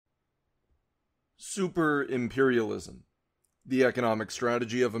Imperialism: The Economic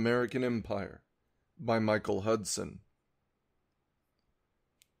Strategy of American Empire by Michael Hudson.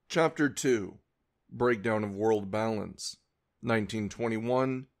 Chapter 2: Breakdown of World Balance,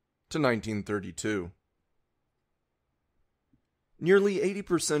 1921 to 1932. Nearly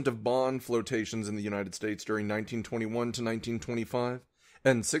 80% of bond flotations in the United States during 1921 to 1925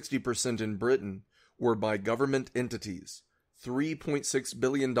 and 60% in Britain were by government entities. $3.6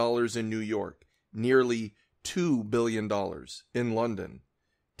 billion in New York, nearly $2 billion in London.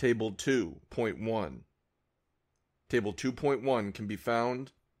 Table 2.1. Table 2.1 can be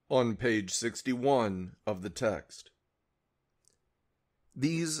found on page 61 of the text.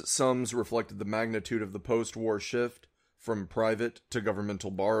 These sums reflected the magnitude of the post-war shift from private to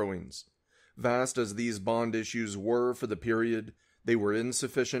governmental borrowings. Vast as these bond issues were for the period, they were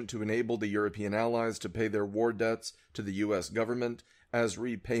insufficient to enable the European allies to pay their war debts to the U.S. government, as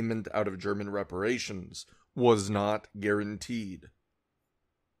repayment out of German reparations was not guaranteed.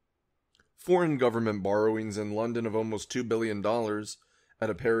 Foreign government borrowings in London of almost $2 billion, at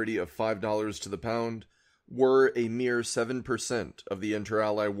a parity of $5 to the pound, were a mere 7% of the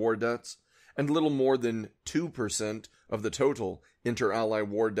inter-ally war debts, and little more than 2% of the total inter-ally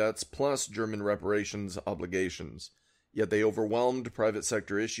war debts plus German reparations obligations. Yet they overwhelmed private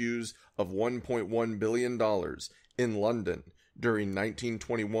sector issues of $1.1 billion in London during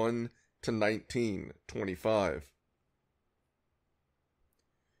 1921 to 1925.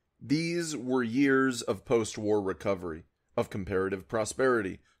 These were years of post-war recovery, of comparative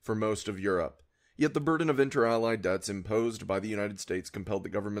prosperity for most of Europe. Yet the burden of inter-allied debts imposed by the United States compelled the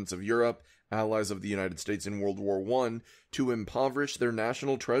governments of Europe, allies of the United States in World War I, to impoverish their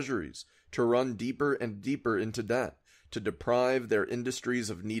national treasuries, to run deeper and deeper into debt, to deprive their industries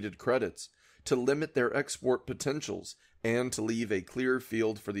of needed credits, to limit their export potentials, and to leave a clear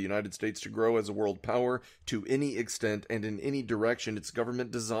field for the United States to grow as a world power to any extent and in any direction its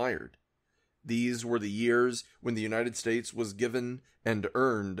government desired. These were the years when the United States was given and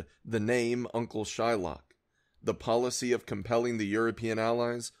earned the name Uncle Shylock. The policy of compelling the European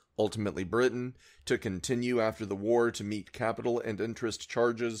allies, ultimately Britain, to continue after the war to meet capital and interest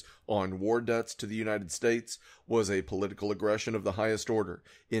charges on war debts to the United States was a political aggression of the highest order,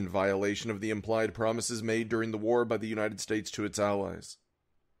 in violation of the implied promises made during the war by the United States to its allies.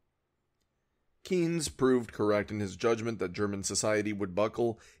 Keynes proved correct in his judgment that German society would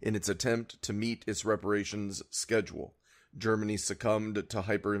buckle in its attempt to meet its reparations schedule. Germany succumbed to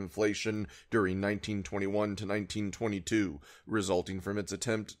hyperinflation during 1921 to 1922, resulting from its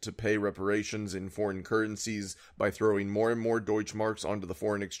attempt to pay reparations in foreign currencies by throwing more and more Deutschmarks onto the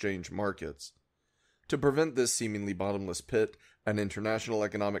foreign exchange markets. To prevent this seemingly bottomless pit, an international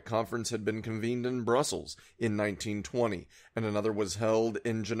economic conference had been convened in Brussels in 1920, and another was held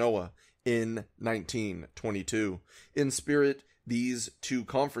in Genoa in 1922. In spirit, these two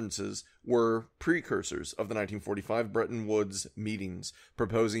conferences were precursors of the 1945 Bretton Woods meetings,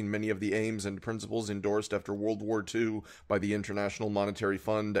 proposing many of the aims and principles endorsed after World War II by the International Monetary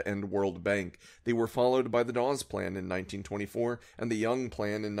Fund and World Bank. They were followed by the Dawes Plan in 1924 and the Young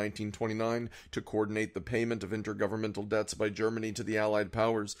Plan in 1929 to coordinate the payment of intergovernmental debts by Germany to the Allied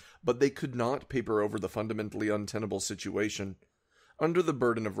powers, but they could not paper over the fundamentally untenable situation. Under the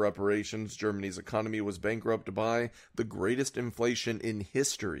burden of reparations, Germany's economy was bankrupt by the greatest inflation in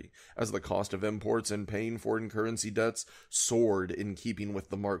history, as the cost of imports and paying foreign currency debts soared in keeping with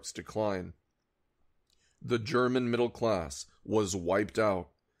the mark's decline. The German middle class was wiped out,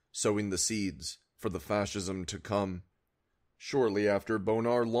 sowing the seeds for the fascism to come. Shortly after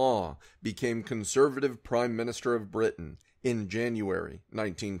Bonar Law became Conservative Prime Minister of Britain, in January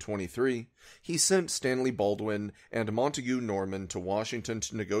 1923, he sent Stanley Baldwin and Montague Norman to Washington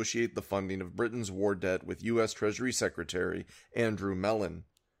to negotiate the funding of Britain's war debt with U.S. Treasury Secretary Andrew Mellon.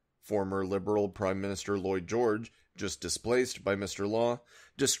 Former Liberal Prime Minister Lloyd George, just displaced by Mr. Law,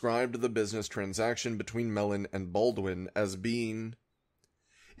 described the business transaction between Mellon and Baldwin as being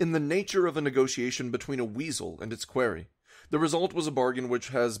in the nature of a negotiation between a weasel and its quarry. The result was a bargain which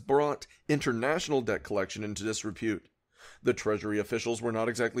has brought international debt collection into disrepute. The Treasury officials were not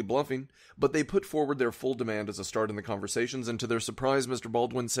exactly bluffing, but they put forward their full demand as a start in the conversations, and to their surprise Mr.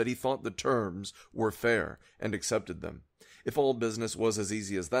 Baldwin said he thought the terms were fair, and accepted them. If all business was as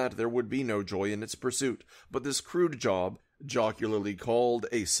easy as that, there would be no joy in its pursuit, but this crude job, jocularly called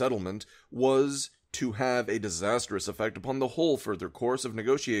a settlement, was to have a disastrous effect upon the whole further course of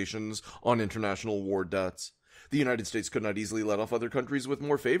negotiations on international war debts. The United States could not easily let off other countries with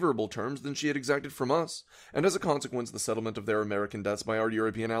more favorable terms than she had exacted from us, and as a consequence the settlement of their American debts by our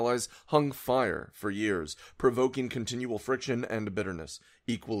European allies hung fire for years, provoking continual friction and bitterness.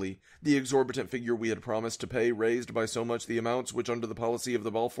 Equally, the exorbitant figure we had promised to pay raised by so much the amounts which under the policy of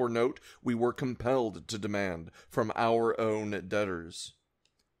the Balfour Note we were compelled to demand from our own debtors.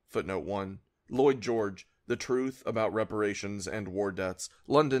 Footnote 1. Lloyd George, The Truth About Reparations and War Debts,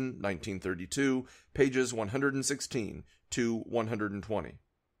 London, 1932, pages 116 to 120.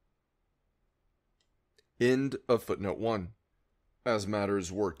 End of footnote 1. As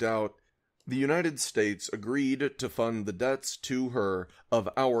matters worked out, the United States agreed to fund the debts to her of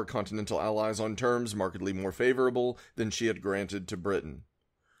our continental allies on terms markedly more favorable than she had granted to Britain.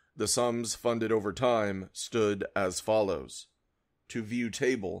 The sums funded over time stood as follows. To view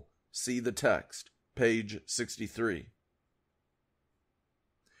table, see the text, page 63.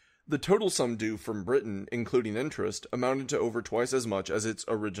 The total sum due from Britain, including interest, amounted to over twice as much as its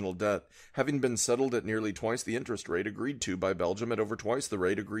original debt, having been settled at nearly twice the interest rate agreed to by Belgium, at over twice the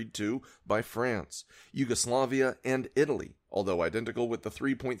rate agreed to by France, Yugoslavia, and Italy, although identical with the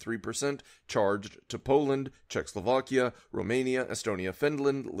 3.3% charged to Poland, Czechoslovakia, Romania, Estonia,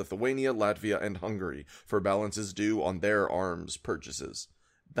 Finland, Lithuania, Latvia, and Hungary for balances due on their arms purchases.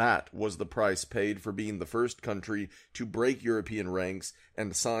 That was the price paid for being the first country to break European ranks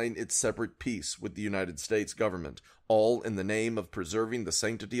and sign its separate peace with the United States government, all in the name of preserving the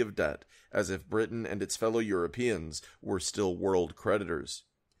sanctity of debt, as if Britain and its fellow Europeans were still world creditors.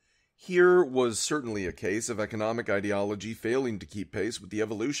 Here was certainly a case of economic ideology failing to keep pace with the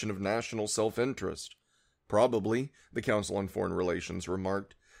evolution of national self-interest. Probably, the Council on Foreign Relations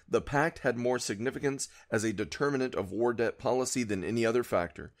remarked, the pact had more significance as a determinant of war debt policy than any other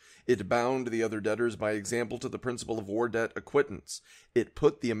factor. It bound the other debtors by example to the principle of war debt acquittance. It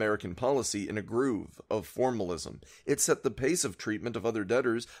put the American policy in a groove of formalism. It set the pace of treatment of other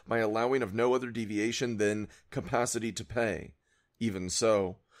debtors by allowing of no other deviation than capacity to pay. Even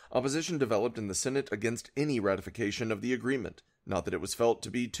so, opposition developed in the Senate against any ratification of the agreement. Not that it was felt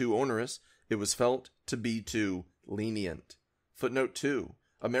to be too onerous, it was felt to be too lenient. Footnote 2.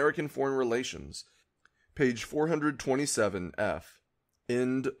 American Foreign Relations, page 427 F.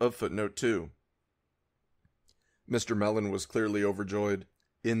 End of footnote 2. Mr. Mellon was clearly overjoyed.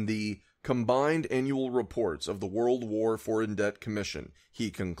 In the Combined Annual Reports of the World War Foreign Debt Commission, he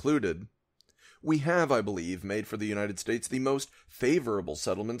concluded, "We have, I believe, made for the United States the most favorable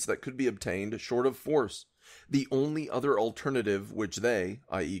settlements that could be obtained short of force. The only other alternative which they,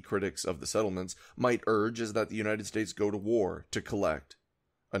 i.e. critics of the settlements, might urge is that the United States go to war to collect."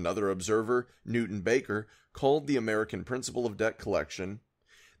 Another observer, Newton Baker, called the American principle of debt collection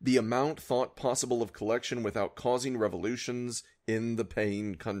the amount thought possible of collection without causing revolutions in the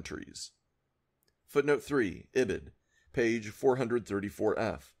paying countries. Footnote 3, Ibid, page 434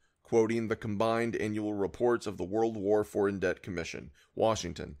 F, quoting the Combined Annual Reports of the World War Foreign Debt Commission,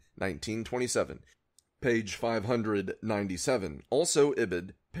 Washington, 1927, page 597, also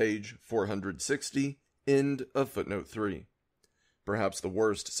Ibid, page 460, end of footnote 3. Perhaps the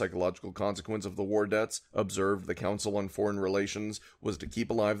worst psychological consequence of the war debts, observed the Council on Foreign Relations, was to keep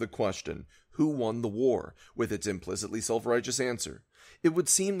alive the question, who won the war, with its implicitly self-righteous answer. It would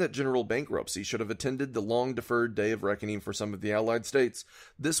seem that general bankruptcy should have attended the long-deferred day of reckoning for some of the Allied states.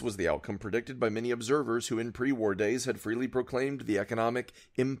 This was the outcome predicted by many observers who in pre-war days had freely proclaimed the economic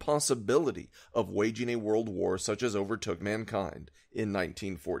impossibility of waging a world war such as overtook mankind in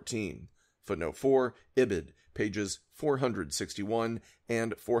 1914. Footnote 4, Ibid, pages 461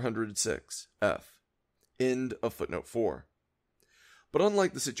 and 406 F. End of footnote 4. But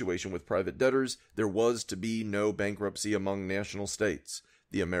unlike the situation with private debtors, there was to be no bankruptcy among national states.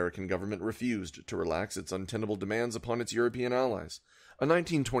 The American government refused to relax its untenable demands upon its European allies. A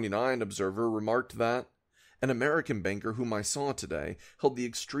 1929 observer remarked that, "An American banker whom I saw today held the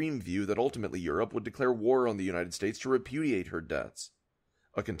extreme view that ultimately Europe would declare war on the United States to repudiate her debts."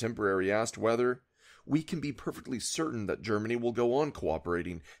 A contemporary asked whether, "We can be perfectly certain that Germany will go on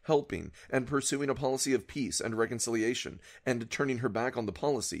cooperating, helping, and pursuing a policy of peace and reconciliation, and turning her back on the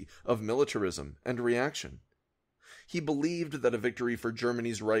policy of militarism and reaction." He believed that a victory for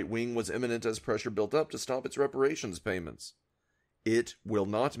Germany's right wing was imminent as pressure built up to stop its reparations payments. It will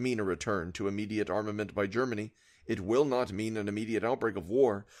not mean a return to immediate armament by Germany. It will not mean an immediate outbreak of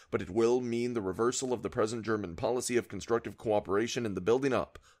war, but it will mean the reversal of the present German policy of constructive cooperation in the building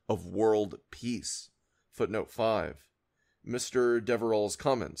up of world peace. Footnote 5. Mr. Deverall's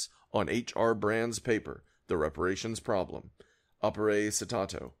comments on H.R. Brand's paper, The Reparations Problem. Opere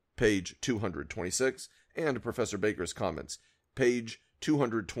citato, page 226, and Professor Baker's comments, page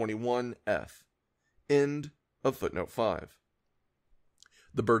 221 F. End of footnote 5.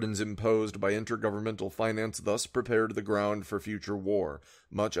 The burdens imposed by intergovernmental finance thus prepared the ground for future war,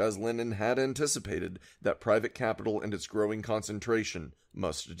 much as Lenin had anticipated that private capital and its growing concentration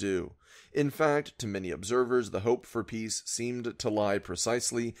must do. In fact, to many observers, the hope for peace seemed to lie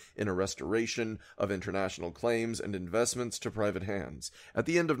precisely in a restoration of international claims and investments to private hands. At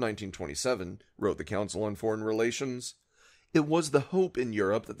the end of 1927, wrote the Council on Foreign Relations, it was the hope in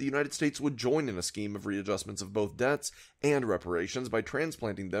Europe that the United States would join in a scheme of readjustments of both debts and reparations by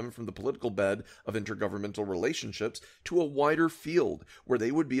transplanting them from the political bed of intergovernmental relationships to a wider field where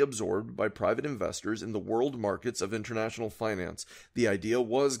they would be absorbed by private investors in the world markets of international finance. The idea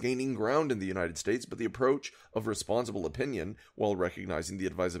was gaining ground in the United States, but the approach of responsible opinion, while recognizing the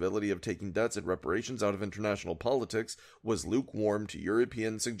advisability of taking debts and reparations out of international politics, was lukewarm to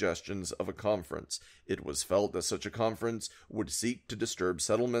European suggestions of a conference. It was felt that such a conference would seek to disturb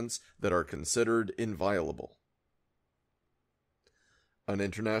settlements that are considered inviolable. An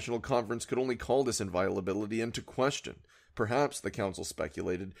international conference could only call this inviolability into question. Perhaps, the Council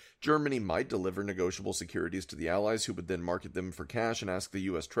speculated, Germany might deliver negotiable securities to the Allies, who would then market them for cash and ask the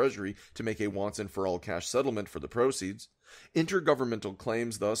U.S. Treasury to make a once-and-for-all cash settlement for the proceeds. Intergovernmental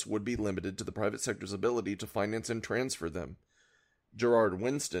claims thus would be limited to the private sector's ability to finance and transfer them. Gerard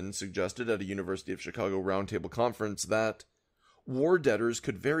Winston suggested at a University of Chicago roundtable conference that war debtors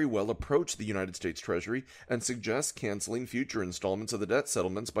could very well approach the United States Treasury and suggest canceling future installments of the debt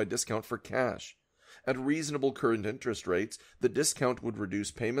settlements by discount for cash. At reasonable current interest rates, the discount would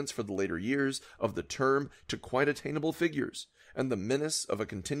reduce payments for the later years of the term to quite attainable figures, and the menace of a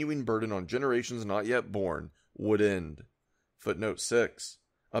continuing burden on generations not yet born would end. Footnote 6.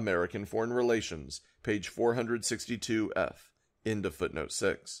 American Foreign Relations, page 462F. End of footnote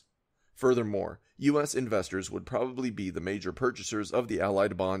 6. Furthermore, U.S. investors would probably be the major purchasers of the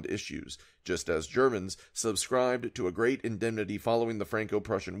Allied bond issues, just as Germans subscribed to a great indemnity following the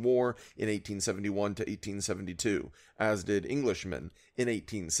Franco-Prussian War in 1871 to 1872, as did Englishmen in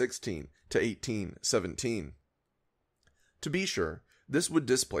 1816 to 1817. To be sure, this would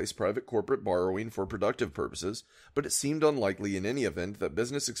displace private corporate borrowing for productive purposes, but it seemed unlikely in any event that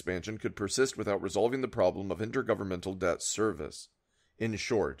business expansion could persist without resolving the problem of intergovernmental debt service. In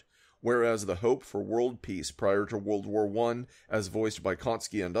short, whereas the hope for world peace prior to World War I, as voiced by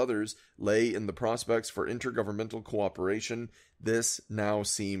Kautsky and others, lay in the prospects for intergovernmental cooperation, this now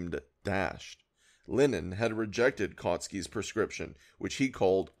seemed dashed. Lenin had rejected Kautsky's prescription, which he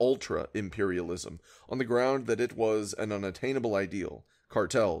called ultra-imperialism, on the ground that it was an unattainable ideal.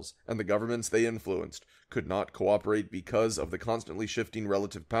 Cartels, and the governments they influenced, could not cooperate because of the constantly shifting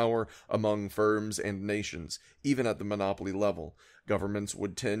relative power among firms and nations, even at the monopoly level. Governments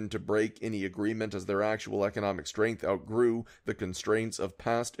would tend to break any agreement as their actual economic strength outgrew the constraints of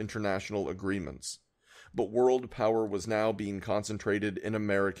past international agreements. But world power was now being concentrated in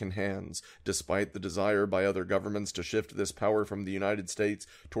American hands, despite the desire by other governments to shift this power from the United States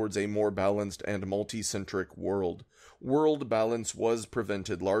towards a more balanced and multi-centric world. World balance was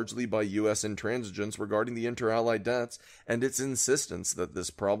prevented largely by U.S. intransigence regarding the inter-allied debts and its insistence that this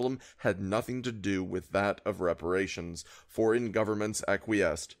problem had nothing to do with that of reparations. Foreign governments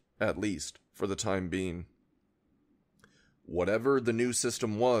acquiesced, at least for the time being. Whatever the new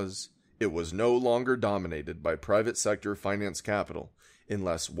system was, it was no longer dominated by private sector finance capital,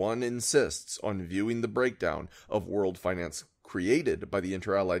 unless one insists on viewing the breakdown of world finance created by the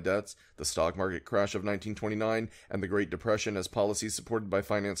inter-allied debts, the stock market crash of 1929, and the Great Depression as policies supported by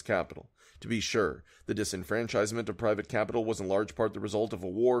finance capital. To be sure, the disenfranchisement of private capital was in large part the result of a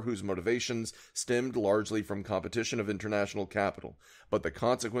war whose motivations stemmed largely from competition of international capital, but the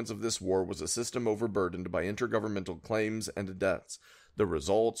consequence of this war was a system overburdened by intergovernmental claims and debts. The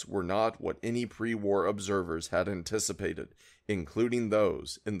results were not what any pre-war observers had anticipated, including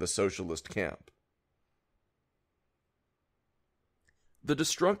those in the socialist camp. The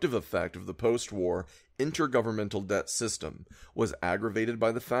destructive effect of the post-war intergovernmental debt system was aggravated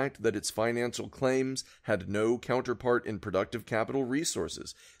by the fact that its financial claims had no counterpart in productive capital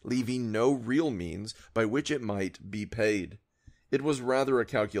resources, leaving no real means by which it might be paid. It was rather a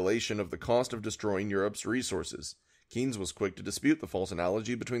calculation of the cost of destroying Europe's resources. Keynes was quick to dispute the false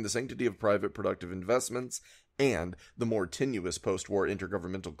analogy between the sanctity of private productive investments and the more tenuous post-war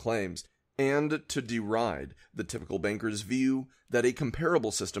intergovernmental claims, and to deride the typical banker's view that a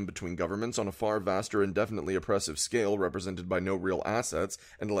comparable system between governments on a far vaster and definitely oppressive scale, represented by no real assets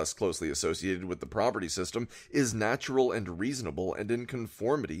and less closely associated with the property system, is natural and reasonable and in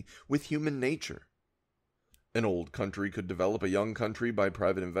conformity with human nature. An old country could develop a young country by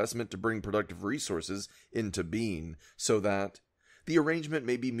private investment to bring productive resources into being, so that The arrangement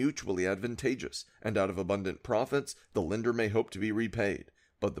may be mutually advantageous, and out of abundant profits, the lender may hope to be repaid,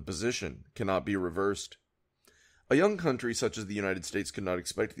 but the position cannot be reversed. A young country such as the United States could not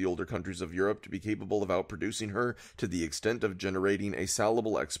expect the older countries of Europe to be capable of outproducing her to the extent of generating a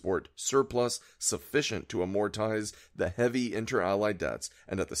salable export surplus sufficient to amortize the heavy inter-allied debts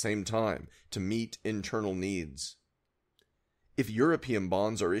and at the same time to meet internal needs. If European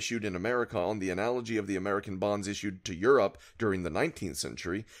bonds are issued in America on the analogy of the American bonds issued to Europe during the 19th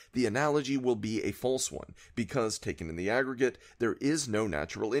century, the analogy will be a false one, because, taken in the aggregate, there is no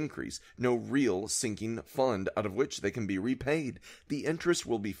natural increase, no real sinking fund out of which they can be repaid. The interest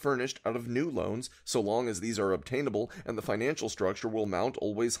will be furnished out of new loans, so long as these are obtainable, and the financial structure will mount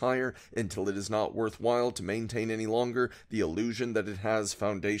always higher, until it is not worthwhile to maintain any longer the illusion that it has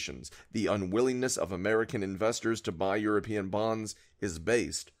foundations. The unwillingness of American investors to buy European bonds is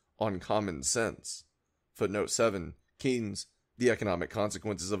based on common sense. Footnote 7, Keynes, The Economic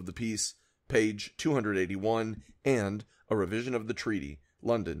Consequences of the Peace, page 281, and A Revision of the Treaty,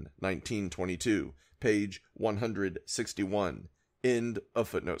 London, 1922, page 161, end of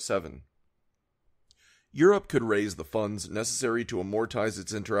footnote 7. Europe could raise the funds necessary to amortize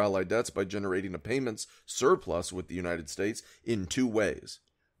its inter-allied debts by generating a payments surplus with the United States in two ways.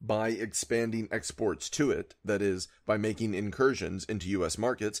 By expanding exports to it, that is, by making incursions into U.S.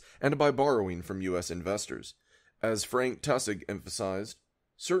 markets, and by borrowing from U.S. investors. As Frank Tussig emphasized,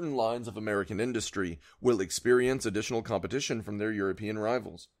 certain lines of American industry will experience additional competition from their European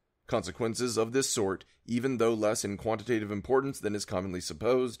rivals. Consequences of this sort, even though less in quantitative importance than is commonly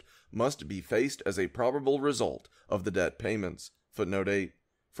supposed, must be faced as a probable result of the debt payments. Footnote 8.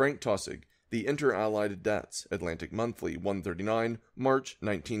 Frank Tussig, The Inter-Allied Debts, Atlantic Monthly, 139, March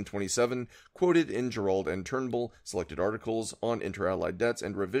 1927, quoted in Gerald and Turnbull, Selected Articles on Inter-Allied Debts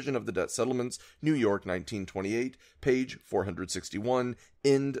and Revision of the Debt Settlements, New York, 1928, page 461,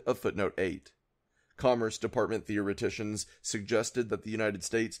 end of footnote 8. Commerce Department theoreticians suggested that the United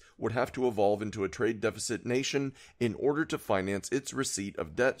States would have to evolve into a trade deficit nation in order to finance its receipt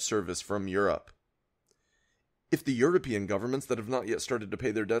of debt service from Europe. If the European governments that have not yet started to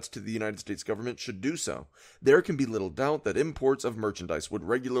pay their debts to the United States government should do so, there can be little doubt that imports of merchandise would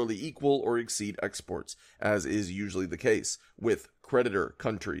regularly equal or exceed exports, as is usually the case with creditor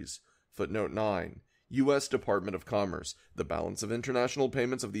countries. Footnote 9. U.S. Department of Commerce, The Balance of International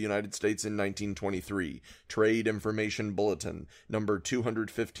Payments of the United States in 1923, Trade Information Bulletin, number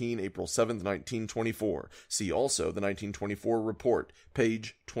 215, April 7, 1924. See also the 1924 report,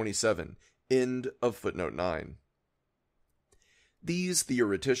 page 27, end of footnote 9. These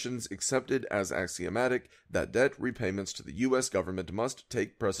theoreticians accepted as axiomatic that debt repayments to the U.S. government must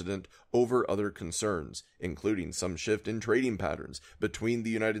take precedent over other concerns, including some shift in trading patterns between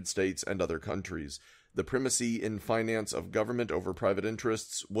the United States and other countries. The primacy in finance of government over private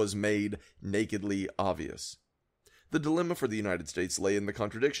interests was made nakedly obvious. The dilemma for the United States lay in the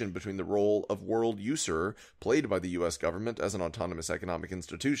contradiction between the role of world usurer played by the U.S. government as an autonomous economic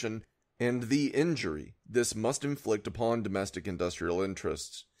institution and the injury this must inflict upon domestic industrial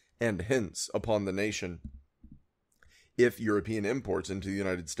interests, and hence upon the nation, if European imports into the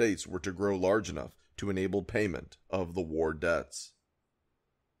United States were to grow large enough to enable payment of the war debts.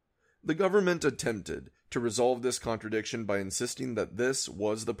 The government attempted to resolve this contradiction by insisting that this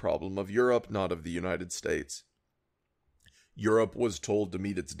was the problem of Europe, not of the United States. Europe was told to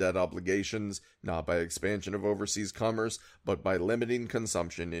meet its debt obligations, not by expansion of overseas commerce, but by limiting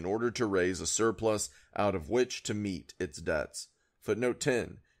consumption in order to raise a surplus out of which to meet its debts. Footnote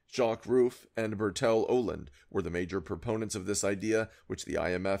 10. Jacques Rueff and Bertel Oland were the major proponents of this idea, which the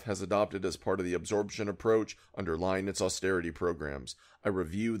IMF has adopted as part of the absorption approach underlying its austerity programs. I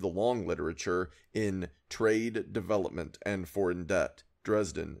review the long literature in Trade, Development, and Foreign Debt,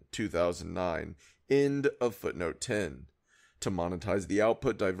 Dresden, 2009, end of footnote 10. To monetize the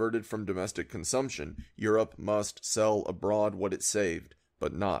output diverted from domestic consumption, Europe must sell abroad what it saved,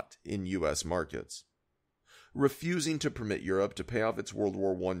 but not in U.S. markets. Refusing to permit Europe to pay off its World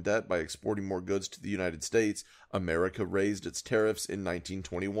War I debt by exporting more goods to the United States, America raised its tariffs in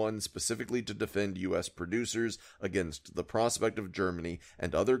 1921 specifically to defend U.S. producers against the prospect of Germany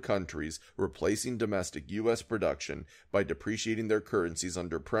and other countries replacing domestic U.S. production by depreciating their currencies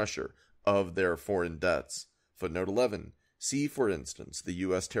under pressure of their foreign debts. Footnote 11. See, for instance, the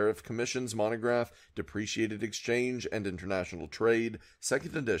U.S. Tariff Commission's monograph, Depreciated Exchange and International Trade,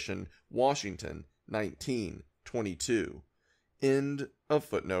 2nd edition, Washington, 1922. End of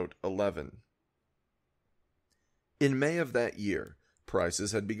footnote 11. In May of that year,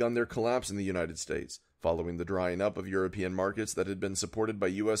 prices had begun their collapse in the United States, following the drying up of European markets that had been supported by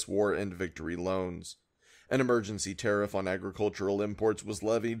U.S. war and victory loans. An emergency tariff on agricultural imports was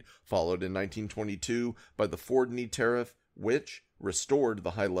levied, followed in 1922 by the Fordney Tariff, which restored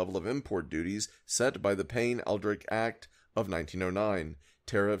the high level of import duties set by the Payne-Aldrich Act of 1909.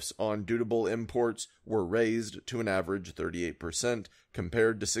 Tariffs on dutiable imports were raised to an average 38%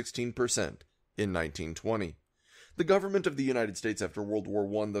 compared to 16% in 1920. The government of the United States after World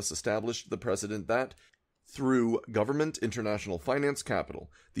War I thus established the precedent that, through government international finance capital,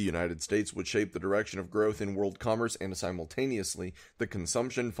 the United States would shape the direction of growth in world commerce and simultaneously the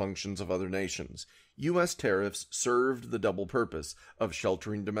consumption functions of other nations. U.S. tariffs served the double purpose of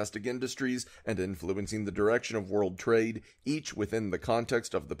sheltering domestic industries and influencing the direction of world trade, each within the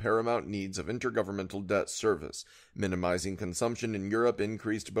context of the paramount needs of intergovernmental debt service. Minimizing consumption in Europe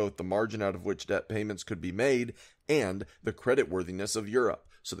increased both the margin out of which debt payments could be made and the creditworthiness of Europe,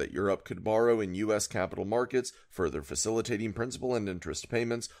 so that Europe could borrow in U.S. capital markets, further facilitating principal and interest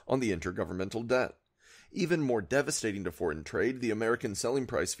payments on the intergovernmental debt. Even more devastating to foreign trade, the American selling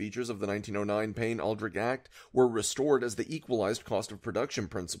price features of the 1909 Payne-Aldrich Act were restored as the equalized cost of production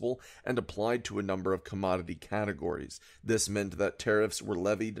principle and applied to a number of commodity categories. This meant that tariffs were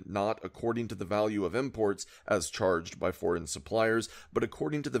levied not according to the value of imports as charged by foreign suppliers, but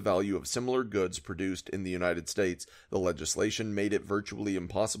according to the value of similar goods produced in the United States. The legislation made it virtually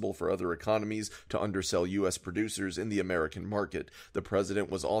impossible for other economies to undersell U.S. producers in the American market. The president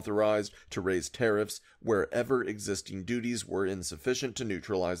was authorized to raise tariffs wherever existing duties were insufficient to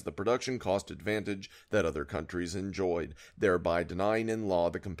neutralize the production cost advantage that other countries enjoyed, thereby denying in law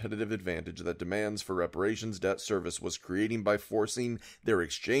the competitive advantage that demands for reparations debt service was creating by forcing their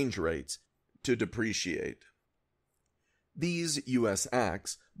exchange rates to depreciate. These U.S.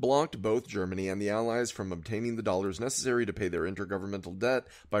 acts blocked both Germany and the Allies from obtaining the dollars necessary to pay their intergovernmental debt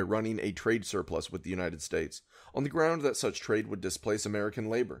by running a trade surplus with the United States, on the ground that such trade would displace American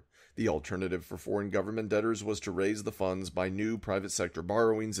labor. The alternative for foreign government debtors was to raise the funds by new private sector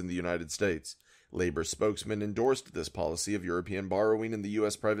borrowings in the United States. Labor spokesmen endorsed this policy of European borrowing in the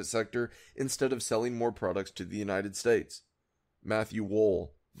U.S. private sector instead of selling more products to the United States. Matthew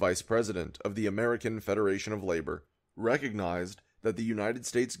Wohl, vice president of the American Federation of Labor, recognized that the United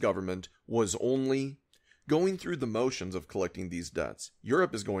States government was only going through the motions of collecting these debts.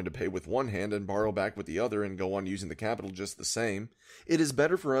 Europe is going to pay with one hand and borrow back with the other and go on using the capital just the same. It is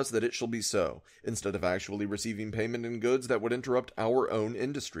better for us that it shall be so, instead of actually receiving payment in goods that would interrupt our own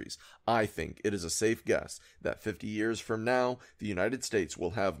industries. I think it is a safe guess that 50 years from now, the United States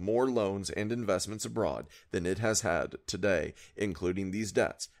will have more loans and investments abroad than it has had today, including these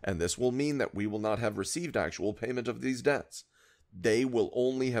debts, and this will mean that we will not have received actual payment of these debts. They will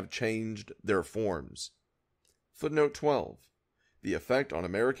only have changed their forms. Footnote 12. The effect on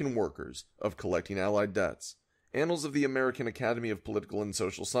American workers of collecting Allied debts. Annals of the American Academy of Political and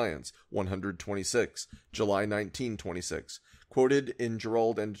Social Science, 126, July 1926. Quoted in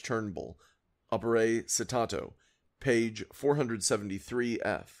Gerald and Turnbull, Opere Citato, page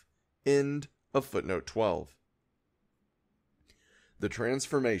 473f. End of footnote 12. The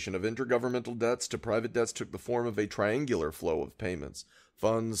transformation of intergovernmental debts to private debts took the form of a triangular flow of payments.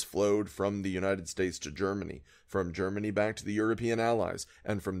 Funds flowed from the United States to Germany, from Germany back to the European allies,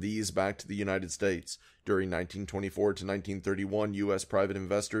 and from these back to the United States. During 1924 to 1931, U.S. private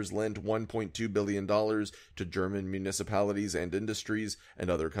investors lent $1.2 billion to German municipalities and industries,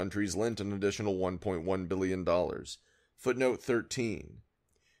 and other countries lent an additional $1.1 billion. Footnote 13.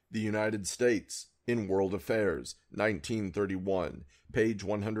 The United States in World Affairs, 1931, page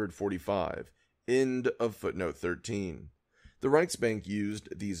 145. End of footnote 13. The Reichsbank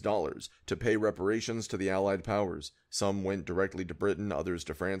used these dollars to pay reparations to the Allied powers. Some went directly to Britain, others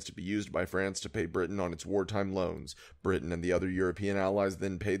to France to be used by France to pay Britain on its wartime loans. Britain and the other European allies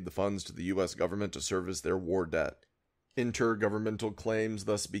then paid the funds to the U.S. government to service their war debt. Intergovernmental claims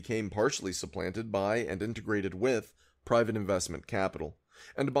thus became partially supplanted by and integrated with private investment capital.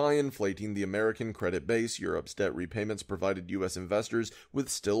 And by inflating the American credit base, Europe's debt repayments provided U.S. investors with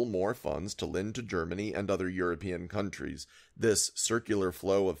still more funds to lend to Germany and other European countries. This circular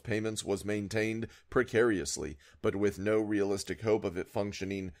flow of payments was maintained precariously, but with no realistic hope of it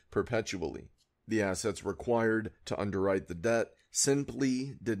functioning perpetually. The assets required to underwrite the debt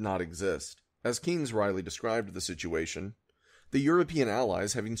simply did not exist. As Keynes Riley described the situation, the European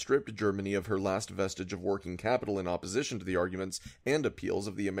allies, having stripped Germany of her last vestige of working capital in opposition to the arguments and appeals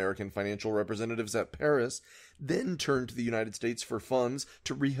of the American financial representatives at Paris, then turned to the United States for funds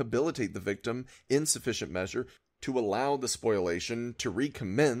to rehabilitate the victim in sufficient measure to allow the spoliation to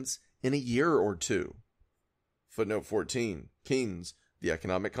recommence in a year or two. Footnote 14. Keynes, The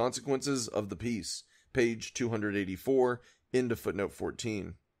Economic Consequences of the Peace, page 284, end of footnote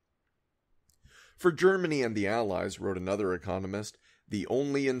 14. For Germany and the Allies, wrote another economist, the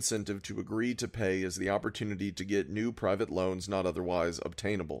only incentive to agree to pay is the opportunity to get new private loans not otherwise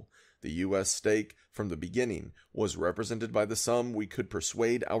obtainable. The U.S. stake, from the beginning, was represented by the sum we could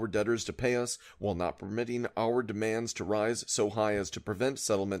persuade our debtors to pay us, while not permitting our demands to rise so high as to prevent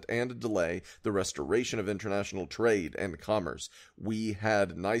settlement and delay the restoration of international trade and commerce. We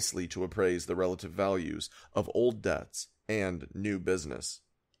had nicely to appraise the relative values of old debts and new business.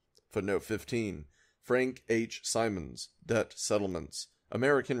 Footnote 15. Frank H. Simons, Debt Settlements.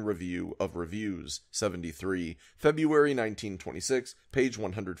 American Review of Reviews, 73, February 1926, page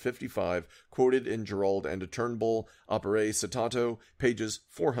 155, quoted in Gerald and Turnbull, Opere Citato, pages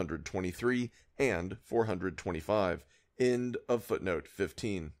 423 and 425. End of footnote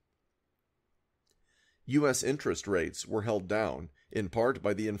 15. U.S. interest rates were held down, in part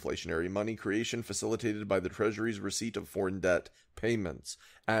by the inflationary money creation facilitated by the Treasury's receipt of foreign debt payments.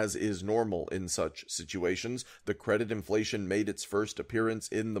 As is normal in such situations, the credit inflation made its first appearance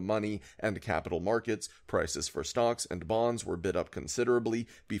in the money and capital markets. Prices for stocks and bonds were bid up considerably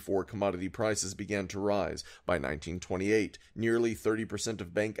before commodity prices began to rise. By 1928, nearly 30%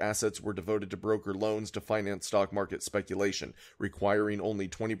 of bank assets were devoted to broker loans to finance stock market speculation, requiring only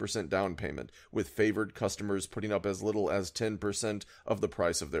 20% down payment, with favored customers putting up as little as 10% of the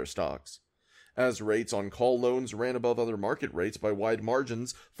price of their stocks. As rates on call loans ran above other market rates by wide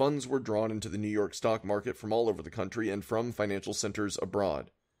margins, funds were drawn into the New York stock market from all over the country and from financial centers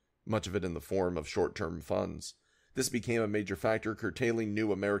abroad, much of it in the form of short-term funds. This became a major factor curtailing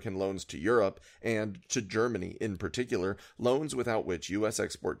new American loans to Europe, and to Germany in particular, loans without which U.S.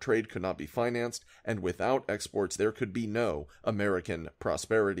 export trade could not be financed, and without exports there could be no American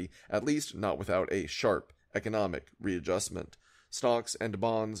prosperity, at least not without a sharp economic readjustment. Stocks and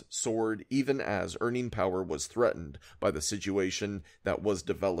bonds soared even as earning power was threatened by the situation that was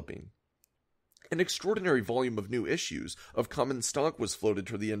developing. An extraordinary volume of new issues of common stock was floated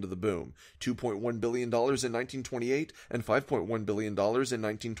toward the end of the boom, $2.1 billion in 1928 and $5.1 billion in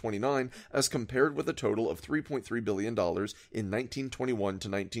 1929, as compared with a total of $3.3 billion in 1921 to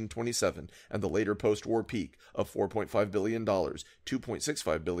 1927, and the later post-war peak of $4.5 billion,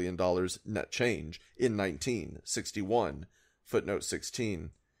 $2.65 billion net change in 1961. Footnote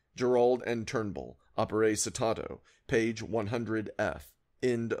 16. Gerald and Turnbull, Opere Citato, page 100F.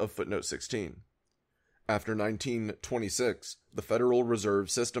 End of footnote 16. After 1926, the Federal Reserve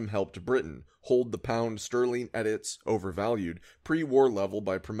System helped Britain hold the pound sterling at its overvalued pre-war level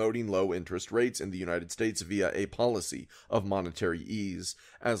by promoting low interest rates in the United States via a policy of monetary ease.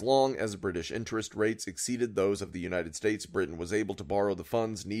 As long as British interest rates exceeded those of the United States, Britain was able to borrow the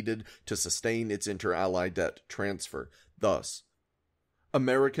funds needed to sustain its inter-ally debt transfer. Thus,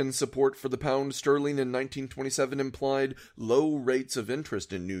 American support for the pound sterling in 1927 implied low rates of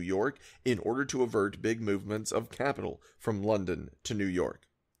interest in New York in order to avert big movements of capital from London to New York.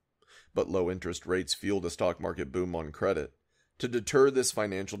 But low interest rates fueled a stock market boom on credit. To deter this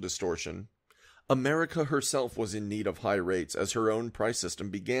financial distortion, America herself was in need of high rates as her own price system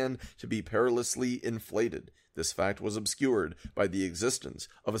began to be perilously inflated. This fact was obscured by the existence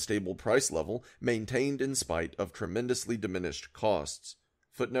of a stable price level maintained in spite of tremendously diminished costs.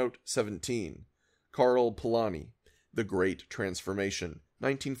 Footnote 17. Carl Polanyi, The Great Transformation,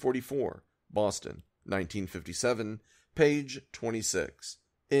 1944, Boston, 1957, page 26.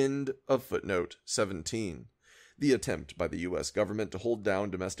 End of footnote 17. The attempt by the U.S. government to hold down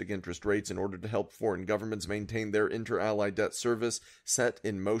domestic interest rates in order to help foreign governments maintain their inter-ally debt service set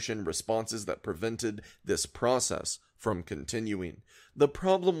in motion responses that prevented this process from continuing. The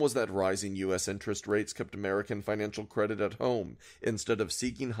problem was that rising U.S. interest rates kept American financial credit at home instead of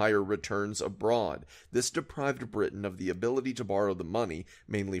seeking higher returns abroad. This deprived Britain of the ability to borrow the money,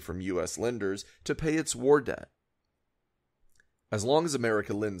 mainly from U.S. lenders, to pay its war debt. As long as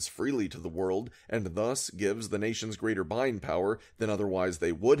America lends freely to the world, and thus gives the nations greater buying power than otherwise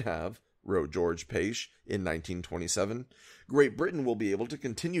they would have, wrote George Paish in 1927, Great Britain will be able to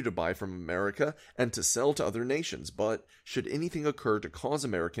continue to buy from America and to sell to other nations, but should anything occur to cause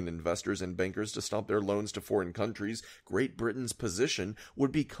American investors and bankers to stop their loans to foreign countries, Great Britain's position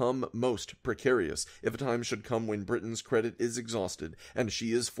would become most precarious if a time should come when Britain's credit is exhausted and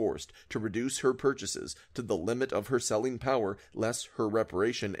she is forced to reduce her purchases to the limit of her selling power, less her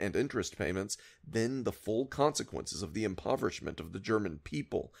reparation and interest payments. Then the full consequences of the impoverishment of the German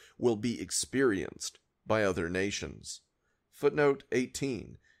people will be experienced by other nations. Footnote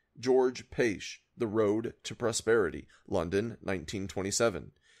 18. George Paish, The Road to Prosperity, London,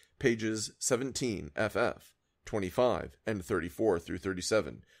 1927. Pages 17 ff, 25, and 34 through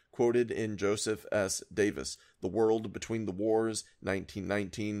 37. quoted in Joseph S. Davis, The World Between the Wars,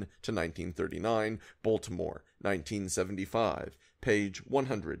 1919 to 1939, Baltimore, 1975, page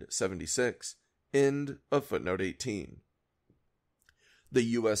 176, end of footnote 18. The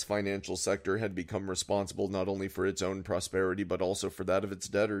U.S. financial sector had become responsible not only for its own prosperity but also for that of its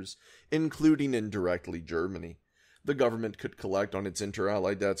debtors, including indirectly Germany. The government could collect on its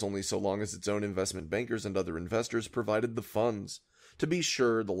inter-allied debts only so long as its own investment bankers and other investors provided the funds. To be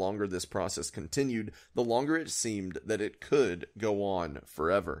sure, the longer this process continued, the longer it seemed that it could go on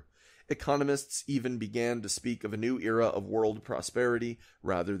forever. Economists even began to speak of a new era of world prosperity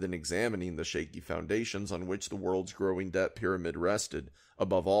rather than examining the shaky foundations on which the world's growing debt pyramid rested.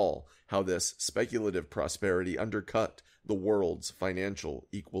 Above all, how this speculative prosperity undercut the world's financial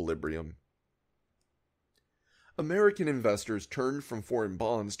equilibrium. American investors turned from foreign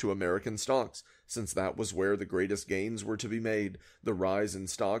bonds to American stocks, since that was where the greatest gains were to be made. The rise in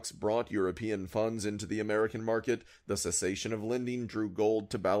stocks brought European funds into the American market. The cessation of lending drew gold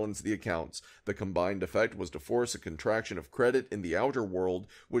to balance the accounts. The combined effect was to force a contraction of credit in the outer world,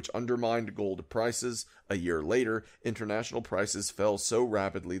 which undermined gold prices. A year later, international prices fell so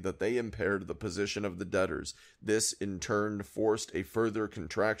rapidly that they impaired the position of the debtors. This, in turn, forced a further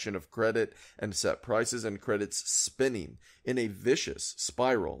contraction of credit and set prices and credits spinning in a vicious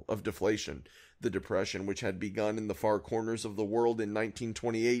spiral of deflation. The depression, which had begun in the far corners of the world in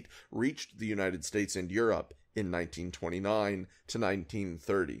 1928, reached the United States and Europe in 1929 to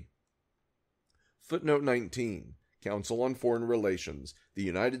 1930. Footnote 19. Council on Foreign Relations, The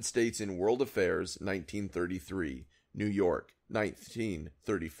United States in World Affairs, 1933, New York,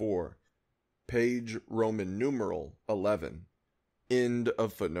 1934. Page Roman numeral 11. End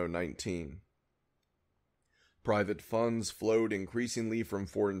of footnote 19. Private funds flowed increasingly from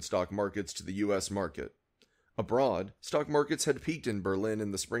foreign stock markets to the U.S. market. Abroad, stock markets had peaked in Berlin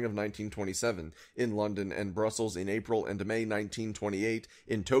in the spring of 1927, in London and Brussels in April and May 1928,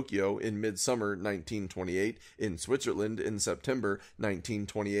 in Tokyo in midsummer 1928, in Switzerland in September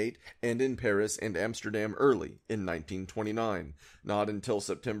 1928, and in Paris and Amsterdam early in 1929. Not until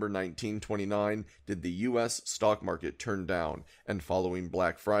September 1929 did the U.S. stock market turn down, and following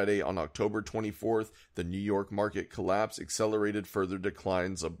Black Friday on October 24th, the New York market collapse accelerated further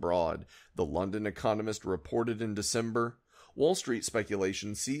declines abroad. The London Economist reported in December, Wall Street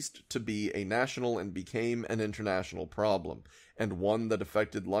speculation ceased to be a national and became an international problem, and one that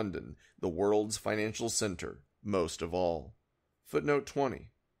affected London, the world's financial center, most of all. Footnote 20.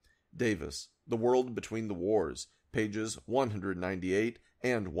 Davis, The World Between the Wars, pages 198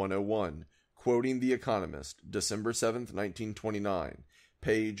 and 101, quoting The Economist, December 7, 1929,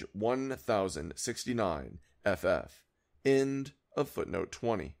 page 1069, ff. End of footnote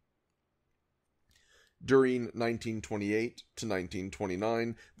 20. During 1928 to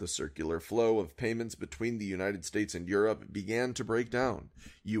 1929, the circular flow of payments between the United States and Europe began to break down.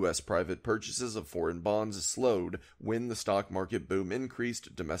 U.S. private purchases of foreign bonds slowed when the stock market boom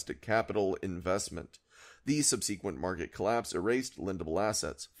increased domestic capital investment. The subsequent market collapse erased lendable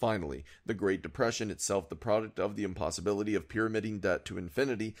assets. Finally, the Great Depression, itself the product of the impossibility of pyramiding debt to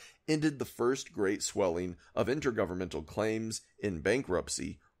infinity, ended the first great swelling of intergovernmental claims in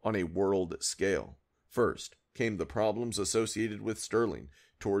bankruptcy on a world scale. First came the problems associated with sterling,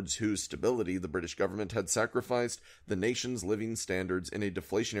 towards whose stability the British government had sacrificed the nation's living standards in a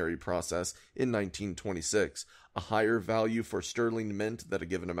deflationary process in 1926. A higher value for sterling meant that a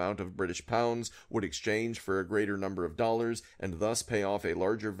given amount of British pounds would exchange for a greater number of dollars and thus pay off a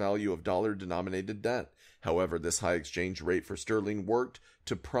larger value of dollar-denominated debt. However, this high exchange rate for sterling worked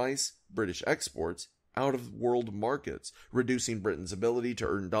to price British exports out of world markets, reducing Britain's ability to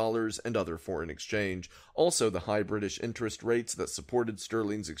earn dollars and other foreign exchange. Also, the high British interest rates that supported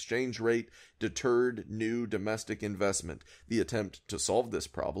sterling's exchange rate deterred new domestic investment. The attempt to solve this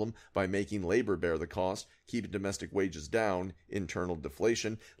problem by making labor bear the cost, keep domestic wages down, internal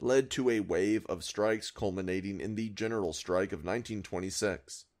deflation, led to a wave of strikes culminating in the General Strike of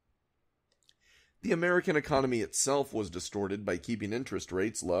 1926. The American economy itself was distorted by keeping interest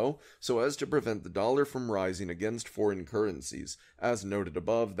rates low so as to prevent the dollar from rising against foreign currencies. As noted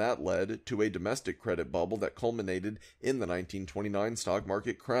above, that led to a domestic credit bubble that culminated in the 1929 stock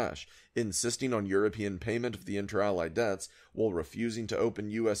market crash. Insisting on European payment of the inter-allied debts, while refusing to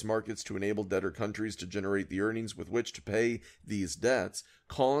open U.S. markets to enable debtor countries to generate the earnings with which to pay these debts,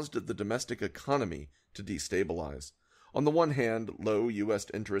 caused the domestic economy to destabilize. On the one hand, low U.S.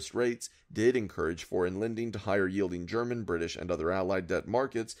 interest rates did encourage foreign lending to higher-yielding German, British, and other allied debt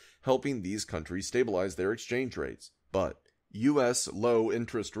markets, helping these countries stabilize their exchange rates. But U.S. low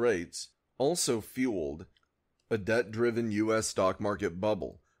interest rates also fueled a debt-driven U.S. stock market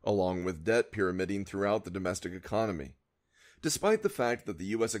bubble, along with debt pyramiding throughout the domestic economy. Despite the fact that the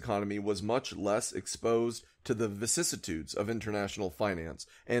U.S. economy was much less exposed to the vicissitudes of international finance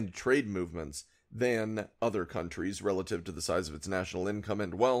and trade movements than other countries relative to the size of its national income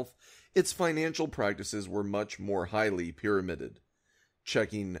and wealth, its financial practices were much more highly pyramided.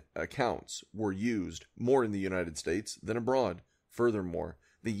 Checking accounts were used more in the United States than abroad. Furthermore,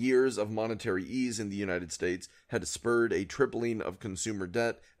 the years of monetary ease in the United States had spurred a tripling of consumer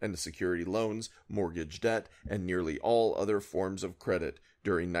debt and security loans, mortgage debt, and nearly all other forms of credit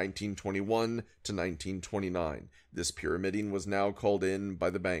during 1921 to 1929. This pyramiding was now called in by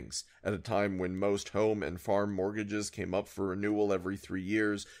the banks at a time when most home and farm mortgages came up for renewal every 3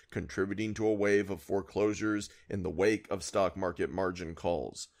 years, contributing to a wave of foreclosures in the wake of stock market margin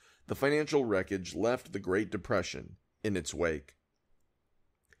calls. The financial wreckage left the Great Depression in its wake.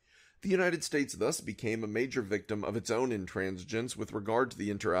 The United States thus became a major victim of its own intransigence with regard to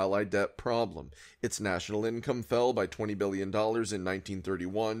the inter-allied debt problem. Its national income fell by $20 billion in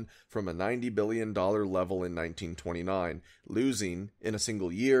 1931 from a $90 billion level in 1929, losing, in a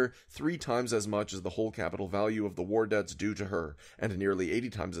single year, 3 times as much as the whole capital value of the war debts due to her, and nearly 80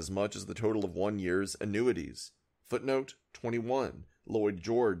 times as much as the total of 1 year's annuities. Footnote 21. Lloyd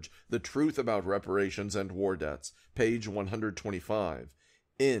George, The Truth About Reparations and War Debts, page 125.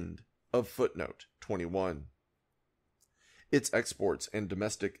 End of footnote 21. Its exports and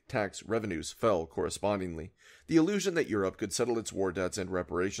domestic tax revenues fell correspondingly. The illusion that Europe could settle its war debts and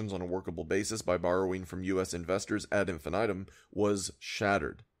reparations on a workable basis by borrowing from U.S. investors ad infinitum was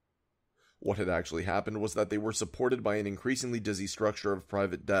shattered. What had actually happened was that they were supported by an increasingly dizzy structure of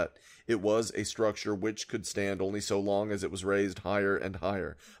private debt. It was a structure which could stand only so long as it was raised higher and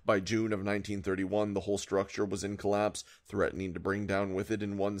higher. By June of 1931, the whole structure was in collapse, threatening to bring down with it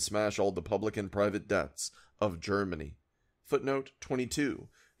in one smash all the public and private debts of Germany. Footnote 22.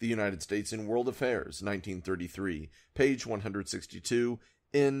 The United States in World Affairs, 1933, page 162,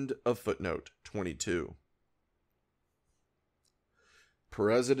 end of footnote 22.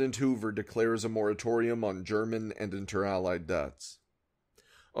 President Hoover declares a moratorium on German and inter-allied debts.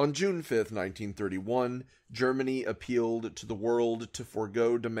 On June 5, 1931, Germany appealed to the world to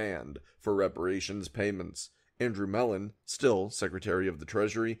forego demand for reparations payments. Andrew Mellon, still Secretary of the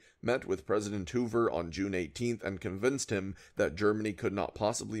Treasury, met with President Hoover on June 18th and convinced him that Germany could not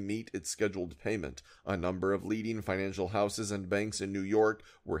possibly meet its scheduled payment. A number of leading financial houses and banks in New York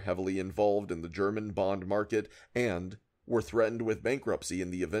were heavily involved in the German bond market and were threatened with bankruptcy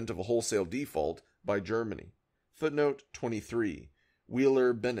in the event of a wholesale default by Germany. Footnote 23.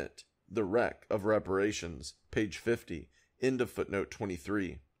 Wheeler Bennett, The Wreck of Reparations, page 50, end of footnote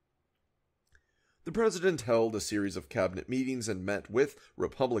 23. The president held a series of cabinet meetings and met with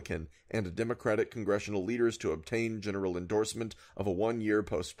Republican and Democratic congressional leaders to obtain general endorsement of a 1-year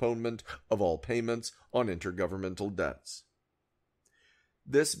postponement of all payments on intergovernmental debts.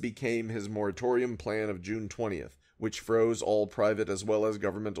 This became his moratorium plan of June 20th, which froze all private as well as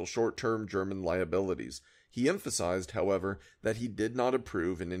governmental short-term German liabilities. He emphasized, however, that he did not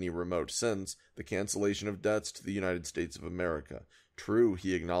approve in any remote sense the cancellation of debts to the United States of America. True,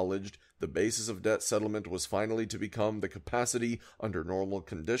 he acknowledged, the basis of debt settlement was finally to become the capacity under normal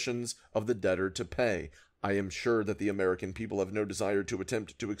conditions of the debtor to pay. I am sure that the American people have no desire to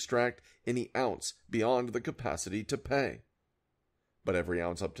attempt to extract any ounce beyond the capacity to pay. But every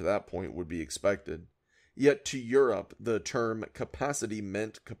ounce up to that point would be expected. Yet to Europe, the term capacity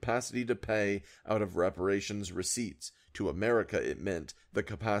meant capacity to pay out of reparations receipts. To America, it meant the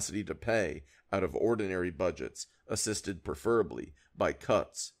capacity to pay out of ordinary budgets, assisted preferably by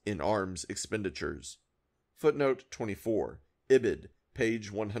cuts in arms expenditures. Footnote 24. Ibid,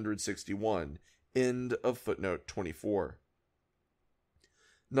 page 161, end of footnote 24.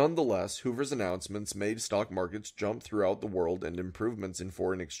 Nonetheless, Hoover's announcements made stock markets jump throughout the world, and improvements in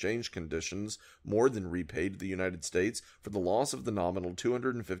foreign exchange conditions more than repaid the United States for the loss of the nominal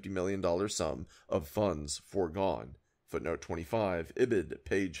 $250 million sum of funds foregone. Footnote 25, Ibid,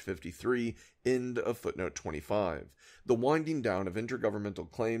 page 53, end of footnote 25. The winding down of intergovernmental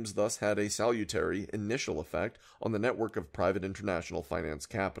claims thus had a salutary initial effect on the network of private international finance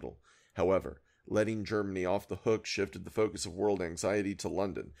capital. However, letting Germany off the hook shifted the focus of world anxiety to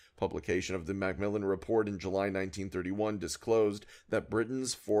London. Publication of the Macmillan Report in July 1931 disclosed that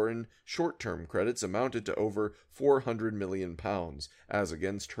Britain's foreign short-term credits amounted to over £400 million, as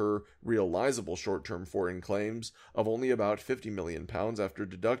against her realizable short-term foreign claims of only about £50 million after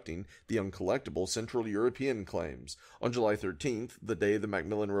deducting the uncollectible Central European claims. On July 13th, the day the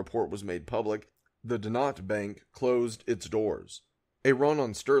Macmillan Report was made public, the Donat Bank closed its doors. A run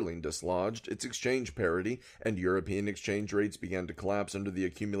on sterling dislodged its exchange parity, and European exchange rates began to collapse under the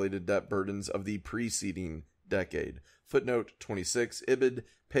accumulated debt burdens of the preceding decade. Footnote 26, Ibid,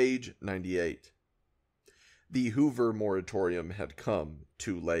 page 98. The Hoover moratorium had come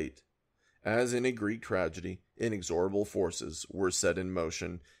too late. As in a Greek tragedy, inexorable forces were set in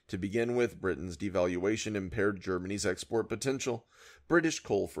motion. To begin with, Britain's devaluation impaired Germany's export potential. British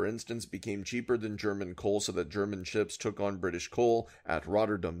coal, for instance, became cheaper than German coal, so that German ships took on British coal at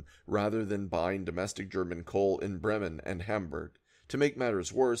Rotterdam rather than buying domestic German coal in Bremen and Hamburg. To make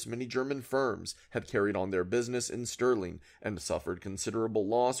matters worse, many German firms had carried on their business in sterling and suffered considerable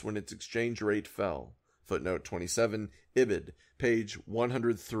loss when its exchange rate fell. Footnote 27, Ibid, page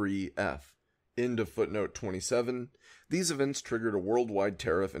 103F. End of footnote 27. These events triggered a worldwide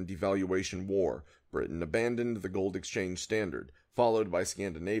tariff and devaluation war. Britain abandoned the gold exchange standard, followed by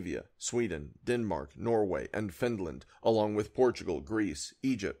Scandinavia, Sweden, Denmark, Norway, and Finland, along with Portugal, Greece,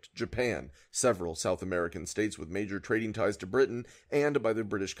 Egypt, Japan, several South American states with major trading ties to Britain, and by the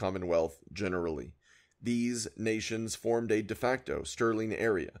British Commonwealth generally. These nations formed a de facto sterling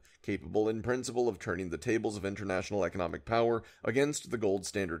area, capable in principle of turning the tables of international economic power against the gold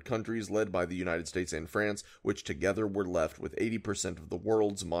standard countries led by the United States and France, which together were left with 80% of the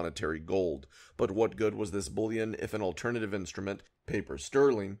world's monetary gold. But what good was this bullion if an alternative instrument, paper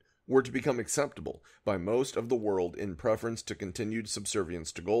sterling, were to become acceptable by most of the world in preference to continued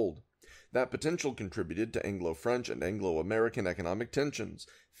subservience to gold? That potential contributed to Anglo-French and Anglo-American economic tensions.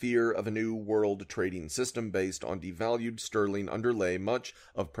 Fear of a new world trading system based on devalued sterling underlay much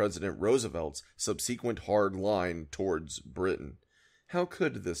of President Roosevelt's subsequent hard line towards Britain. How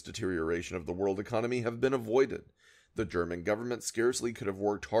could this deterioration of the world economy have been avoided? The German government scarcely could have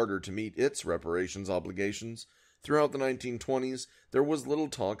worked harder to meet its reparations obligations. Throughout the 1920s, there was little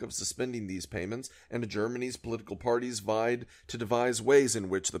talk of suspending these payments, and Germany's political parties vied to devise ways in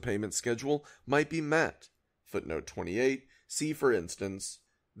which the payment schedule might be met. Footnote 28, see for instance,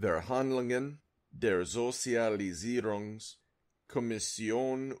 Verhandlungen der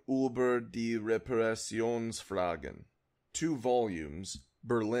Sozialisierungskommission über die Reparationsfragen. 2 volumes,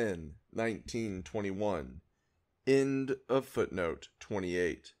 Berlin, 1921. End of footnote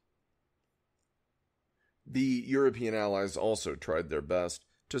 28. The European allies also tried their best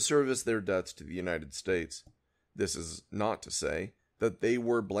to service their debts to the United States. This is not to say that they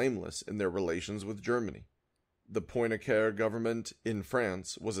were blameless in their relations with Germany. The Poincaré government in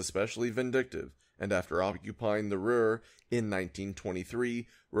France was especially vindictive, and after occupying the Ruhr in 1923,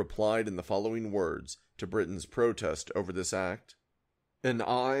 replied in the following words to Britain's protest over this act: "An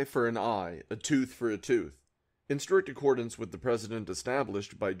eye for an eye, a tooth for a tooth." In strict accordance with the precedent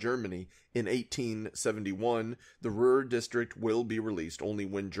established by Germany in 1871, the Ruhr district will be released only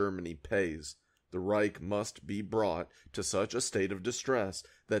when Germany pays. The Reich must be brought to such a state of distress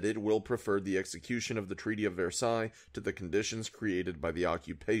that it will prefer the execution of the Treaty of Versailles to the conditions created by the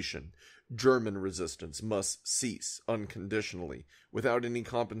occupation. German resistance must cease unconditionally, without any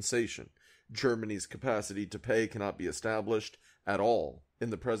compensation. Germany's capacity to pay cannot be established at all in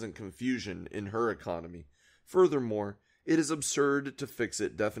the present confusion in her economy. Furthermore, it is absurd to fix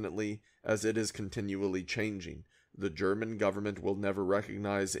it definitely, as it is continually changing. The German government will never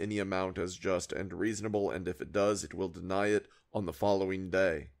recognize any amount as just and reasonable, and if it does, it will deny it on the following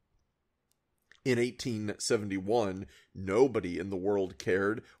day. In 1871, nobody in the world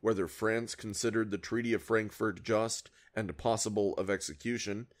cared whether France considered the Treaty of Frankfurt just and possible of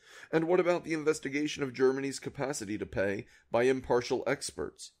execution. And what about the investigation of Germany's capacity to pay by impartial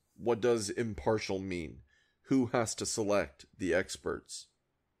experts? What does impartial mean? Who has to select the experts?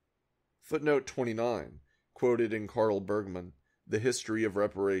 Footnote 29, quoted in Carl Bergman, The History of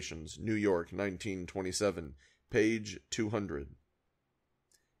Reparations, New York, 1927, page 200.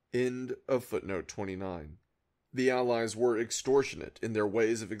 End of footnote 29. The Allies were extortionate in their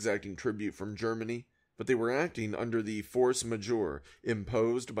ways of exacting tribute from Germany, but they were acting under the force majeure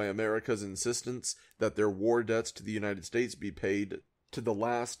imposed by America's insistence that their war debts to the United States be paid to the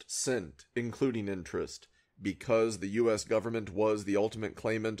last cent, including interest. Because the U.S. government was the ultimate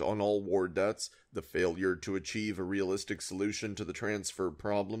claimant on all war debts, the failure to achieve a realistic solution to the transfer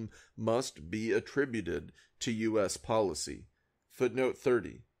problem must be attributed to U.S. policy. Footnote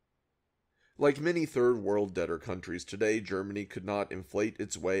 30. Like many third world debtor countries today, Germany could not inflate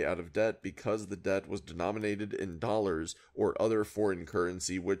its way out of debt because the debt was denominated in dollars or other foreign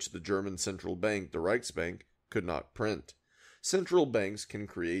currency which the German central bank, the Reichsbank, could not print. Central banks can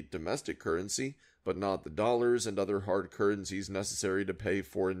create domestic currency, but not the dollars and other hard currencies necessary to pay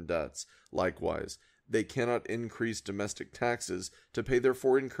foreign debts. Likewise, they cannot increase domestic taxes to pay their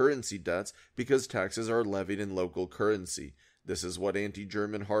foreign currency debts because taxes are levied in local currency. This is what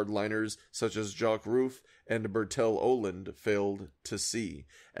anti-German hardliners such as Jacques Rueff and Bertel Oland failed to see.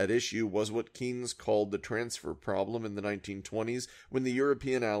 At issue was what Keynes called the transfer problem in the 1920s, when the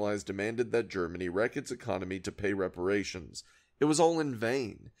European allies demanded that Germany wreck its economy to pay reparations. It was all in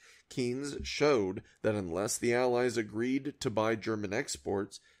vain. Keynes showed that unless the allies agreed to buy German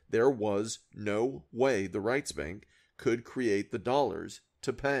exports, there was no way the Reichsbank could create the dollars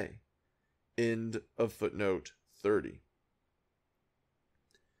to pay. End of footnote 30.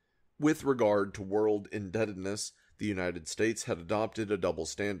 With regard to world indebtedness, the United States had adopted a double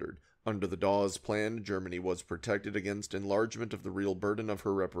standard. Under the Dawes Plan, Germany was protected against enlargement of the real burden of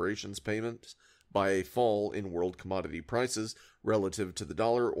her reparations payments by a fall in world commodity prices relative to the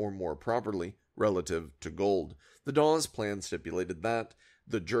dollar, or more properly, relative to gold. The Dawes Plan stipulated that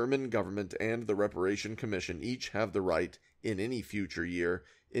the German government and the Reparation Commission each have the right, in any future year,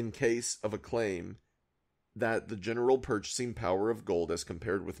 in case of a claim that the general purchasing power of gold as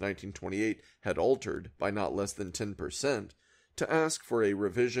compared with 1928 had altered by not less than 10%, to ask for a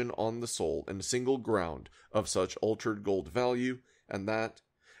revision on the sole and single ground of such altered gold value, and that,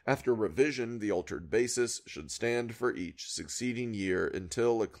 after revision, the altered basis should stand for each succeeding year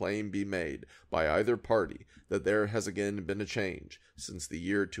until a claim be made by either party that there has again been a change, since the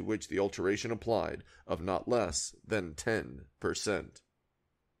year to which the alteration applied, of not less than 10%.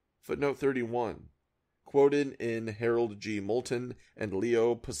 Footnote 31. Quoted in Harold G. Moulton and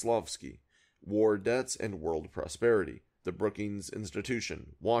Leo Poslovsky, War Debts and World Prosperity, The Brookings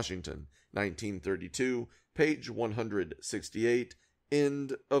Institution, Washington, 1932, page 168,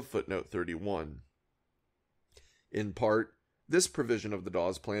 end of footnote 31. In part, this provision of the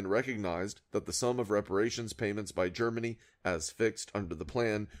Dawes Plan recognized that the sum of reparations payments by Germany, as fixed under the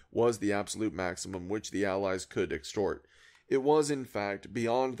plan, was the absolute maximum which the Allies could extort. It was, in fact,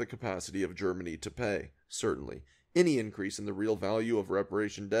 beyond the capacity of Germany to pay. Certainly, any increase in the real value of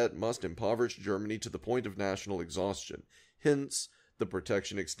reparation debt must impoverish Germany to the point of national exhaustion. Hence, the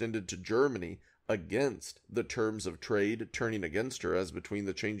protection extended to Germany against the terms of trade turning against her as between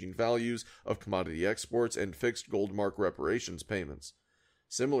the changing values of commodity exports and fixed gold mark reparations payments.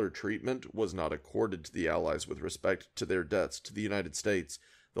 Similar treatment was not accorded to the Allies with respect to their debts to the United States.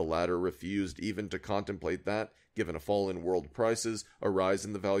 The latter refused even to contemplate that, given a fall in world prices, a rise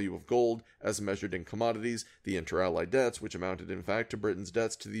in the value of gold, as measured in commodities, the inter-allied debts, which amounted in fact to Britain's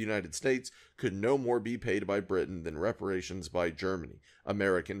debts to the United States, could no more be paid by Britain than reparations by Germany.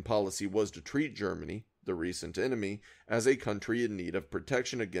 American policy was to treat Germany, the recent enemy, as a country in need of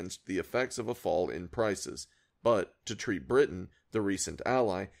protection against the effects of a fall in prices, but to treat Britain, the recent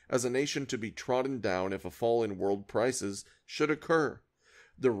ally, as a nation to be trodden down if a fall in world prices should occur.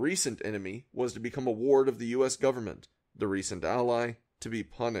 The recent enemy was to become a ward of the U.S. government, the recent ally to be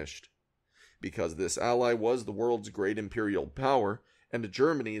punished. Because this ally was the world's great imperial power, and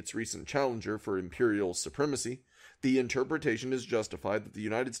Germany its recent challenger for imperial supremacy, the interpretation is justified that the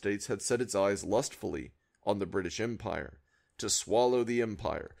United States had set its eyes lustfully on the British Empire. To swallow the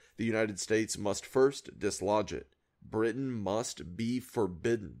empire, the United States must first dislodge it. Britain must be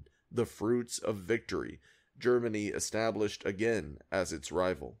forbidden the fruits of victory, Germany established again as its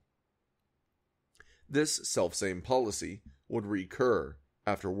rival. This selfsame policy would recur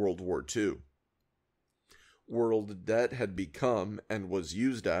after World War II. World debt had become, and was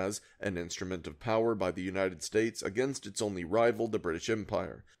used as, an instrument of power by the United States against its only rival, the British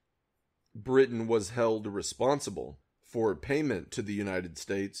Empire. Britain was held responsible for payment to the United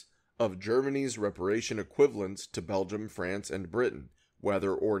States of Germany's reparation equivalents to Belgium, France, and Britain,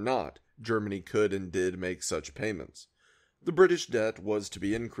 whether or not Germany could and did make such payments. The British debt was to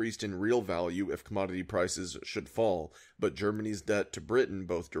be increased in real value if commodity prices should fall, but Germany's debt to Britain,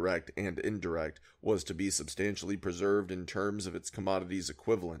 both direct and indirect, was to be substantially preserved in terms of its commodities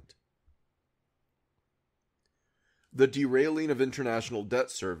equivalent. The derailing of international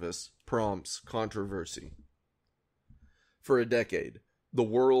debt service prompts controversy. For a decade, the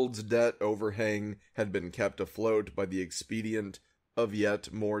world's debt overhang had been kept afloat by the expedient of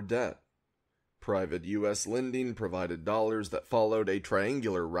yet more debt. Private U.S. lending provided dollars that followed a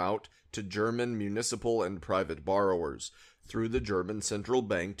triangular route to German municipal and private borrowers, through the German central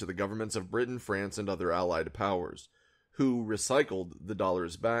bank to the governments of Britain, France, and other allied powers, who recycled the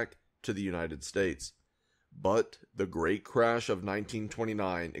dollars back to the United States. But the great crash of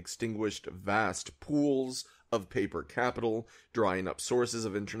 1929 extinguished vast pools of paper capital, drying up sources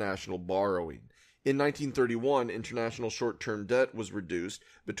of international borrowing. In 1931, international short-term debt was reduced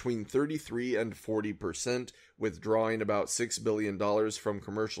between 33 and 40%, withdrawing about $6 billion from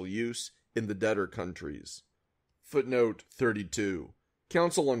commercial use in the debtor countries. Footnote 32.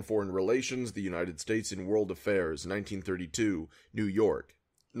 Council on Foreign Relations, the United States in World Affairs, 1932, New York.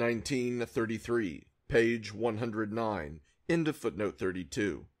 1933, page 109, end of footnote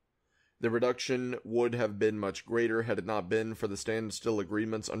 32. The reduction would have been much greater had it not been for the standstill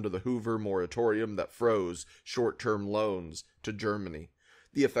agreements under the Hoover moratorium that froze short-term loans to Germany.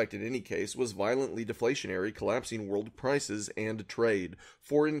 The effect in any case was violently deflationary, collapsing world prices and trade.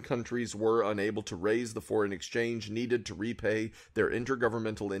 Foreign countries were unable to raise the foreign exchange needed to repay their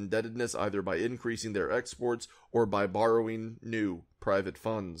intergovernmental indebtedness either by increasing their exports or by borrowing new private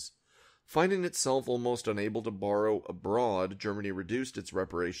funds. Finding itself almost unable to borrow abroad, Germany reduced its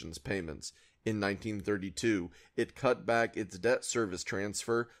reparations payments. In 1932, it cut back its debt service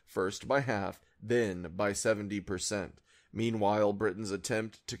transfer, first by half, then by 70%. Meanwhile, Britain's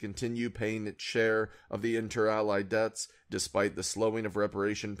attempt to continue paying its share of the inter-allied debts, despite the slowing of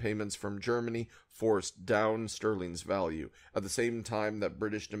reparation payments from Germany, forced down sterling's value, at the same time that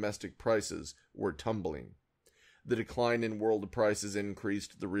British domestic prices were tumbling. The decline in world prices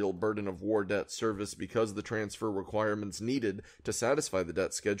increased the real burden of war debt service because the transfer requirements needed to satisfy the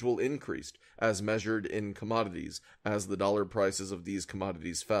debt schedule increased, as measured in commodities, as the dollar prices of these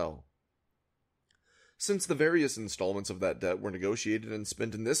commodities fell. Since the various installments of that debt were negotiated and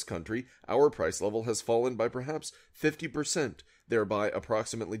spent in this country, our price level has fallen by perhaps 50%, thereby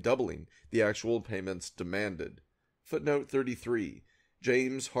approximately doubling the actual payments demanded. Footnote 33.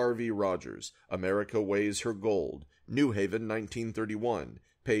 James Harvey Rogers, America Weighs Her Gold, New Haven, 1931,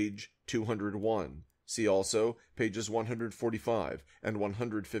 page 201. See also pages 145 and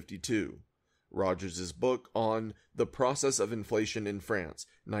 152. Rogers's book on The Process of Inflation in France,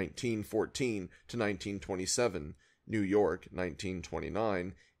 1914 to 1927, New York,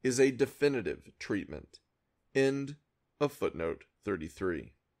 1929, is a definitive treatment. End of footnote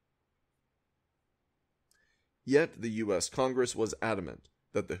 33. Yet the U.S. Congress was adamant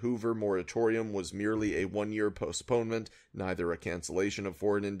that the Hoover moratorium was merely a one-year postponement, neither a cancellation of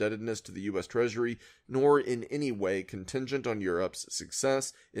foreign indebtedness to the U.S. Treasury, nor in any way contingent on Europe's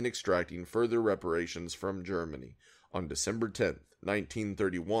success in extracting further reparations from Germany. On December 10,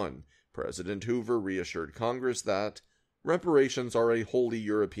 1931, President Hoover reassured Congress that reparations are a wholly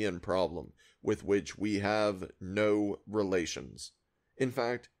European problem, with which we have no relations. In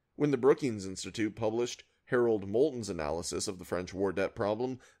fact, when the Brookings Institute published Harold Moulton's analysis of the French war debt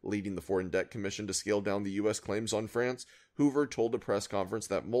problem, leading the Foreign Debt Commission to scale down the U.S. claims on France, Hoover told a press conference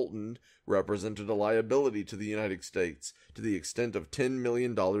that Moulton represented a liability to the United States to the extent of $10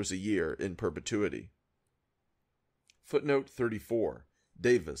 million a year in perpetuity. Footnote 34.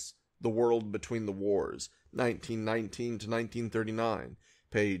 Davis, The World Between the Wars, 1919 to 1939,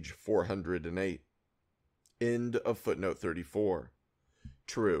 page 408. End of footnote 34.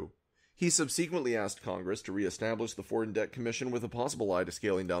 True. He subsequently asked Congress to reestablish the Foreign Debt Commission with a possible eye to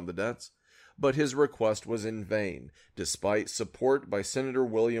scaling down the debts, but his request was in vain, despite support by Senator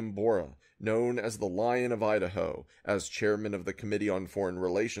William Borah, known as the Lion of Idaho, as chairman of the Committee on Foreign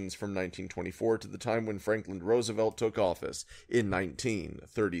Relations from 1924 to the time when Franklin Roosevelt took office in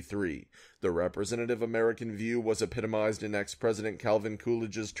 1933. The representative American view was epitomized in ex-President Calvin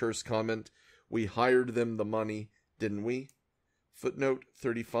Coolidge's terse comment, "We hired them the money, didn't we?" Footnote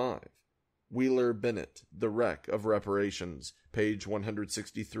 35. Wheeler Bennett, The Wreck of Reparations, page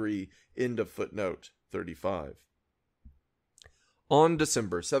 163, end of footnote 35. On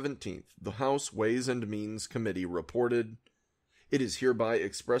December 17th, the House Ways and Means Committee reported, "It is hereby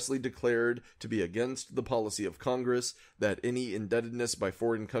expressly declared to be against the policy of Congress that any indebtedness by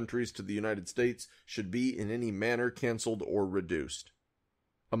foreign countries to the United States should be in any manner canceled or reduced."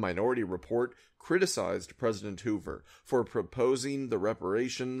 A minority report criticized President Hoover for proposing the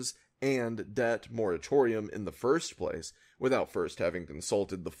reparations and debt moratorium in the first place without first having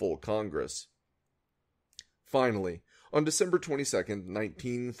consulted the full Congress. Finally, on December 22,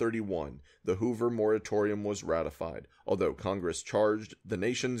 1931, the Hoover moratorium was ratified, although Congress charged the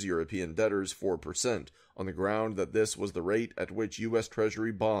nation's European debtors 4% on the ground that this was the rate at which U.S.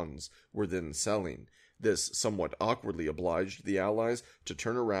 Treasury bonds were then selling. This somewhat awkwardly obliged the Allies to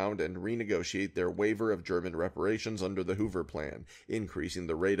turn around and renegotiate their waiver of German reparations under the Hoover Plan, increasing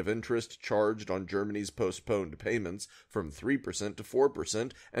the rate of interest charged on Germany's postponed payments from 3% to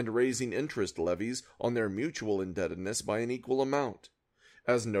 4% and raising interest levies on their mutual indebtedness by an equal amount.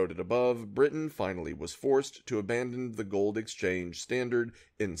 As noted above, Britain finally was forced to abandon the gold exchange standard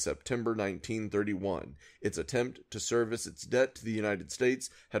in September 1931. Its attempt to service its debt to the United States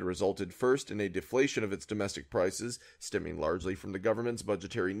had resulted first in a deflation of its domestic prices, stemming largely from the government's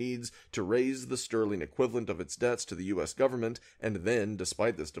budgetary needs to raise the sterling equivalent of its debts to the U.S. government, and then,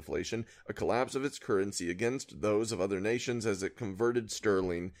 despite this deflation, a collapse of its currency against those of other nations as it converted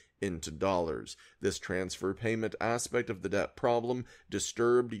sterling into dollars. This transfer payment aspect of the debt problem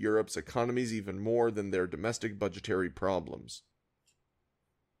disturbed Europe's economies even more than their domestic budgetary problems.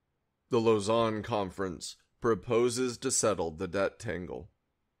 The Lausanne Conference proposes to settle the debt tangle.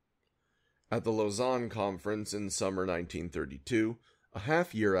 At the Lausanne Conference in summer 1932, a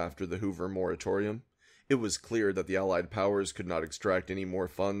half year after the Hoover Moratorium, it was clear that the Allied powers could not extract any more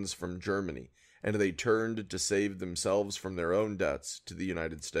funds from Germany, and they turned to save themselves from their own debts to the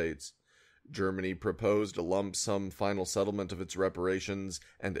United States. Germany proposed a lump sum final settlement of its reparations,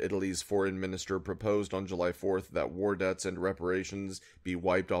 and Italy's foreign minister proposed on July 4th that war debts and reparations be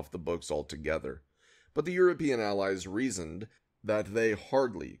wiped off the books altogether. But the European allies reasoned that they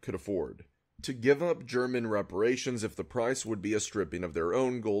hardly could afford to give up German reparations if the price would be a stripping of their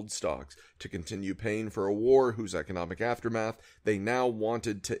own gold stocks, to continue paying for a war whose economic aftermath they now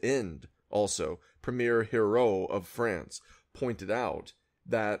wanted to end. Also, Premier Hérault of France pointed out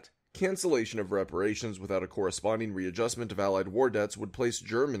that cancellation of reparations without a corresponding readjustment of Allied war debts would place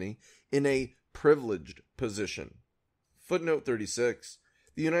Germany in a privileged position. Footnote 36.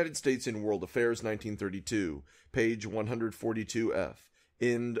 The United States in World Affairs, 1932, page 142F.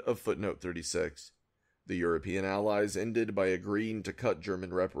 End of footnote 36. The European allies ended by agreeing to cut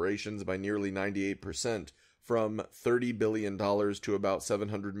German reparations by nearly 98%, from $30 billion to about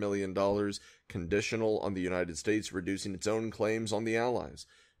 $700 million, conditional on the United States reducing its own claims on the Allies.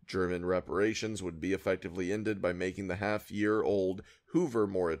 German reparations would be effectively ended by making the half-year-old Hoover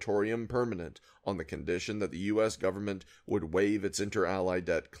Moratorium permanent, on the condition that the U.S. government would waive its inter-ally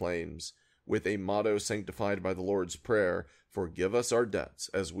debt claims. With a motto sanctified by the Lord's Prayer, "Forgive us our debts,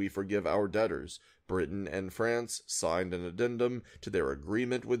 as we forgive our debtors," Britain and France signed an addendum to their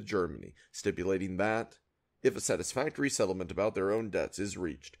agreement with Germany, stipulating that, if a satisfactory settlement about their own debts is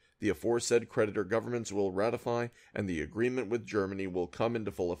reached, the aforesaid creditor governments will ratify, and the agreement with Germany will come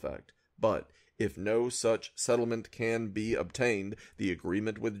into full effect. But, if no such settlement can be obtained, the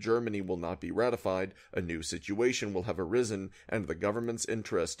agreement with Germany will not be ratified, a new situation will have arisen, and the governments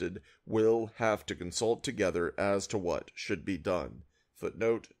interested will have to consult together as to what should be done.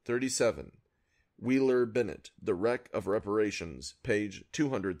 Footnote 37. Wheeler Bennett, The Wreck of Reparations, page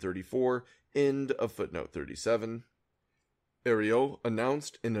 234, end of footnote 37. Herriot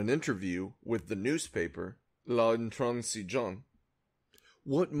announced in an interview with the newspaper L'Intransigeant,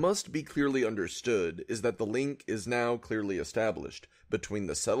 "What must be clearly understood is that the link is now clearly established between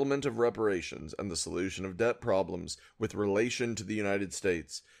the settlement of reparations and the solution of debt problems with relation to the United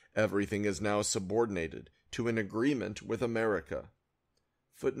States. Everything is now subordinated to an agreement with America."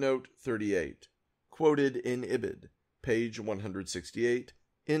 Footnote 38. Quoted in Ibid, page 168,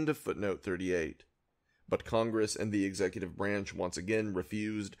 end of footnote 38. But Congress and the executive branch once again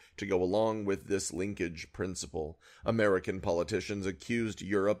refused to go along with this linkage principle. American politicians accused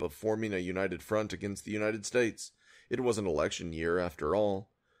Europe of forming a united front against the United States. It was an election year, after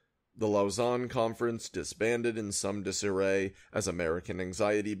all. The Lausanne Conference disbanded in some disarray as American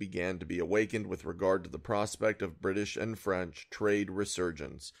anxiety began to be awakened with regard to the prospect of British and French trade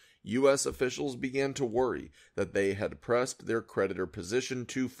resurgence. U.S. officials began to worry that they had pressed their creditor position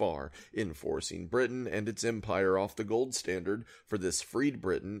too far in forcing Britain and its empire off the gold standard, for this freed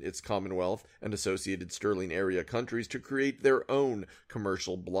Britain, its Commonwealth, and associated sterling area countries to create their own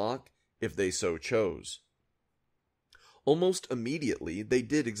commercial bloc if they so chose. Almost immediately, they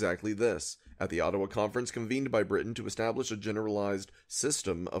did exactly this. At the Ottawa Conference convened by Britain to establish a generalized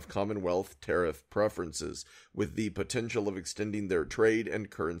system of Commonwealth tariff preferences, with the potential of extending their trade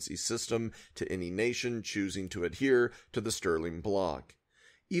and currency system to any nation choosing to adhere to the sterling bloc.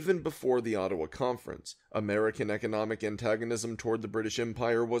 Even before the Ottawa Conference, American economic antagonism toward the British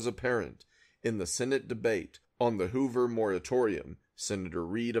Empire was apparent. In the Senate debate on the Hoover Moratorium, Senator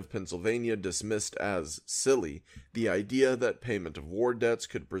Reed of Pennsylvania dismissed as silly the idea that payment of war debts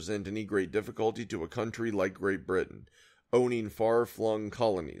could present any great difficulty to a country like Great Britain, owning far-flung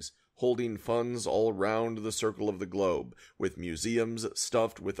colonies, holding funds all round the circle of the globe, with museums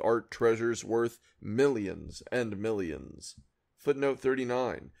stuffed with art treasures worth millions and millions. Footnote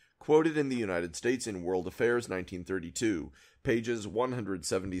 39, quoted in the United States in World Affairs, 1932, pages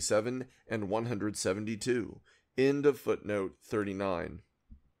 177 and 172. End of footnote 39.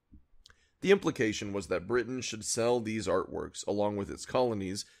 The implication was that Britain should sell these artworks, along with its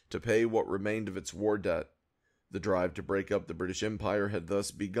colonies, to pay what remained of its war debt. The drive to break up the British Empire had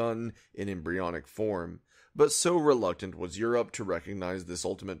thus begun in embryonic form, but so reluctant was Europe to recognize this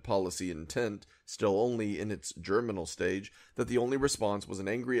ultimate policy intent, still only in its germinal stage, that the only response was an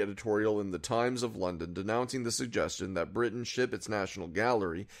angry editorial in the Times of London denouncing the suggestion that Britain ship its National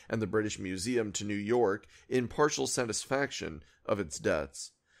Gallery and the British Museum to New York in partial satisfaction of its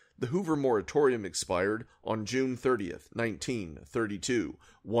debts. The Hoover moratorium expired on June 30th, 1932,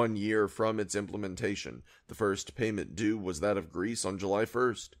 1 year from its implementation. The first payment due was that of Greece on July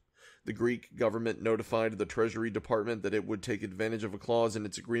 1st. The Greek government notified the Treasury Department that it would take advantage of a clause in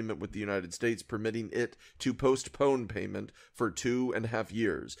its agreement with the United States permitting it to postpone payment for 2.5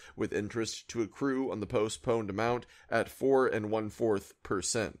 years, with interest to accrue on the postponed amount at 4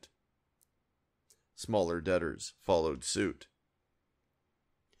 1/4%. Smaller debtors followed suit.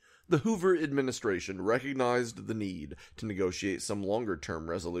 The Hoover administration recognized the need to negotiate some longer-term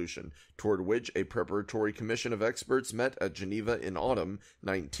resolution, toward which a preparatory commission of experts met at Geneva in autumn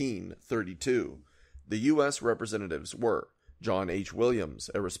 1932. The U.S. representatives were John H. Williams,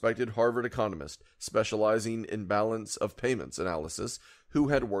 a respected Harvard economist specializing in balance of payments analysis, who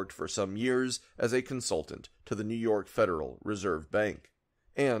had worked for some years as a consultant to the New York Federal Reserve Bank,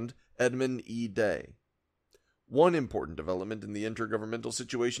 and Edmund E. Day. One important development in the intergovernmental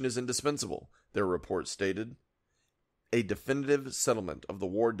situation is indispensable, their report stated. A definitive settlement of the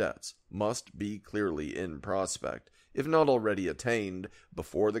war debts must be clearly in prospect, if not already attained,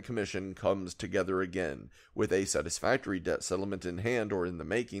 before the Commission comes together again, with a satisfactory debt settlement in hand or in the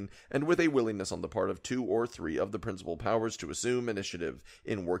making, and with a willingness on the part of 2 or 3 of the principal powers to assume initiative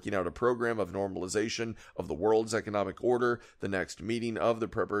in working out a program of normalization of the world's economic order. The next meeting of the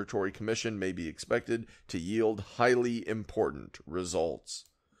Preparatory Commission may be expected to yield highly important results.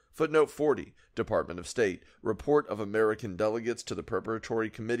 Footnote 40, Department of State, Report of American Delegates to the Preparatory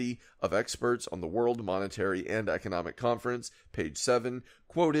Committee of Experts on the World Monetary and Economic Conference, page 7,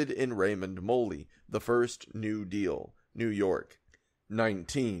 quoted in Raymond Moley, The First New Deal, New York,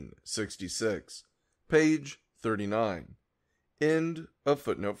 1966, page 39. End of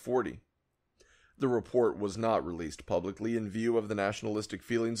footnote 40. The report was not released publicly in view of the nationalistic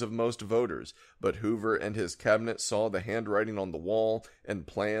feelings of most voters, but Hoover and his cabinet saw the handwriting on the wall and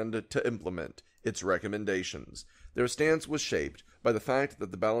planned to implement its recommendations. Their stance was shaped by the fact that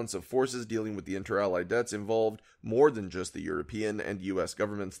the balance of forces dealing with the inter-allied debts involved more than just the European and U.S.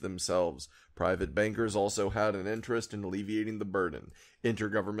 governments themselves. Private bankers also had an interest in alleviating the burden.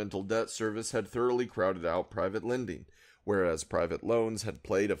 Intergovernmental debt service had thoroughly crowded out private lending. Whereas private loans had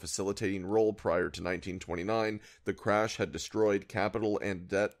played a facilitating role prior to 1929, the crash had destroyed capital and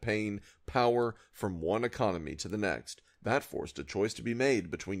debt-paying power from one economy to the next. That forced a choice to be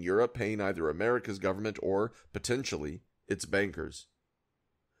made between Europe paying either America's government or, potentially, its bankers.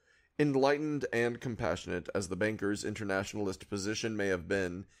 Enlightened and compassionate as the bankers' internationalist position may have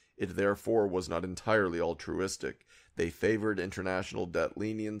been, it therefore was not entirely altruistic. They favored international debt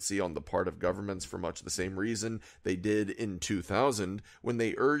leniency on the part of governments for much the same reason they did in 2000 when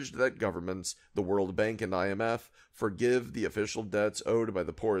they urged that governments, the World Bank and IMF, forgive the official debts owed by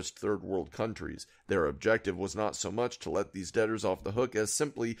the poorest third world countries. Their objective was not so much to let these debtors off the hook as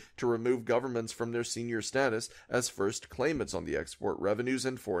simply to remove governments from their senior status as first claimants on the export revenues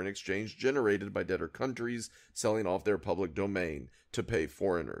and foreign exchange generated by debtor countries selling off their public domain to pay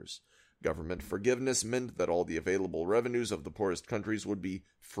foreigners. Government forgiveness meant that all the available revenues of the poorest countries would be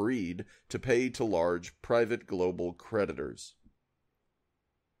freed to pay to large private global creditors.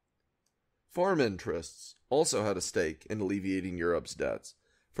 Farm interests also had a stake in alleviating Europe's debts.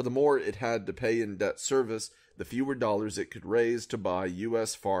 For the more it had to pay in debt service, the fewer dollars it could raise to buy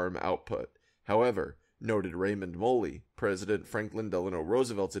U.S. farm output. However, noted Raymond Moley, President Franklin Delano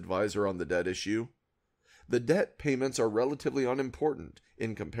Roosevelt's advisor on the debt issue, the debt payments are relatively unimportant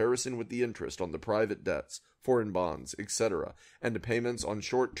in comparison with the interest on the private debts, foreign bonds, etc., and payments on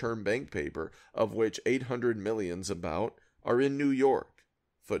short-term bank paper, of which 800 millions about are in New York.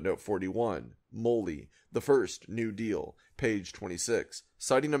 Footnote 41, Moley, The First New Deal, page 26,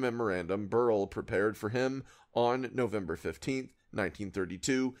 citing a memorandum Burrell prepared for him on November 15,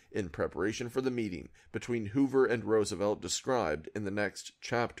 1932, in preparation for the meeting between Hoover and Roosevelt described in the next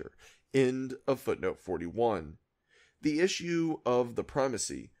chapter. End of footnote 41. The issue of the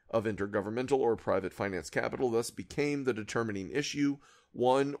primacy of intergovernmental or private finance capital thus became the determining issue.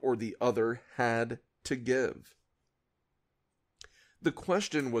 One or the other had to give. The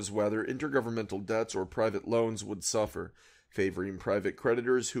question was whether intergovernmental debts or private loans would suffer. Favoring private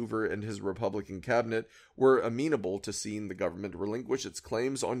creditors, Hoover and his Republican cabinet were amenable to seeing the government relinquish its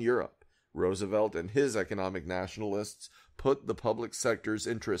claims on Europe. Roosevelt and his economic nationalists put the public sector's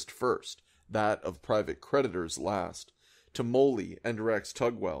interest first, that of private creditors last. To Moley and Rex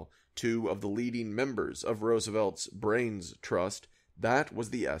Tugwell, two of the leading members of Roosevelt's Brains Trust, that was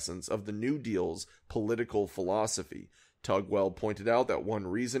the essence of the New Deal's political philosophy. Tugwell pointed out that one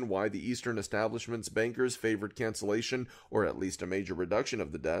reason why the Eastern establishment's bankers favored cancellation, or at least a major reduction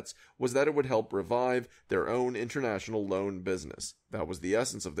of the debts, was that it would help revive their own international loan business. That was the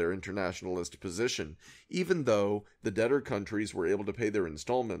essence of their internationalist position. Even though the debtor countries were able to pay their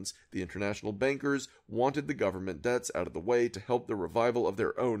installments, the international bankers wanted the government debts out of the way to help the revival of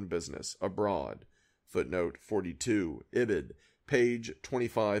their own business abroad. Footnote 42, Ibid, page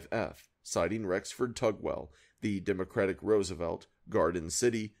 25F, citing Rexford Tugwell, The Democratic Roosevelt, Garden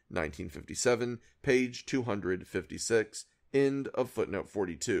City, 1957, page 256, end of footnote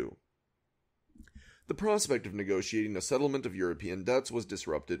 42. The prospect of negotiating a settlement of European debts was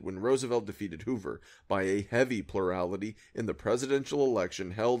disrupted when Roosevelt defeated Hoover by a heavy plurality in the presidential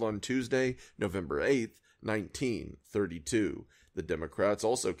election held on Tuesday, November 8, 1932. The Democrats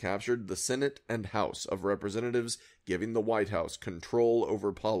also captured the Senate and House of Representatives, giving the White House control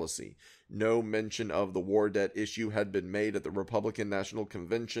over policy. No mention of the war debt issue had been made at the Republican National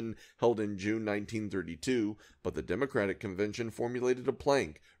Convention held in June 1932, but the Democratic Convention formulated a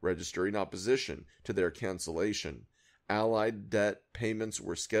plank registering opposition to their cancellation. Allied debt payments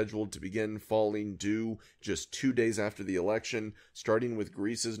were scheduled to begin falling due just 2 days after the election, starting with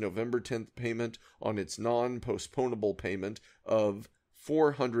Greece's November 10th payment on its non-postponable payment of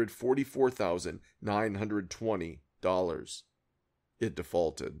 $444,920. It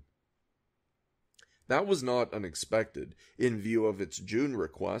defaulted. That was not unexpected, in view of its June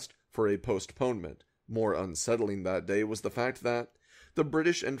request for a postponement. More unsettling that day was the fact that the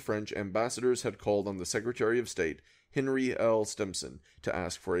British and French ambassadors had called on the Secretary of State, Henry L. Stimson, to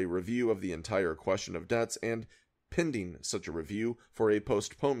ask for a review of the entire question of debts and, pending such a review, for a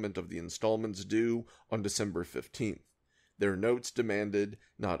postponement of the installments due on December 15th. Their notes demanded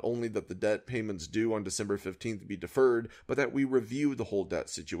not only that the debt payments due on December 15th be deferred, but that we review the whole debt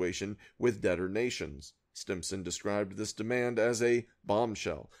situation with debtor nations. Stimson described this demand as a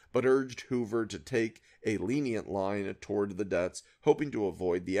bombshell, but urged Hoover to take a lenient line toward the debts, hoping to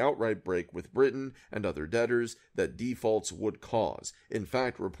avoid the outright break with Britain and other debtors that defaults would cause. In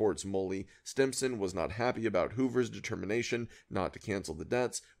fact, reports Moley, Stimson was not happy about Hoover's determination not to cancel the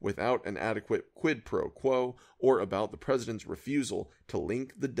debts without an adequate quid pro quo, or about the president's refusal to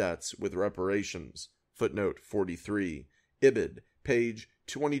link the debts with reparations. Footnote 43. Ibid, page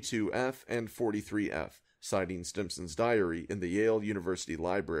 22F and 43F, citing Stimson's diary in the Yale University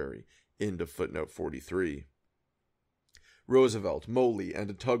Library. End of footnote 43. Roosevelt, Moley,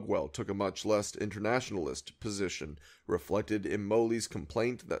 and Tugwell took a much less internationalist position, reflected in Moley's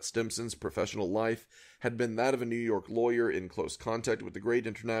complaint that Stimson's professional life had been that of a New York lawyer in close contact with the great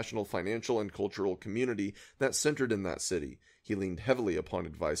international financial and cultural community that centered in that city. He leaned heavily upon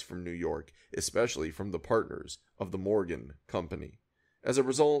advice from New York, especially from the partners of the Morgan Company. As a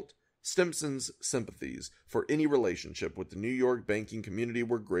result, Stimson's sympathies for any relationship with the New York banking community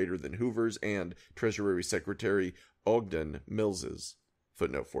were greater than Hoover's and Treasury Secretary Ogden Mills's.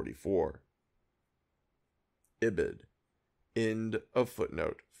 Footnote 44. Ibid. End of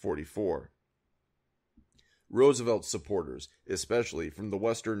footnote 44. Roosevelt's supporters, especially from the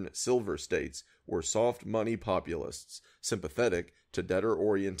western silver states, were soft money populists, sympathetic to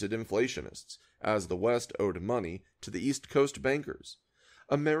debtor-oriented inflationists, as the West owed money to the East Coast bankers.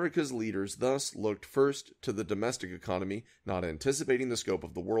 America's leaders thus looked first to the domestic economy, not anticipating the scope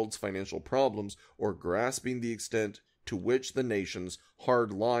of the world's financial problems or grasping the extent to which the nation's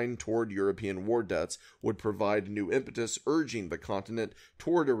hard line toward European war debts would provide new impetus, urging the continent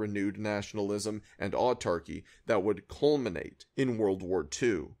toward a renewed nationalism and autarky that would culminate in World War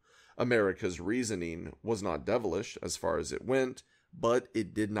II. America's reasoning was not devilish as far as it went, but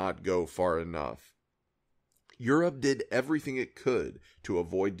it did not go far enough. Europe did everything it could to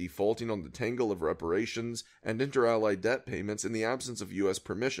avoid defaulting on the tangle of reparations and inter-allied debt payments in the absence of U.S.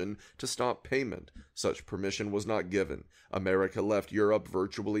 permission to stop payment. Such permission was not given. America left Europe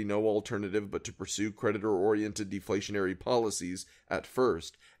virtually no alternative but to pursue creditor-oriented deflationary policies at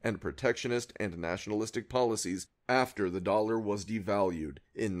first, and protectionist and nationalistic policies after the dollar was devalued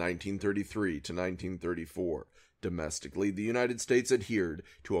in 1933 to 1934. Domestically, the United States adhered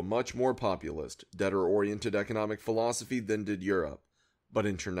to a much more populist, debtor-oriented economic philosophy than did Europe, but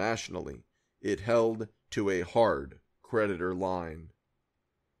internationally, it held to a hard creditor line.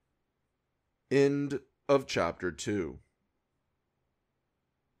 End of Chapter 2.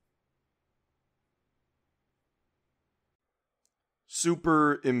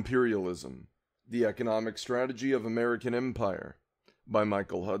 Super-Imperialism, The Economic Strategy of American Empire, by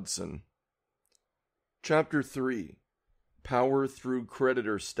Michael Hudson. Chapter 3, Power Through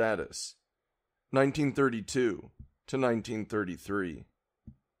Creditor Status, 1932 to 1933.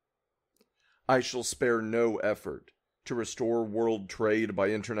 I shall spare no effort to restore world trade by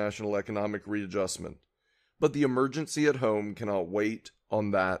international economic readjustment, but the emergency at home cannot wait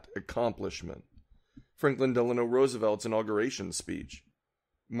on that accomplishment. Franklin Delano Roosevelt's inauguration speech,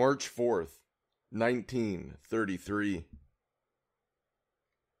 March 4th, 1933.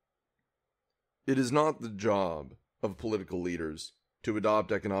 It is not the job of political leaders to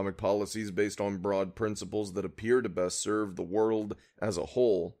adopt economic policies based on broad principles that appear to best serve the world as a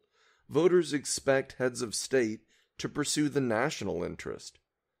whole. Voters expect heads of state to pursue the national interest.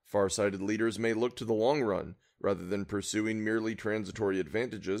 Far-sighted leaders may look to the long run rather than pursuing merely transitory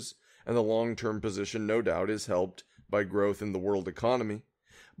advantages, and the long-term position no doubt is helped by growth in the world economy.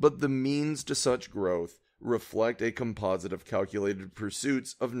 But the means to such growth reflect a composite of calculated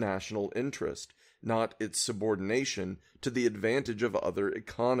pursuits of national interest, not its subordination to the advantage of other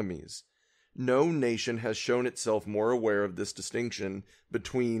economies. No nation has shown itself more aware of this distinction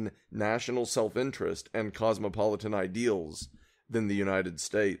between national self-interest and cosmopolitan ideals than the United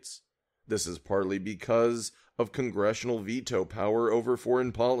States. This is partly because of congressional veto power over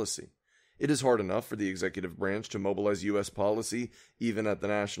foreign policy. It is hard enough for the executive branch to mobilize U.S. policy, even at the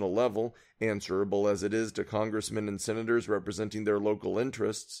national level, answerable as it is to congressmen and senators representing their local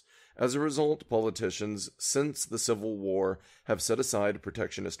interests. As a result, politicians, since the Civil War, have set aside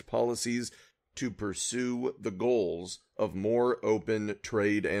protectionist policies to pursue the goals of more open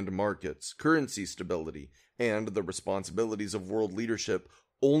trade and markets, currency stability, and the responsibilities of world leadership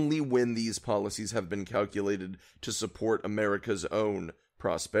only when these policies have been calculated to support America's own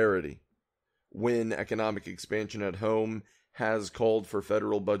prosperity. When economic expansion at home has called for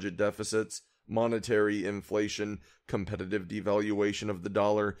federal budget deficits, monetary inflation, competitive devaluation of the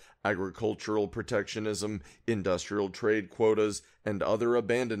dollar, agricultural protectionism, industrial trade quotas, and other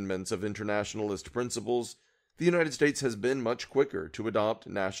abandonments of internationalist principles, the United States has been much quicker to adopt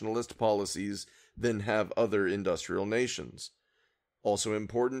nationalist policies than have other industrial nations. Also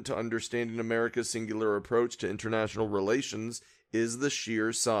important to understanding America's singular approach to international relations is the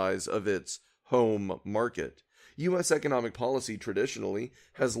sheer size of its home market. U.S. economic policy traditionally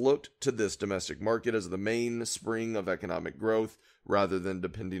has looked to this domestic market as the main spring of economic growth, rather than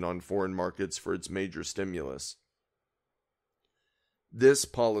depending on foreign markets for its major stimulus. This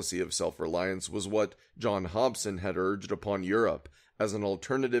policy of self-reliance was what John Hudson had urged upon Europe as an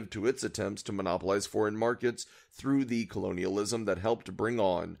alternative to its attempts to monopolize foreign markets through the colonialism that helped bring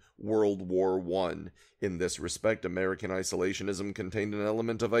on World War I. In this respect, American isolationism contained an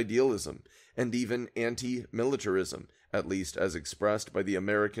element of idealism, and even anti-militarism, at least as expressed by the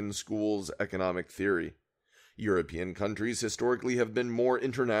American school's economic theory. European countries historically have been more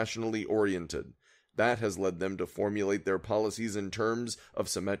internationally oriented. That has led them to formulate their policies in terms of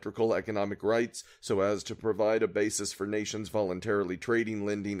symmetrical economic rights so as to provide a basis for nations voluntarily trading,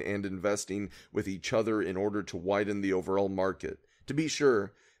 lending, and investing with each other in order to widen the overall market. To be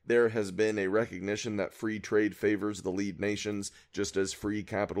sure, there has been a recognition that free trade favors the lead nations, just as free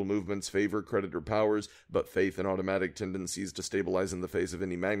capital movements favor creditor powers, but faith in automatic tendencies to stabilize in the face of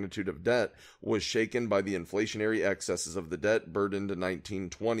any magnitude of debt was shaken by the inflationary excesses of the debt-burdened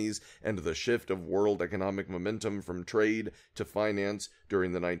 1920s and the shift of world economic momentum from trade to finance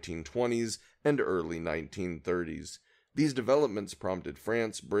during the 1920s and early 1930s. These developments prompted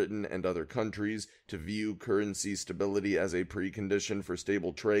France, Britain, and other countries to view currency stability as a precondition for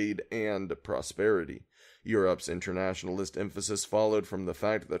stable trade and prosperity. Europe's internationalist emphasis followed from the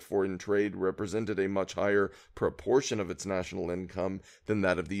fact that foreign trade represented a much higher proportion of its national income than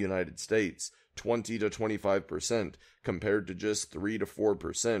that of the United States, 20 to 25%, compared to just 3 to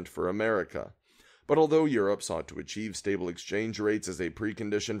 4% for America. But although Europe sought to achieve stable exchange rates as a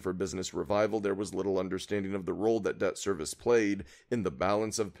precondition for business revival, there was little understanding of the role that debt service played in the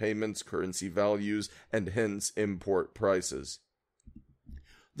balance of payments, currency values, and hence import prices.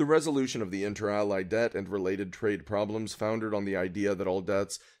 The resolution of the inter-allied debt and related trade problems foundered on the idea that all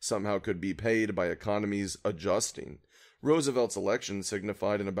debts somehow could be paid by economies adjusting. Roosevelt's election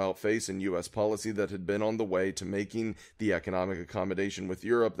signified an about-face in U.S. policy that had been on the way to making the economic accommodation with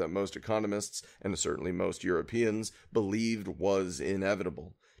Europe that most economists, and certainly most Europeans, believed was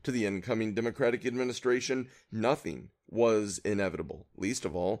inevitable. To the incoming Democratic administration, nothing was inevitable, least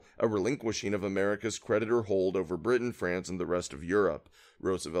of all, a relinquishing of America's creditor hold over Britain, France, and the rest of Europe.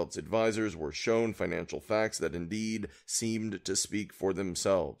 Roosevelt's advisers were shown financial facts that indeed seemed to speak for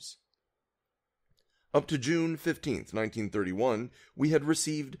themselves. Up to June 15th, 1931, we had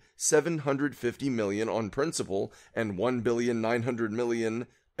received $750 million on principal and $1,900 million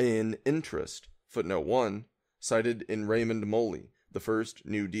in interest. Footnote 1, cited in Raymond Moley, The First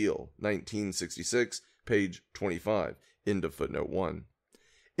New Deal, 1966, page 25, end of footnote 1.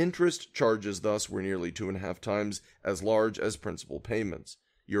 Interest charges thus were nearly 2.5 times as large as principal payments.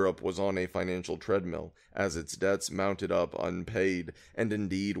 Europe was on a financial treadmill, as its debts mounted up unpaid, and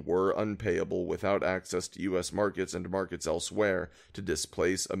indeed were unpayable without access to U.S. markets and markets elsewhere to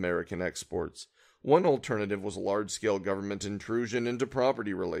displace American exports. One alternative was a large-scale government intrusion into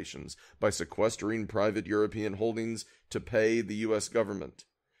property relations by sequestering private European holdings to pay the U.S. government.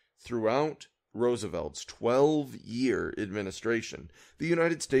 Throughout Roosevelt's 12-year administration, the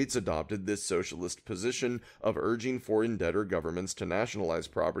United States adopted this socialist position of urging foreign debtor governments to nationalize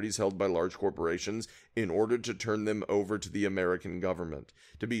properties held by large corporations in order to turn them over to the American government.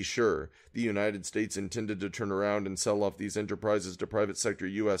 To be sure, the United States intended to turn around and sell off these enterprises to private sector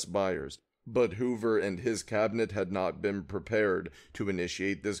U.S. buyers, but Hoover and his cabinet had not been prepared to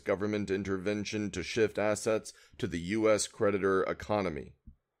initiate this government intervention to shift assets to the U.S. creditor economy.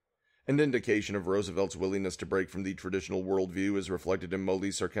 An indication of Roosevelt's willingness to break from the traditional worldview is reflected in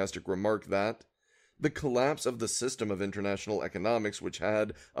Moley's sarcastic remark that the collapse of the system of international economics which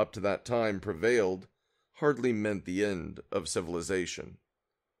had, up to that time, prevailed hardly meant the end of civilization.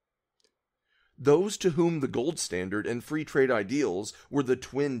 Those to whom the gold standard and free trade ideals were the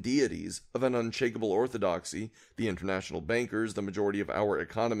twin deities of an unshakable orthodoxy, the international bankers, the majority of our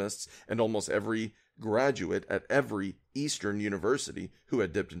economists, and almost every graduate at every Eastern university who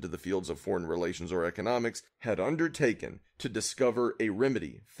had dipped into the fields of foreign relations or economics, had undertaken to discover a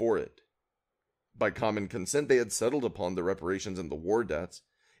remedy for it. By common consent, they had settled upon the reparations and the war debts.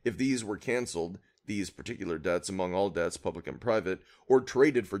 If these were cancelled, these particular debts among all debts, public and private, or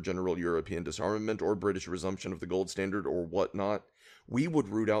traded for general European disarmament or British resumption of the gold standard or what not, we would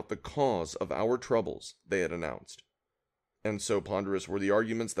root out the cause of our troubles, they had announced. And so ponderous were the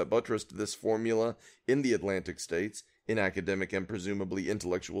arguments that buttressed this formula in the Atlantic states, in academic and presumably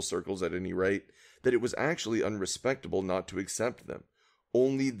intellectual circles at any rate, that it was actually unrespectable not to accept them.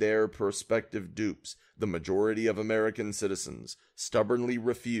 Only their prospective dupes, the majority of American citizens, stubbornly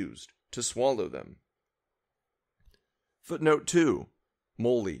refused to swallow them. Footnote 2.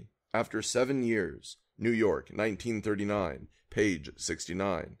 Moley, After 7 Years, New York, 1939, page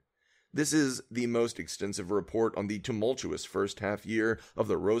 69. This is the most extensive report on the tumultuous first half year of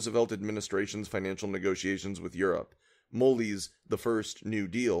the Roosevelt administration's financial negotiations with Europe. Moley's The First New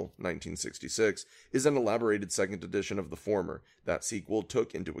Deal, 1966, is an elaborated second edition of the former. That sequel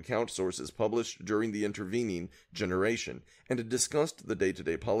took into account sources published during the intervening generation, and it discussed the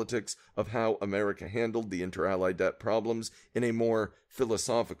day-to-day politics of how America handled the inter-allied debt problems in a more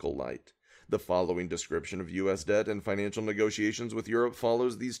philosophical light. The following description of U.S. debt and financial negotiations with Europe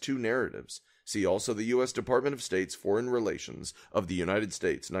follows these two narratives. See also the U.S. Department of State's Foreign Relations of the United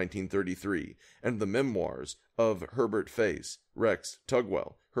States, 1933, and the memoirs of Herbert Face, Rex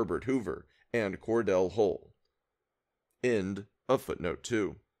Tugwell, Herbert Hoover, and Cordell Hull. End of footnote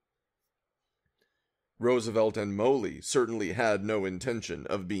 2. Roosevelt and Moley certainly had no intention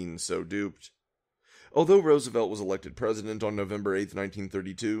of being so duped. Although Roosevelt was elected president on November 8,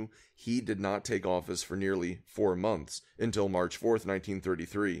 1932, he did not take office for nearly 4 months, until March 4,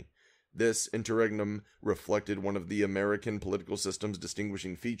 1933. This interregnum reflected one of the American political system's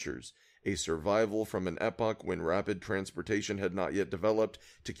distinguishing features, a survival from an epoch when rapid transportation had not yet developed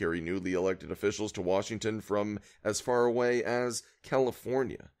to carry newly elected officials to Washington from as far away as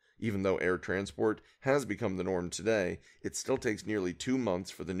California. Even though air transport has become the norm today, it still takes nearly 2 months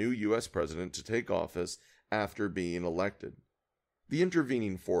for the new U.S. president to take office after being elected. The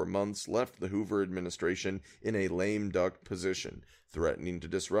intervening 4 months left the Hoover administration in a lame duck position, threatening to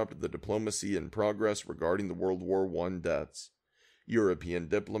disrupt the diplomacy in progress regarding the World War I debts. European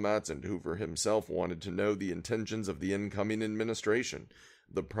diplomats and Hoover himself wanted to know the intentions of the incoming administration.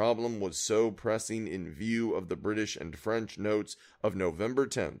 The problem was so pressing in view of the British and French notes of November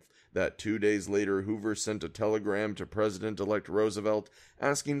 10th that 2 days later Hoover sent a telegram to President-elect Roosevelt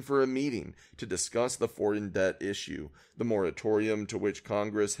asking for a meeting to discuss the foreign debt issue. The moratorium to which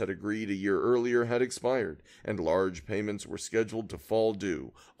Congress had agreed a year earlier had expired, and large payments were scheduled to fall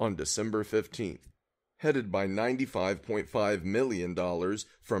due on December 15th. Headed by $95.5 million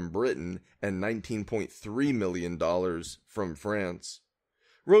from Britain and $19.3 million from France.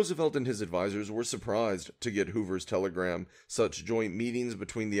 Roosevelt and his advisors were surprised to get Hoover's telegram. Such joint meetings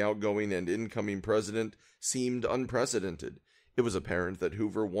between the outgoing and incoming president seemed unprecedented. It was apparent that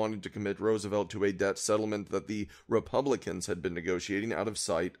Hoover wanted to commit Roosevelt to a debt settlement that the Republicans had been negotiating out of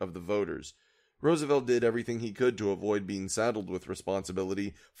sight of the voters. Roosevelt did everything he could to avoid being saddled with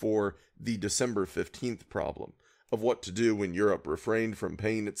responsibility for the December 15th problem of what to do when Europe refrained from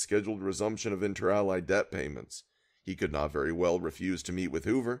paying its scheduled resumption of inter-allied debt payments. He could not very well refuse to meet with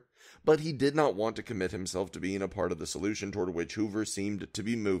Hoover, but he did not want to commit himself to being a part of the solution toward which Hoover seemed to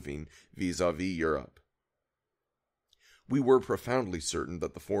be moving vis-a-vis Europe. We were profoundly certain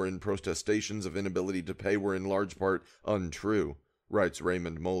that the foreign protestations of inability to pay were in large part untrue, writes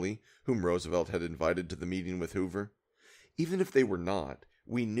Raymond Moley, whom Roosevelt had invited to the meeting with Hoover. Even if they were not,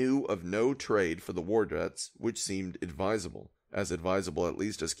 we knew of no trade for the war debts which seemed advisable, as advisable at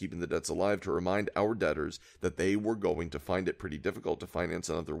least as keeping the debts alive to remind our debtors that they were going to find it pretty difficult to finance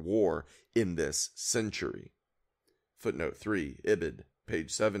another war in this century. Footnote 3, Ibid,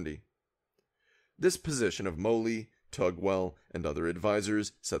 page 70. This position of Moley, Tugwell, and other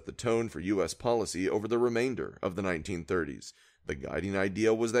advisors set the tone for U.S. policy over the remainder of the 1930s. The guiding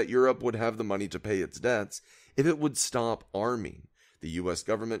idea was that Europe would have the money to pay its debts if it would stop arming. The U.S.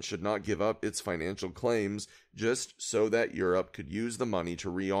 government should not give up its financial claims just so that Europe could use the money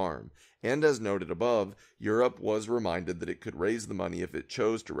to rearm. And as noted above, Europe was reminded that it could raise the money if it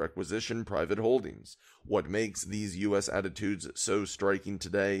chose to requisition private holdings. What makes these U.S. attitudes so striking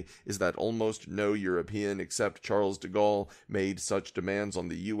today is that almost no European except Charles de Gaulle made such demands on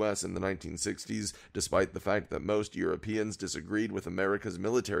the U.S. in the 1960s, despite the fact that most Europeans disagreed with America's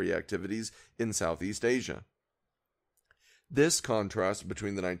military activities in Southeast Asia. This contrast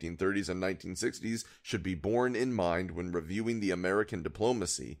between the 1930s and 1960s should be borne in mind when reviewing the American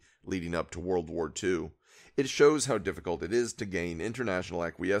diplomacy leading up to World War II. It shows how difficult it is to gain international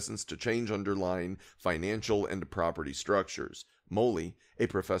acquiescence to change underlying financial and property structures. Moley, a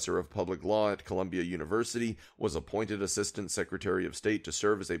professor of public law at Columbia University, was appointed Assistant Secretary of State to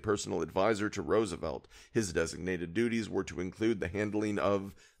serve as a personal advisor to Roosevelt. His designated duties were to include the handling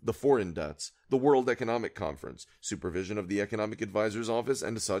of the foreign debts, the World Economic Conference, supervision of the Economic Advisor's Office,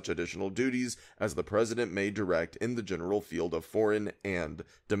 and such additional duties as the President may direct in the general field of foreign and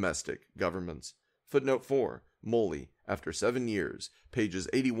domestic governments. Footnote 4. Moley, after 7 years, pages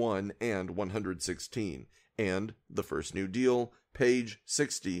 81 and 116, and The First New Deal, page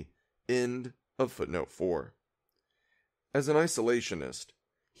 60, end of footnote 4. As an isolationist,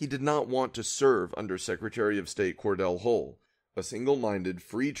 he did not want to serve under Secretary of State Cordell Hull, a single-minded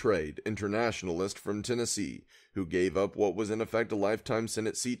free trade internationalist from Tennessee, who gave up what was in effect a lifetime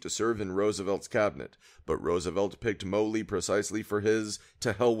Senate seat to serve in Roosevelt's cabinet. But Roosevelt picked Moley precisely for his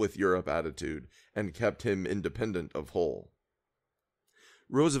to hell with Europe attitude, and kept him independent of Hull.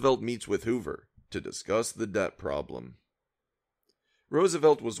 Roosevelt meets with Hoover to discuss the debt problem.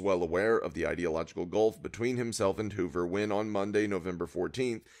 Roosevelt was well aware of the ideological gulf between himself and Hoover when, on Monday, November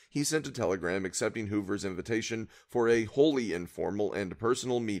 14th, he sent a telegram accepting Hoover's invitation for a wholly informal and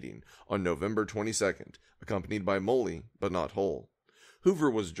personal meeting on November 22nd, accompanied by Moley, but not Hull. Hoover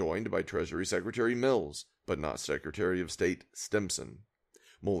was joined by Treasury Secretary Mills, but not Secretary of State Stimson.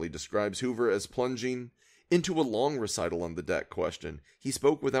 Moley describes Hoover as plunging into a long recital on the debt question. He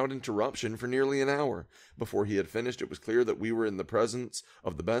spoke without interruption for nearly an hour. Before he had finished, it was clear that we were in the presence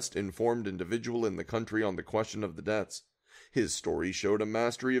of the best informed individual in the country on the question of the debts. His story showed a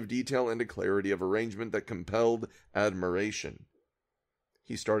mastery of detail and a clarity of arrangement that compelled admiration.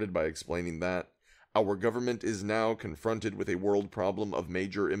 He started by explaining that our government is now confronted with a world problem of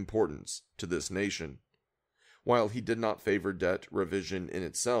major importance to this nation. While he did not favor debt revision in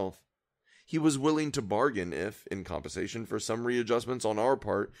itself, he was willing to bargain if, in compensation for some readjustments on our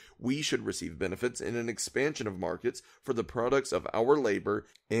part, we should receive benefits in an expansion of markets for the products of our labor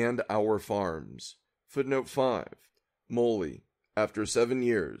and our farms. Footnote 5. Moley, after 7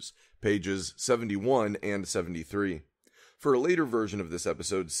 years, pages 71 and 73. For a later version of this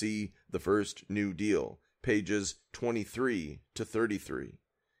episode, see The First New Deal, pages 23 to 33.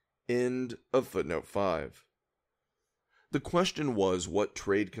 End of footnote 5. The question was, what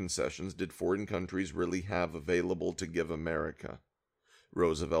trade concessions did foreign countries really have available to give America?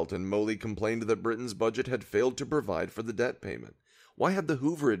 Roosevelt and Moley complained that Britain's budget had failed to provide for the debt payment. Why had the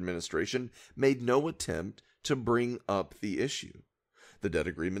Hoover administration made no attempt to bring up the issue? The debt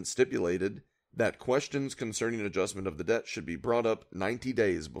agreement stipulated that questions concerning adjustment of the debt should be brought up 90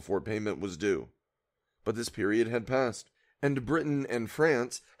 days before payment was due. But this period had passed, and Britain and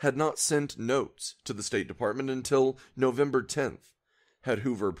France had not sent notes to the State Department until November 10th. Had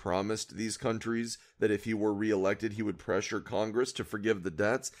Hoover promised these countries that if he were reelected he would pressure Congress to forgive the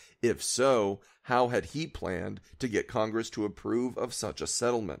debts? If so, how had he planned to get Congress to approve of such a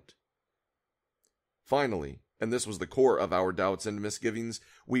settlement? Finally, and this was the core of our doubts and misgivings,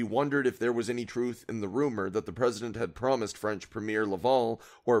 we wondered if there was any truth in the rumor that the president had promised French Premier Laval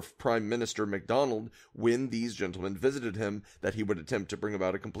or Prime Minister MacDonald, when these gentlemen visited him, that he would attempt to bring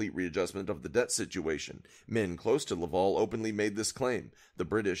about a complete readjustment of the debt situation. Men close to Laval openly made this claim. The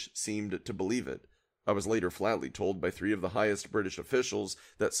British seemed to believe it. I was later flatly told by 3 of the highest British officials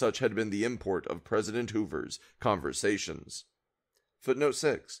that such had been the import of President Hoover's conversations. Footnote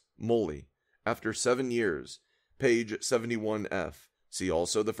 6. Moley. After 7 years. Page 71F. See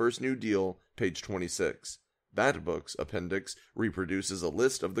also The First New Deal, page 26. That book's appendix reproduces a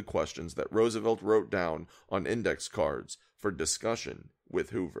list of the questions that Roosevelt wrote down on index cards for discussion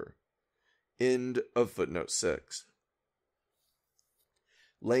with Hoover. End of footnote 6.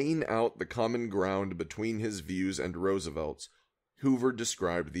 Laying out the common ground between his views and Roosevelt's, Hoover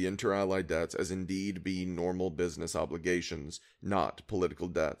described the inter-allied debts as indeed being normal business obligations, not political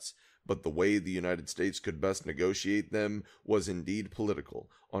debts, but the way the United States could best negotiate them was indeed political,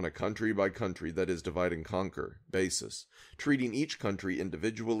 on a country-by-country, that is, divide-and-conquer, basis, treating each country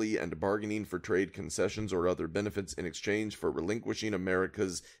individually and bargaining for trade concessions or other benefits in exchange for relinquishing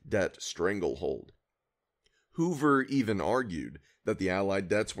America's debt stranglehold. Hoover even argued that the Allied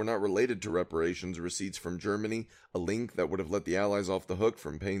debts were not related to reparations receipts from Germany, a link that would have let the Allies off the hook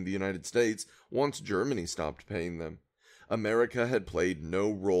from paying the United States once Germany stopped paying them. America had played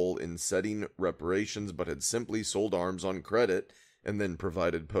no role in setting reparations, but had simply sold arms on credit and then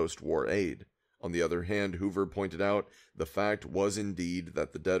provided post-war aid. On the other hand, Hoover pointed out, the fact was indeed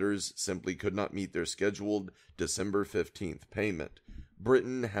that the debtors simply could not meet their scheduled December 15th payment.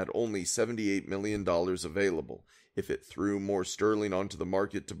 Britain had only $78 million available. If it threw more sterling onto the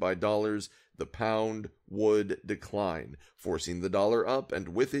market to buy dollars, the pound would decline, forcing the dollar up, and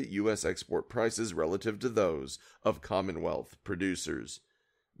with it U.S. export prices relative to those of Commonwealth producers.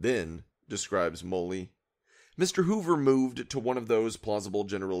 Then, describes Moley, Mr. Hoover moved to one of those plausible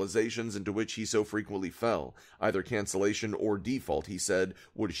generalizations into which he so frequently fell. Either cancellation or default, he said,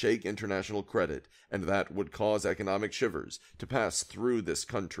 would shake international credit, and that would cause economic shivers to pass through this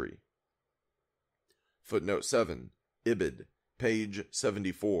country. Footnote 7. Ibid. Page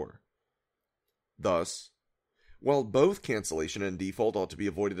 74. Thus, while both cancellation and default ought to be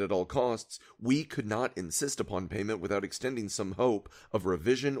avoided at all costs, we could not insist upon payment without extending some hope of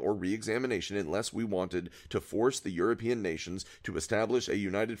revision or re-examination unless we wanted to force the European nations to establish a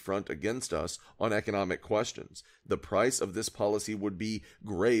united front against us on economic questions. The price of this policy would be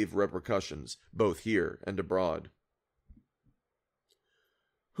grave repercussions, both here and abroad.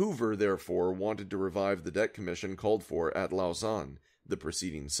 Hoover, therefore, wanted to revive the debt commission called for at Lausanne the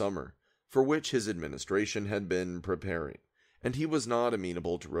preceding summer, for which his administration had been preparing, and he was not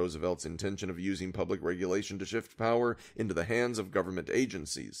amenable to Roosevelt's intention of using public regulation to shift power into the hands of government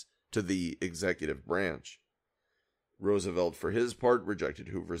agencies, to the executive branch. Roosevelt, for his part, rejected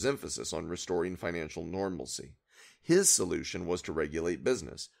Hoover's emphasis on restoring financial normalcy. His solution was to regulate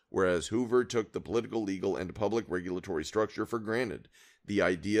business, whereas Hoover took the political, legal, and public regulatory structure for granted. The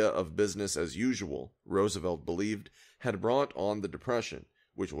idea of business as usual, Roosevelt believed, had brought on the Depression,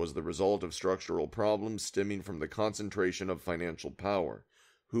 which was the result of structural problems stemming from the concentration of financial power.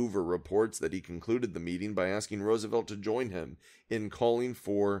 Hoover reports that he concluded the meeting by asking Roosevelt to join him in calling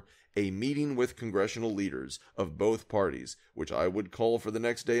for a meeting with congressional leaders of both parties, which I would call for the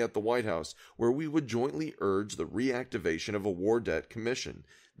next day at the White House, where we would jointly urge the reactivation of a war debt commission.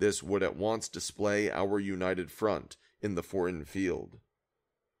 This would at once display our united front in the foreign field.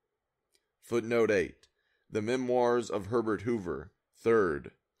 Footnote 8. The Memoirs of Herbert Hoover,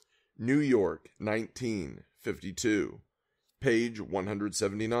 3rd. New York, 1952. Page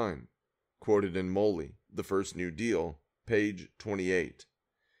 179. Quoted in Moley, The First New Deal, page 28.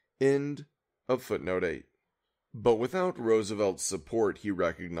 End of footnote 8. But without Roosevelt's support, he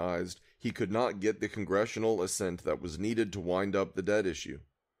recognized, he could not get the congressional assent that was needed to wind up the debt issue.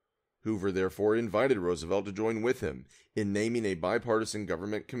 Hoover therefore invited Roosevelt to join with him in naming a bipartisan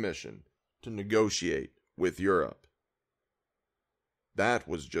government commission to negotiate with Europe. That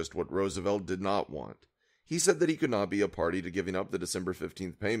was just what Roosevelt did not want. He said that he could not be a party to giving up the December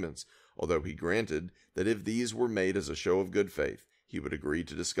 15th payments, although he granted that if these were made as a show of good faith, he would agree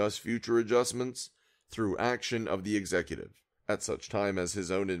to discuss future adjustments through action of the executive, at such time as his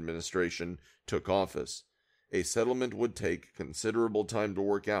own administration took office. A settlement would take considerable time to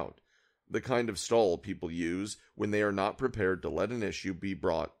work out, the kind of stall people use when they are not prepared to let an issue be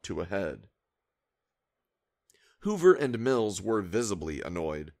brought to a head. Hoover and Mills were visibly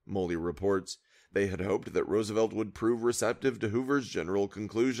annoyed, Moley reports. They had hoped that Roosevelt would prove receptive to Hoover's general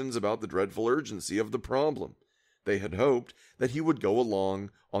conclusions about the dreadful urgency of the problem. They had hoped that he would go along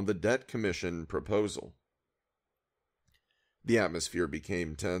on the debt commission proposal. The atmosphere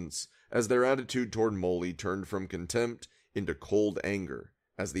became tense, as their attitude toward Moley turned from contempt into cold anger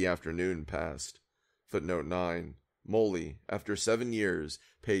as the afternoon passed. Footnote 9. Moley, after 7 years,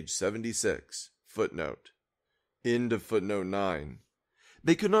 page 76. Footnote. End of footnote 9.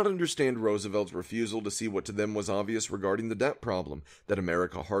 They could not understand Roosevelt's refusal to see what to them was obvious regarding the debt problem, that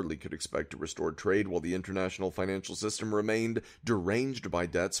America hardly could expect to restore trade while the international financial system remained deranged by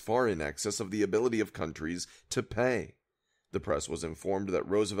debts far in excess of the ability of countries to pay. The press was informed that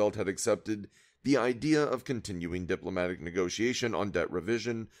Roosevelt had accepted the idea of continuing diplomatic negotiation on debt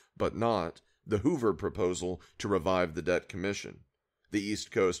revision, but not the Hoover proposal to revive the debt commission. The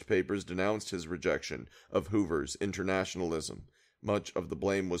East Coast papers denounced his rejection of Hoover's internationalism. Much of the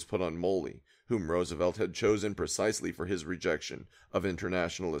blame was put on Moley, whom Roosevelt had chosen precisely for his rejection of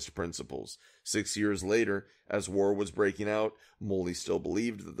internationalist principles. 6 years later, as war was breaking out, Moley still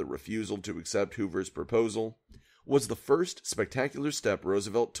believed that the refusal to accept Hoover's proposal was the first spectacular step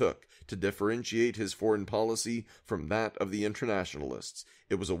Roosevelt took to differentiate his foreign policy from that of the internationalists.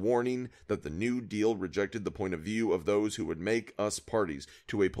 It was a warning that the New Deal rejected the point of view of those who would make us parties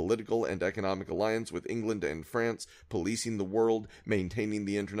to a political and economic alliance with England and France, policing the world, maintaining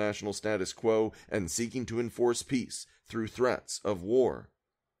the international status quo, and seeking to enforce peace through threats of war.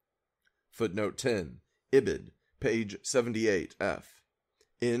 Footnote 10. Ibid, page 78F.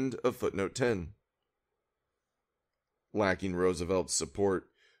 End of footnote 10. Lacking Roosevelt's support,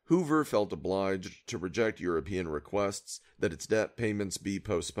 Hoover felt obliged to reject European requests that its debt payments be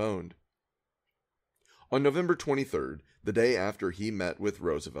postponed. On November 23rd, the day after he met with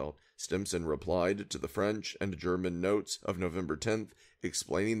Roosevelt, Stimson replied to the French and German notes of November 10th,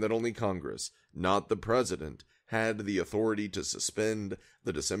 explaining that only Congress, not the President, had the authority to suspend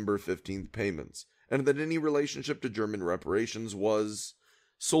the December 15th payments, and that any relationship to German reparations was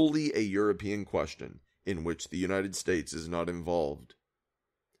solely a European question, in which the United States is not involved.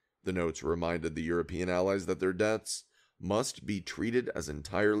 The notes reminded the European allies that their debts must be treated as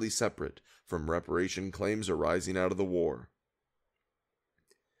entirely separate from reparation claims arising out of the war.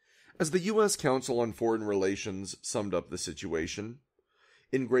 As the U.S. Council on Foreign Relations summed up the situation,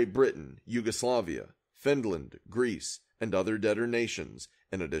 in Great Britain, Yugoslavia, Finland, Greece, and other debtor nations,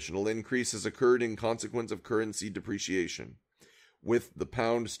 an additional increase has occurred in consequence of currency depreciation. With the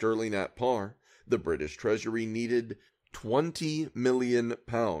pound sterling at par, the British Treasury needed £20 million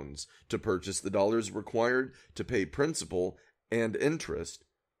to purchase the dollars required to pay principal and interest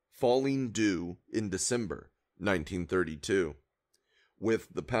falling due in December 1932. With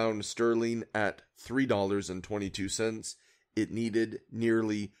the pound sterling at $3.22, it needed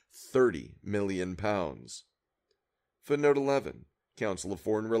nearly £30 million. Footnote 11. Council of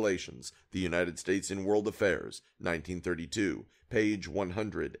Foreign Relations, The United States in World Affairs, 1932, page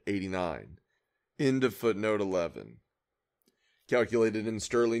 189. End of footnote 11. Calculated in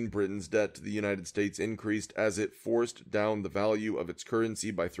sterling, Britain's debt to the United States increased as it forced down the value of its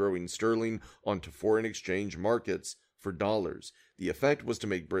currency by throwing sterling onto foreign exchange markets for dollars. The effect was to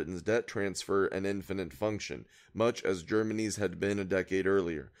make Britain's debt transfer an infinite function, much as Germany's had been a decade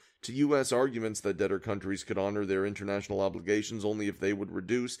earlier. To U.S. arguments that debtor countries could honor their international obligations only if they would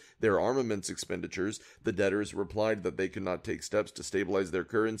reduce their armaments expenditures, the debtors replied that they could not take steps to stabilize their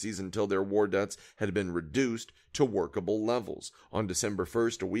currencies until their war debts had been reduced to workable levels. On December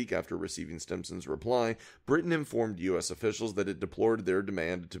 1st, a week after receiving Stimson's reply, Britain informed U.S. officials that it deplored their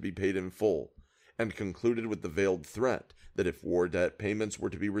demand to be paid in full, and concluded with the veiled threat that if war debt payments were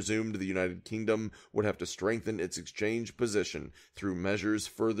to be resumed, the United Kingdom would have to strengthen its exchange position through measures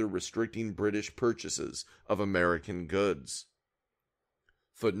further restricting British purchases of American goods.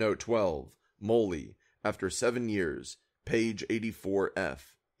 Footnote 12. Moley, after 7 years, page 84F.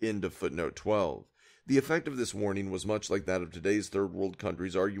 End of footnote 12. The effect of this warning was much like that of today's third world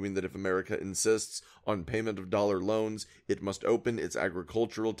countries arguing that if America insists on payment of dollar loans, it must open its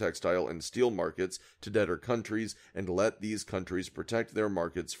agricultural, textile, and steel markets to debtor countries and let these countries protect their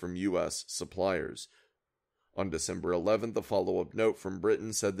markets from U.S. suppliers. On December 11th, a follow-up note from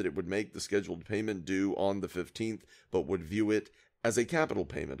Britain said that it would make the scheduled payment due on the 15th, but would view it as a capital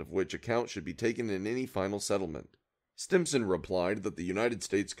payment of which account should be taken in any final settlement. Stimson replied that the United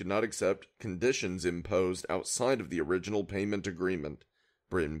States could not accept conditions imposed outside of the original payment agreement.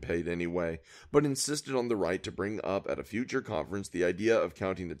 Britain paid anyway, but insisted on the right to bring up at a future conference the idea of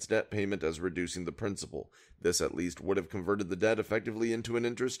counting its debt payment as reducing the principal. This at least would have converted the debt effectively into an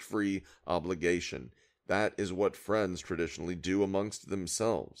interest-free obligation. That is what friends traditionally do amongst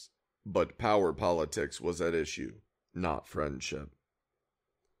themselves. But power politics was at issue, not friendship.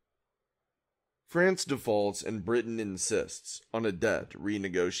 France defaults and Britain insists on a debt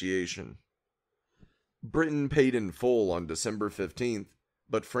renegotiation. Britain paid in full on December 15th,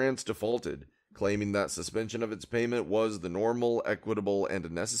 but France defaulted, claiming that suspension of its payment was the normal, equitable,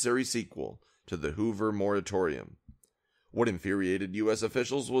 and necessary sequel to the Hoover moratorium. What infuriated U.S.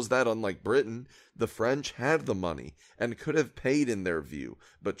 officials was that, unlike Britain, the French had the money and could have paid in their view,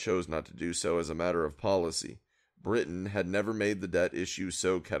 but chose not to do so as a matter of policy. Britain had never made the debt issue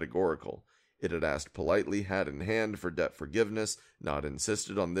so categorical. It had asked politely, hat in hand, for debt forgiveness, not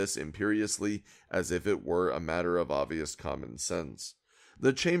insisted on this imperiously, as if it were a matter of obvious common sense.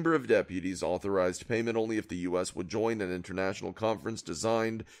 The Chamber of Deputies authorized payment only if the U.S. would join an international conference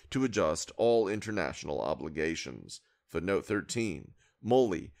designed to adjust all international obligations. Footnote 13.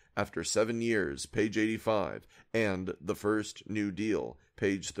 Moley, after 7 years, page 85, and The First New Deal,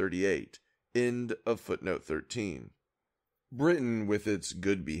 page 38. End of footnote 13. Britain, with its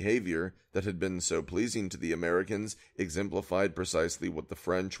good behavior that had been so pleasing to the Americans, exemplified precisely what the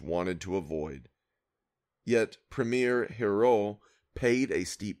French wanted to avoid. Yet Premier Hérault paid a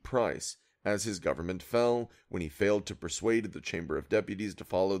steep price, as his government fell when he failed to persuade the Chamber of Deputies to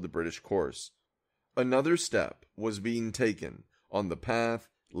follow the British course. Another step was being taken on the path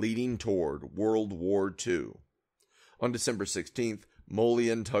leading toward World War II. On December 16th, Moley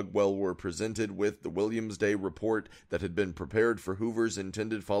and Tugwell were presented with the Williams Day report that had been prepared for Hoover's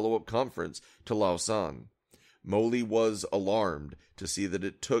intended follow-up conference to Lausanne. Moley was alarmed to see that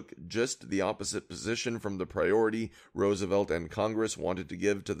it took just the opposite position from the priority Roosevelt and Congress wanted to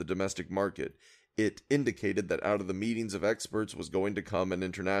give to the domestic market. It indicated that out of the meetings of experts was going to come an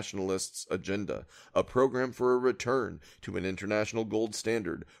internationalist's agenda, a program for a return to an international gold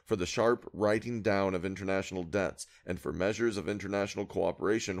standard, for the sharp writing down of international debts, and for measures of international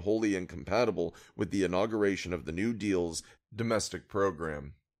cooperation wholly incompatible with the inauguration of the New Deal's domestic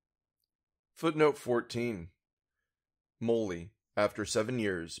program. Footnote 14. Moley, after 7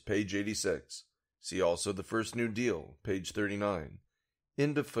 years, page 86. See also The First New Deal, page 39.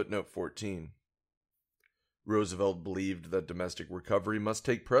 End of footnote 14. Roosevelt believed that domestic recovery must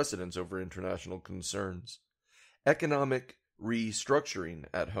take precedence over international concerns. Economic restructuring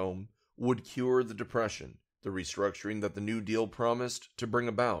at home would cure the Depression, the restructuring that the New Deal promised to bring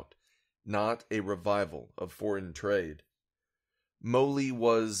about, not a revival of foreign trade. Moley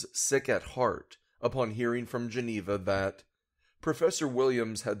was sick at heart upon hearing from Geneva that Professor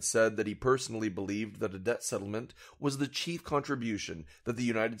Williams had said that he personally believed that a debt settlement was the chief contribution that the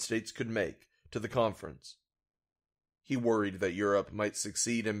United States could make to the conference. He worried that Europe might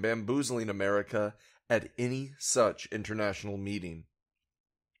succeed in bamboozling America at any such international meeting.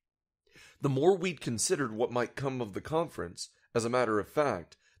 The more we'd considered what might come of the conference, as a matter of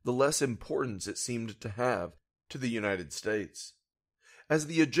fact, the less importance it seemed to have to the United States. As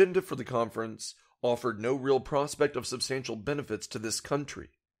the agenda for the conference offered no real prospect of substantial benefits to this country,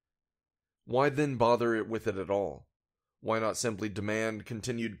 why then bother with it at all? Why not simply demand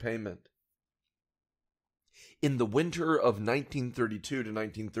continued payment? In the winter of 1932 to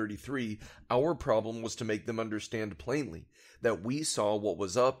 1933, our problem was to make them understand plainly that we saw what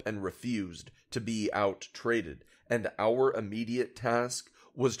was up and refused to be out-traded, and our immediate task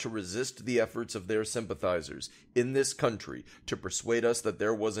was to resist the efforts of their sympathizers in this country to persuade us that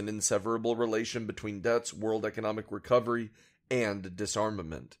there was an inseverable relation between debts, world economic recovery, and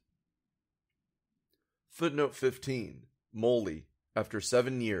disarmament. Footnote 15. Moley, after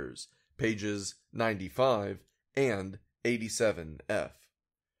 7 years, pages 95 and 87f.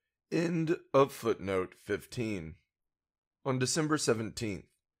 End of footnote 15. On December 17th,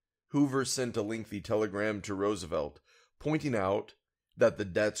 Hoover sent a lengthy telegram to Roosevelt, pointing out that the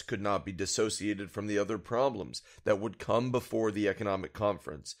debts could not be dissociated from the other problems that would come before the economic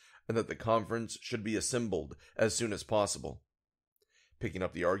conference, and that the conference should be assembled as soon as possible. Picking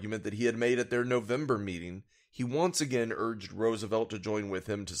up the argument that he had made at their November meeting, he once again urged Roosevelt to join with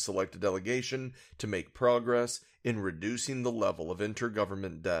him to select a delegation to make progress in reducing the level of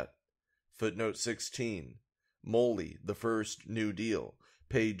intergovernment debt. Footnote 16. Moley, The First New Deal,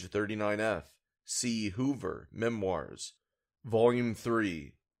 page 39f. C. Hoover, Memoirs, Volume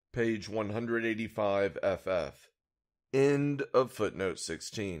 3, page 185 ff. End of footnote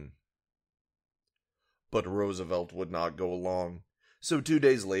 16. But Roosevelt would not go along. So 2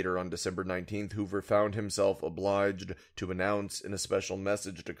 days later, on December 19th, Hoover found himself obliged to announce in a special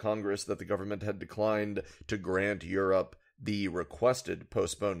message to Congress that the government had declined to grant Europe the requested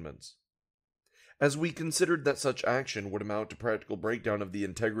postponements. As we considered that such action would amount to practical breakdown of the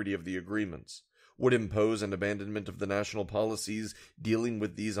integrity of the agreements, would impose an abandonment of the national policies dealing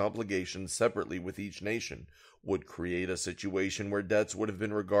with these obligations separately with each nation, would create a situation where debts would have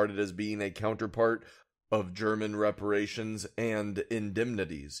been regarded as being a counterpart of German reparations and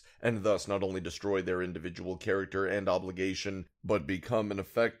indemnities, and thus not only destroy their individual character and obligation, but become an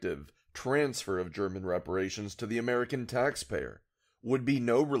effective transfer of German reparations to the American taxpayer, would be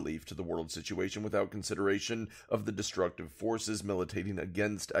no relief to the world situation without consideration of the destructive forces militating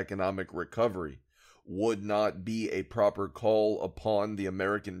against economic recovery, would not be a proper call upon the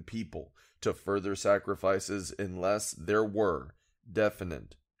American people to further sacrifices unless there were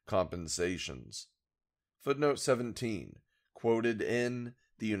definite compensations. Footnote 17, quoted in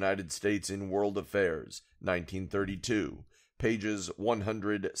The United States in World Affairs, 1932, pages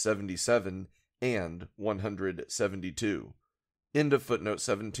 177 and 172. End of footnote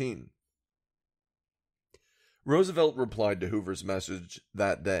 17. Roosevelt replied to Hoover's message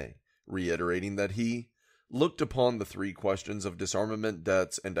that day, reiterating that he looked upon the three questions of disarmament,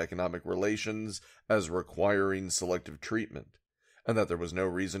 debts, and economic relations as requiring selective treatment, and that there was no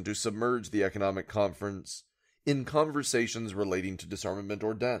reason to submerge the economic conference in conversations relating to disarmament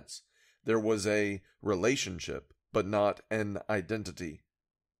or debts. There was a relationship, but not an identity.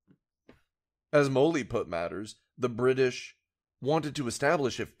 As Moley put matters, the British wanted to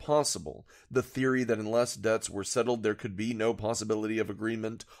establish, if possible, the theory that unless debts were settled there could be no possibility of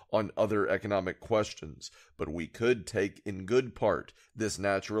agreement on other economic questions, but we could take in good part this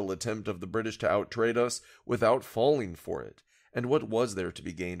natural attempt of the British to outtrade us without falling for it. And what was there to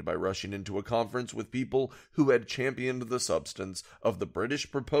be gained by rushing into a conference with people who had championed the substance of the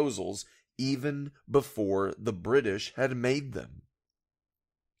British proposals even before the British had made them?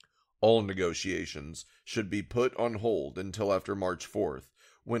 All negotiations should be put on hold until after March 4th,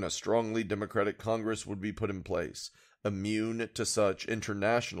 when a strongly democratic Congress would be put in place, immune to such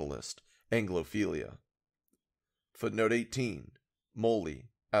internationalist Anglophilia. Footnote 18. Moley,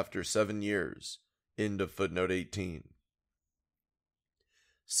 after 7 years. End of footnote 18.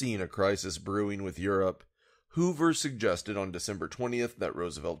 Seeing a crisis brewing with Europe, Hoover suggested on December 20th that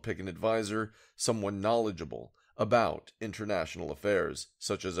Roosevelt pick an advisor, someone knowledgeable about international affairs,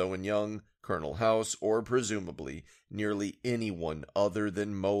 such as Owen Young, Colonel House, or presumably nearly anyone other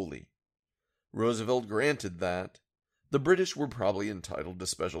than Moley. Roosevelt granted that. The British were probably entitled to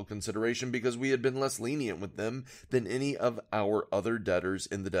special consideration because we had been less lenient with them than any of our other debtors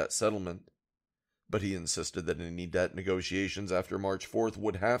in the debt settlement. But he insisted that any debt negotiations after March 4th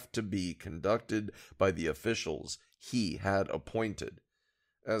would have to be conducted by the officials he had appointed.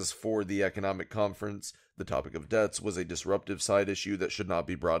 As for the economic conference, the topic of debts was a disruptive side issue that should not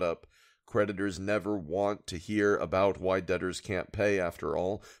be brought up. Creditors never want to hear about why debtors can't pay, after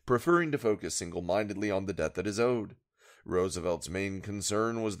all, preferring to focus single-mindedly on the debt that is owed. Roosevelt's main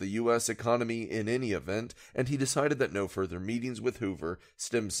concern was the U.S. economy in any event, and he decided that no further meetings with Hoover,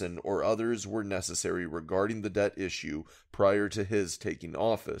 Stimson, or others were necessary regarding the debt issue prior to his taking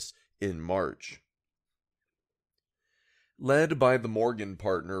office in March. Led by the Morgan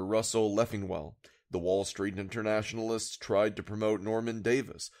partner Russell Leffingwell, the Wall Street internationalists tried to promote Norman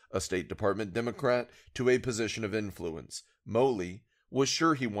Davis, a State Department Democrat, to a position of influence. Moley was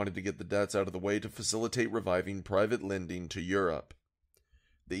sure he wanted to get the debts out of the way to facilitate reviving private lending to Europe.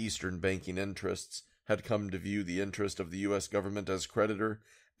 The Eastern banking interests had come to view the interest of the U.S. government as creditor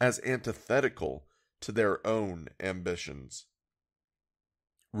as antithetical to their own ambitions.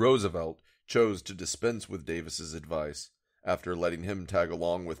 Roosevelt chose to dispense with Davis's advice, after letting him tag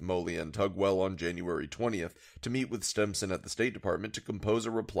along with Moley and Tugwell on January 20th to meet with Stimson at the State Department to compose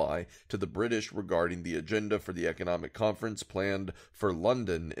a reply to the British regarding the agenda for the economic conference planned for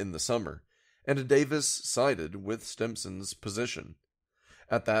London in the summer, and Davis sided with Stimson's position.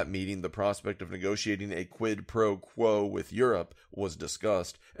 At that meeting, the prospect of negotiating a quid pro quo with Europe was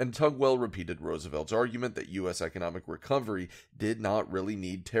discussed, and Tugwell repeated Roosevelt's argument that U.S. economic recovery did not really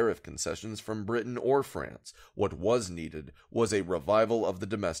need tariff concessions from Britain or France. What was needed was a revival of the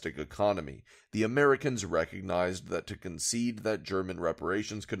domestic economy. The Americans recognized that to concede that German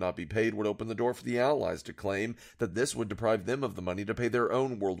reparations could not be paid would open the door for the Allies to claim that this would deprive them of the money to pay their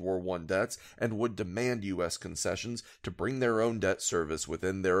own World War I debts, and would demand U.S. concessions to bring their own debt service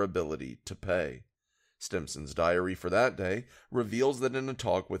within their ability to pay. Stimson's diary for that day reveals that in a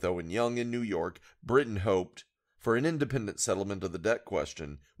talk with Owen Young in New York, Britain hoped for an independent settlement of the debt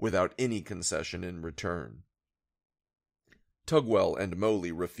question without any concession in return. Tugwell and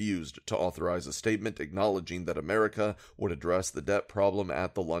Moley refused to authorize a statement acknowledging that America would address the debt problem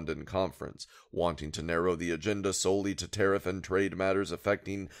at the London conference, wanting to narrow the agenda solely to tariff and trade matters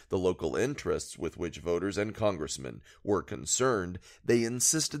affecting the local interests with which voters and congressmen were concerned. They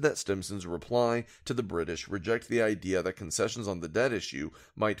insisted that Stimson's reply to the British reject the idea that concessions on the debt issue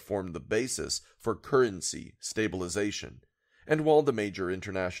might form the basis for currency stabilization. And while the major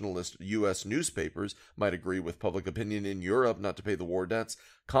internationalist U.S. newspapers might agree with public opinion in Europe not to pay the war debts,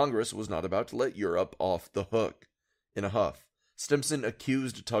 Congress was not about to let Europe off the hook. In a huff, Stimson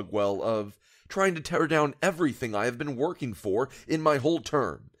accused Tugwell of trying to tear down everything I have been working for in my whole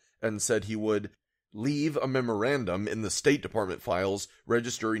term, and said he would leave a memorandum in the State Department files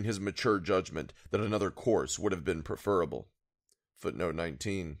registering his mature judgment that another course would have been preferable. Footnote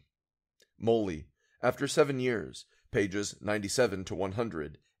 19. Moley, after 7 years, pages 97 to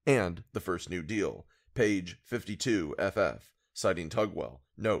 100, and The First New Deal, page 52 FF, citing Tugwell,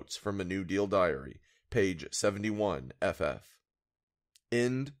 notes from a New Deal diary, page 71 FF.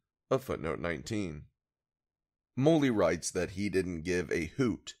 End of footnote 19. Moley writes that he didn't give a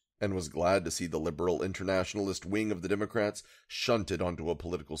hoot and was glad to see the liberal internationalist wing of the Democrats shunted onto a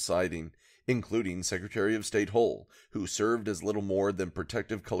political siding, including Secretary of State Hull, who served as little more than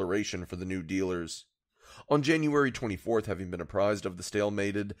protective coloration for the New Dealers. On January 24th, having been apprised of the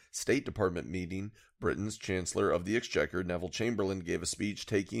stalemated State Department meeting, Britain's Chancellor of the Exchequer, Neville Chamberlain, gave a speech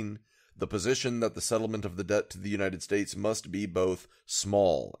taking the position that the settlement of the debt to the United States must be both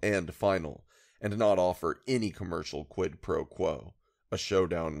small and final, and not offer any commercial quid pro quo. A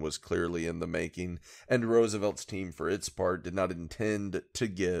showdown was clearly in the making, and Roosevelt's team, for its part, did not intend to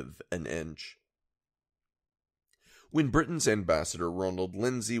give an inch. When Britain's ambassador Ronald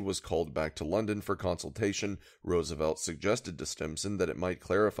Lindsay was called back to London for consultation, Roosevelt suggested to Stimson that it might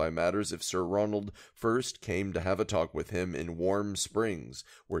clarify matters if Sir Ronald first came to have a talk with him in Warm Springs,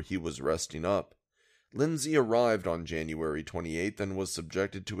 where he was resting up. Lindsay arrived on January 28th and was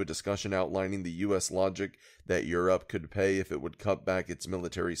subjected to a discussion outlining the U.S. logic that Europe could pay if it would cut back its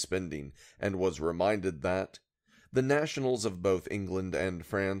military spending, and was reminded that the nationals of both England and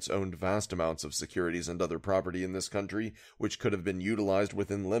France owned vast amounts of securities and other property in this country, which could have been utilized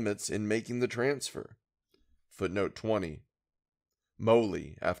within limits in making the transfer. Footnote 20.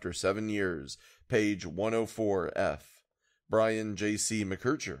 Moley, after 7 years, page 104 F. Brian J.C.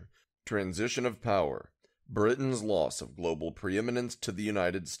 McKercher, Transition of Power, Britain's Loss of Global Preeminence to the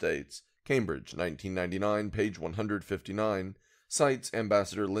United States, Cambridge, 1999, page 159, cites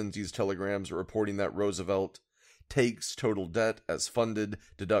Ambassador Lindsay's telegrams reporting that Roosevelt takes total debt as funded,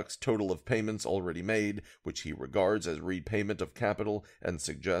 deducts total of payments already made, which he regards as repayment of capital, and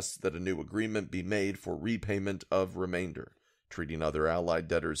suggests that a new agreement be made for repayment of remainder, treating other Allied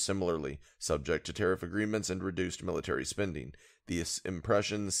debtors similarly, subject to tariff agreements and reduced military spending. This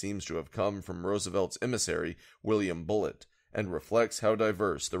impression seems to have come from Roosevelt's emissary, William Bullitt, and reflects how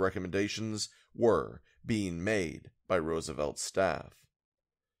diverse the recommendations were being made by Roosevelt's staff.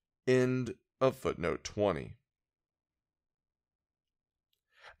 End of footnote 20.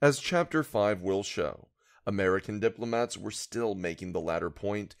 As Chapter 5 will show, American diplomats were still making the latter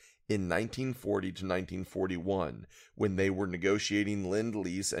point in 1940 to 1941, when they were negotiating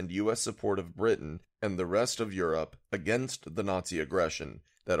Lend-Lease and U.S. support of Britain and the rest of Europe against the Nazi aggression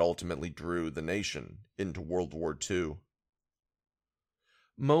that ultimately drew the nation into World War II.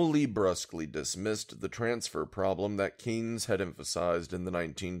 Moley brusquely dismissed the transfer problem that Keynes had emphasized in the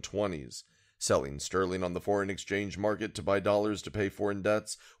 1920s. Selling sterling on the foreign exchange market to buy dollars to pay foreign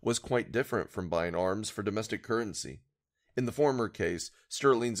debts was quite different from buying arms for domestic currency. In the former case,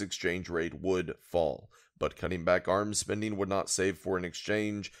 sterling's exchange rate would fall, but cutting back arms spending would not save foreign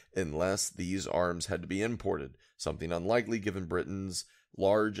exchange unless these arms had to be imported, something unlikely given Britain's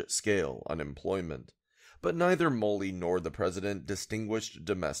large-scale unemployment. But neither Moley nor the president distinguished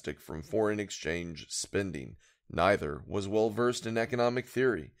domestic from foreign exchange spending. Neither was well versed in economic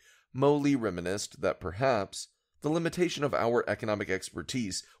theory. Moley reminisced that perhaps the limitation of our economic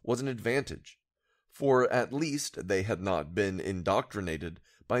expertise was an advantage, for at least they had not been indoctrinated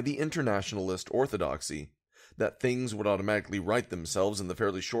by the internationalist orthodoxy that things would automatically right themselves in the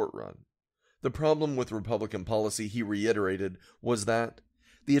fairly short run. The problem with Republican policy, he reiterated, was that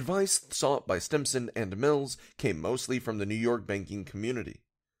the advice sought by Stimson and Mills came mostly from the New York banking community.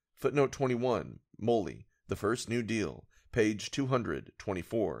 Footnote 21, Moley, The First New Deal, page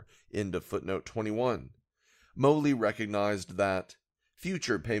 224, end of footnote 21. Moley recognized that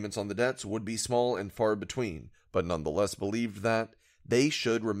future payments on the debts would be small and far between, but nonetheless believed that they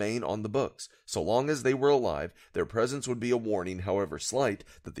should remain on the books. So long as they were alive, their presence would be a warning, however slight,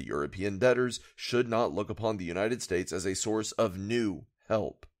 that the European debtors should not look upon the United States as a source of new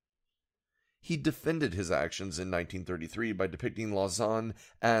help. He defended his actions in 1933 by depicting Lausanne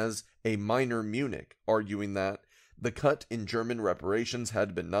as a minor Munich, arguing that the cut in German reparations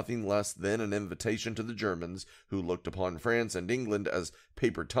had been nothing less than an invitation to the Germans, who looked upon France and England as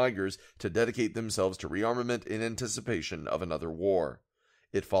paper tigers, to dedicate themselves to rearmament in anticipation of another war.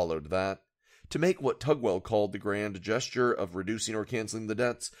 It followed that, To make what Tugwell called the grand gesture of reducing or canceling the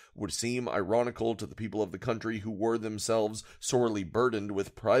debts would seem ironical to the people of the country who were themselves sorely burdened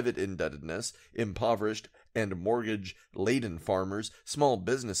with private indebtedness, impoverished and mortgage-laden farmers, small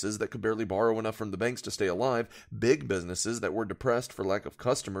businesses that could barely borrow enough from the banks to stay alive, big businesses that were depressed for lack of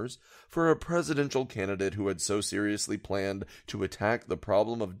customers, for a presidential candidate who had so seriously planned to attack the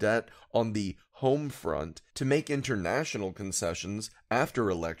problem of debt on the home front to make international concessions after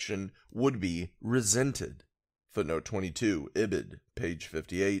election would be resented. Footnote 22, Ibid, page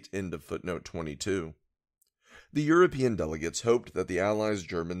 58, end of footnote 22. The European delegates hoped that the Allies,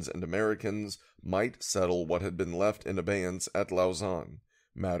 Germans, and Americans might settle what had been left in abeyance at Lausanne.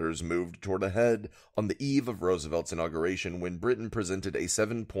 Matters moved toward a head on the eve of Roosevelt's inauguration when Britain presented a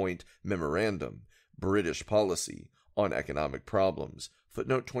 7-point memorandum, British Policy on Economic Problems,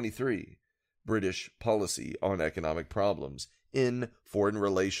 footnote 23, British Policy on Economic Problems, in Foreign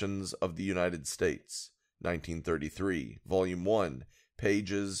Relations of the United States, 1933, Volume 1,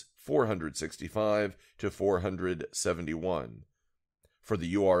 pages 465 to 471. For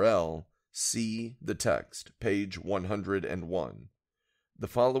the URL, see the text, page 101. The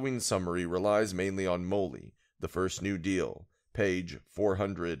following summary relies mainly on Moley, The First New Deal, page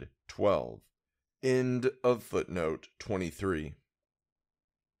 412. End of footnote 23.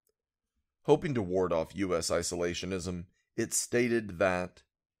 Hoping to ward off U.S. isolationism, it stated that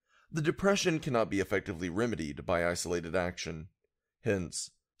the Depression cannot be effectively remedied by isolated action. Hence,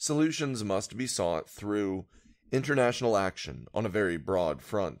 solutions must be sought through international action on a very broad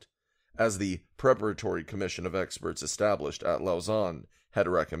front, as the preparatory commission of experts established at Lausanne had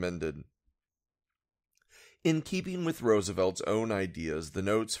recommended. In keeping with Roosevelt's own ideas, the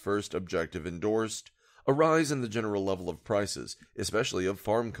note's first objective endorsed a rise in the general level of prices, especially of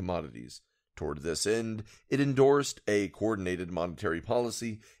farm commodities. Toward this end, it endorsed a coordinated monetary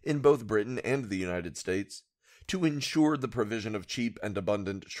policy in both Britain and the United States to ensure the provision of cheap and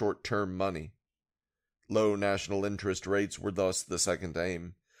abundant short-term money. Low national interest rates were thus the second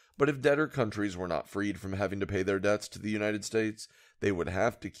aim, but if debtor countries were not freed from having to pay their debts to the United States, they would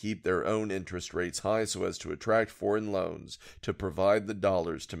have to keep their own interest rates high so as to attract foreign loans to provide the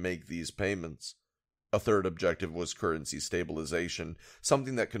dollars to make these payments. A third objective was currency stabilization,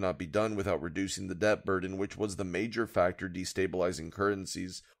 something that could not be done without reducing the debt burden, which was the major factor destabilizing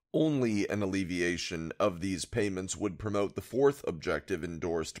currencies. Only an alleviation of these payments would promote the fourth objective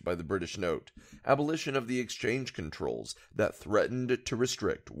endorsed by the British note, abolition of the exchange controls that threatened to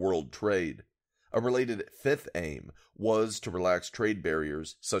restrict world trade. A related fifth aim was to relax trade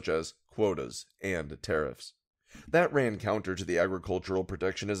barriers such as quotas and tariffs. That ran counter to the agricultural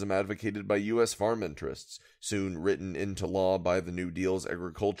protectionism advocated by U.S. farm interests, soon written into law by the New Deal's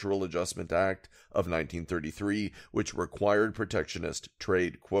Agricultural Adjustment Act of 1933, which required protectionist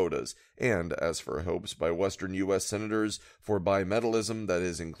trade quotas, and, as for hopes by Western U.S. senators for bimetallism, that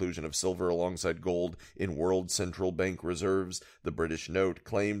is, inclusion of silver alongside gold in world central bank reserves, the British note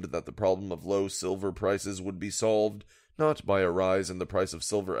claimed that the problem of low silver prices would be solved not by a rise in the price of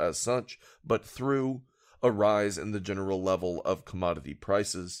silver as such, but through a rise in the general level of commodity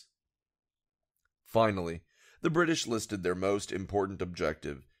prices. Finally, the British listed their most important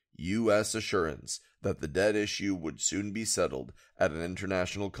objective, U.S. assurance that the debt issue would soon be settled at an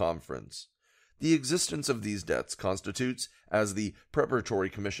international conference. The existence of these debts constitutes, as the Preparatory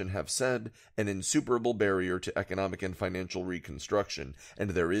Commission have said, an insuperable barrier to economic and financial reconstruction,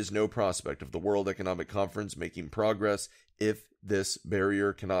 and there is no prospect of the World Economic Conference making progress if this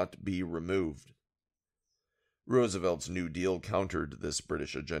barrier cannot be removed. Roosevelt's New Deal countered this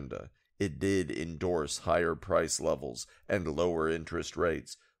British agenda. It did endorse higher price levels and lower interest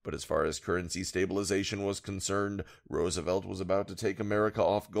rates, but as far as currency stabilization was concerned, Roosevelt was about to take America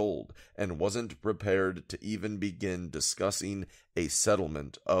off gold and wasn't prepared to even begin discussing a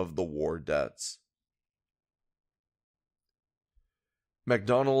settlement of the war debts.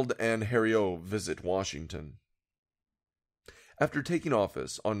 MacDonald and Herriot visit Washington. After taking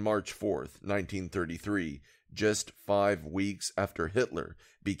office on March 4th, 1933, just 5 weeks after Hitler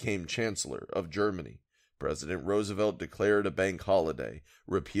became Chancellor of Germany, President Roosevelt declared a bank holiday,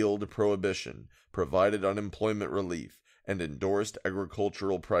 repealed prohibition, provided unemployment relief, and endorsed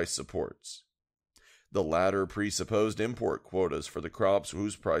agricultural price supports. The latter presupposed import quotas for the crops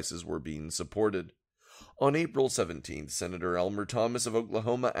whose prices were being supported. On April 17th, Senator Elmer Thomas of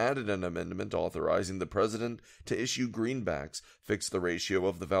Oklahoma added an amendment authorizing the president to issue greenbacks, fix the ratio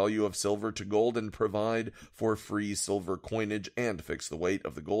of the value of silver to gold, and provide for free silver coinage, and fix the weight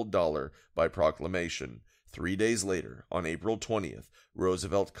of the gold dollar by proclamation. 3 days later, on April 20th,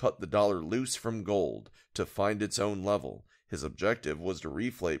 Roosevelt cut the dollar loose from gold to find its own level. His objective was to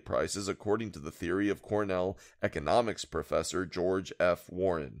reflate prices according to the theory of Cornell economics professor George F.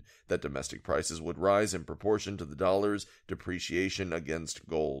 Warren, that domestic prices would rise in proportion to the dollar's depreciation against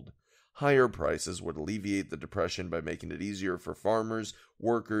gold. Higher prices would alleviate the depression by making it easier for farmers,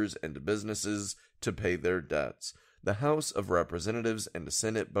 workers, and businesses to pay their debts. The House of Representatives and the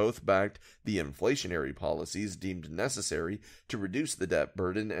Senate both backed the inflationary policies deemed necessary to reduce the debt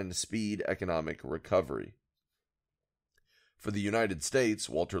burden and speed economic recovery. For the United States,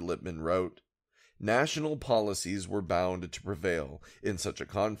 Walter Lippmann wrote, "National policies were bound to prevail. In such a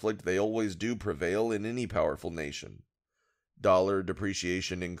conflict, they always do prevail in any powerful nation. Dollar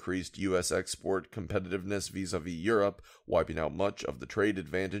depreciation increased U.S. export competitiveness vis-a-vis Europe, wiping out much of the trade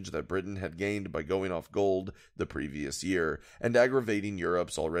advantage that Britain had gained by going off gold the previous year, and aggravating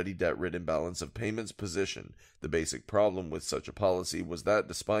Europe's already debt-ridden balance of payments position. The basic problem with such a policy was that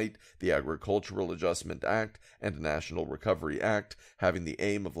despite the Agricultural Adjustment Act and National Recovery Act having the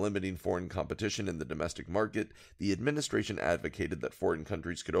aim of limiting foreign competition in the domestic market, the administration advocated that foreign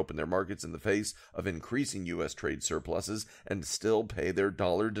countries could open their markets in the face of increasing U.S. trade surpluses and still pay their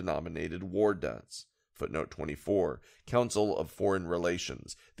dollar-denominated war debts." Footnote 24, Council of Foreign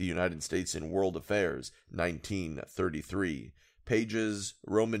Relations, the United States in World Affairs, 1933, pages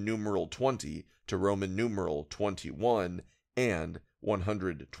Roman numeral 20 to Roman numeral 21 and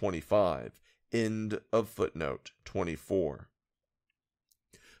 125, end of footnote 24.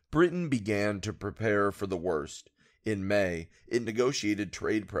 Britain began to prepare for the worst. In May, it negotiated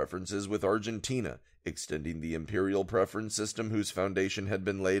trade preferences with Argentina, extending the imperial preference system whose foundation had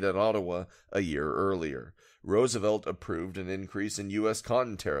been laid at Ottawa a year earlier. Roosevelt approved an increase in U.S.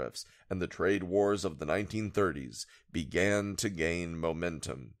 cotton tariffs, and the trade wars of the 1930s began to gain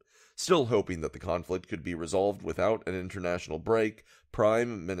momentum. Still hoping that the conflict could be resolved without an international break,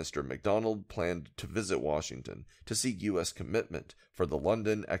 Prime Minister MacDonald planned to visit Washington to seek U.S. commitment for the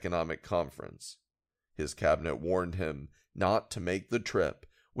London Economic Conference. His cabinet warned him not to make the trip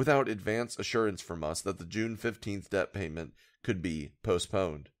without advance assurance from us that the June 15th debt payment could be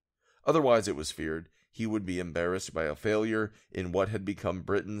postponed. Otherwise, it was feared, he would be embarrassed by a failure in what had become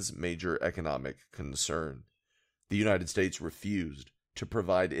Britain's major economic concern. The United States refused to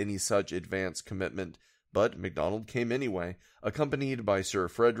provide any such advance commitment, but MacDonald came anyway, accompanied by Sir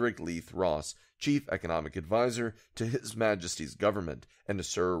Frederick Leith Ross, Chief Economic Advisor to His Majesty's government, and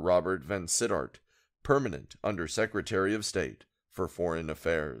Sir Robert Vansittart, Permanent Under Secretary of State for Foreign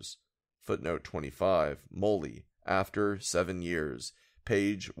Affairs. Footnote 25, Moley, after 7 years,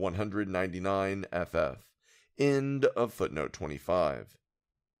 page 199 FF. End of footnote 25.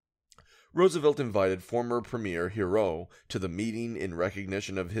 Roosevelt invited former Premier Hero to the meeting in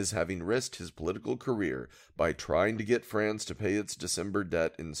recognition of his having risked his political career by trying to get France to pay its December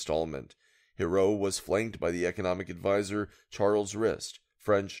debt installment. Hero was flanked by the economic advisor Charles Rist,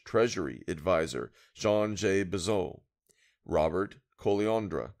 French Treasury advisor Jean-J. Bezot, Robert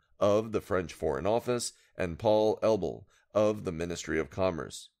Coleandre of the French Foreign Office, and Paul Elbel of the Ministry of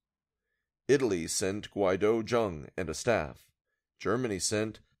Commerce. Italy sent Guido Jung and a staff. Germany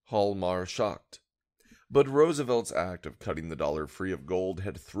sent Hjalmar Schacht. But Roosevelt's act of cutting the dollar free of gold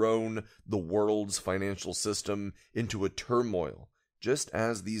had thrown the world's financial system into a turmoil, just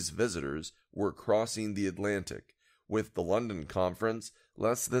as these visitors were crossing the Atlantic, with the London Conference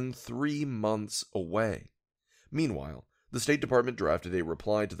less than 3 months away. Meanwhile, the State Department drafted a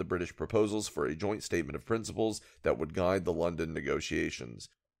reply to the British proposals for a joint statement of principles that would guide the London negotiations.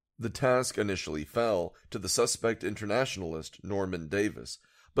 The task initially fell to the suspect internationalist Norman Davis,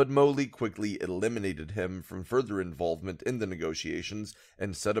 but Moley quickly eliminated him from further involvement in the negotiations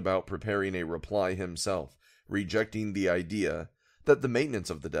and set about preparing a reply himself, rejecting the idea that the maintenance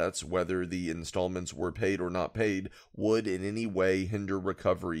of the debts, whether the installments were paid or not paid, would in any way hinder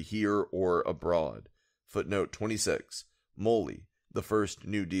recovery here or abroad. Footnote 26. Moley, The First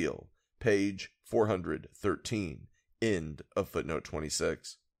New Deal, page 413, end of footnote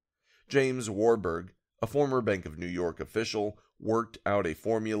 26. James Warburg, a former Bank of New York official, worked out a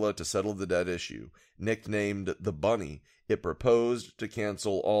formula to settle the debt issue. Nicknamed the Bunny, it proposed to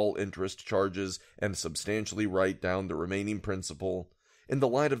cancel all interest charges and substantially write down the remaining principal. In the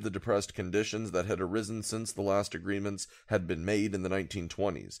light of the depressed conditions that had arisen since the last agreements had been made in the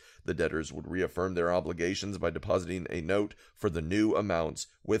 1920s, the debtors would reaffirm their obligations by depositing a note for the new amounts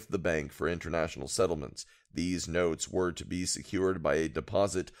with the Bank for International Settlements. These notes were to be secured by a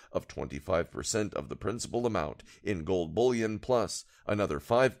deposit of 25% of the principal amount in gold bullion plus another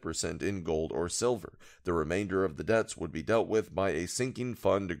 5% in gold or silver. The remainder of the debts would be dealt with by a sinking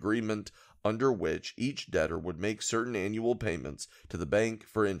fund agreement under which each debtor would make certain annual payments to the Bank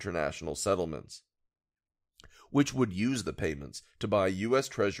for International Settlements. which would use the payments to buy U.S.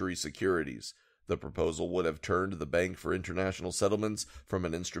 Treasury securities. The proposal would have turned the Bank for International Settlements from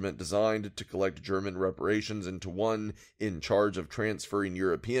an instrument designed to collect German reparations into one in charge of transferring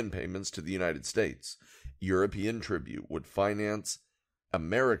European payments to the United States. European tribute would finance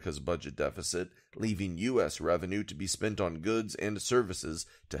America's budget deficit, leaving U.S. revenue to be spent on goods and services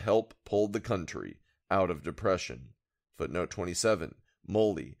to help pull the country out of depression. Footnote 27.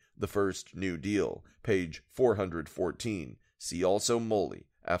 Moley, The First New Deal, page 414. See also Moley,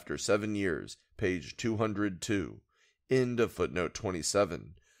 After 7 Years, page 202. End of footnote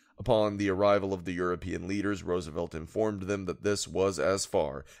 27. Upon the arrival of the European leaders, Roosevelt informed them that this was as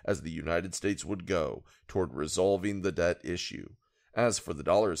far as the United States would go toward resolving the debt issue. As for the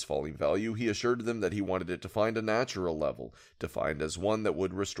dollar's falling value, he assured them that he wanted it to find a natural level, defined as one that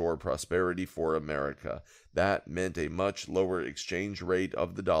would restore prosperity for America. That meant a much lower exchange rate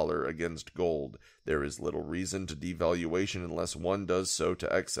of the dollar against gold. There is little reason to devaluation unless one does so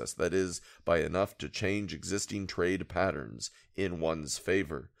to excess, that is, by enough to change existing trade patterns in one's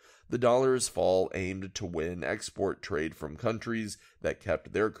favor. The dollar's fall aimed to win export trade from countries that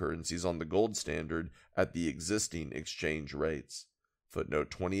kept their currencies on the gold standard at the existing exchange rates.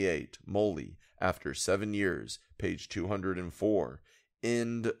 Footnote 28. Moley, After 7 Years, page 204.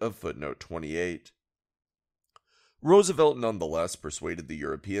 End of footnote 28. Roosevelt nonetheless persuaded the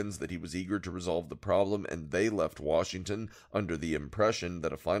Europeans that he was eager to resolve the problem, and they left Washington under the impression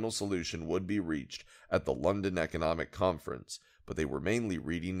that a final solution would be reached at the London Economic Conference, but they were mainly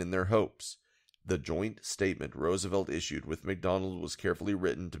reading in their hopes. The joint statement Roosevelt issued with McDonald was carefully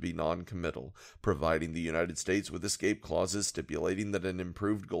written to be non-committal, providing the United States with escape clauses stipulating that an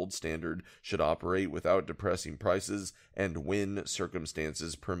improved gold standard should operate without depressing prices and when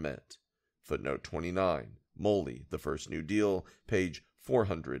circumstances permit. Footnote 29. Moley, The First New Deal, page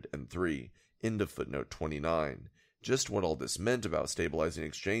 403. End of footnote 29. Just what all this meant about stabilizing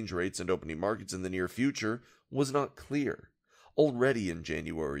exchange rates and opening markets in the near future was not clear. Already in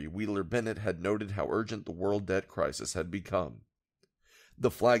January, Wheeler Bennett had noted how urgent the world debt crisis had become.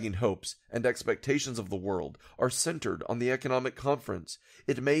 The flagging hopes and expectations of the world are centered on the economic conference.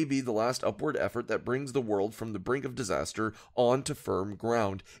 It may be the last upward effort that brings the world from the brink of disaster onto firm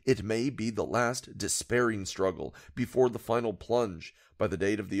ground. It may be the last despairing struggle before the final plunge. By the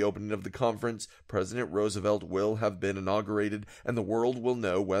date of the opening of the conference, President Roosevelt will have been inaugurated, and the world will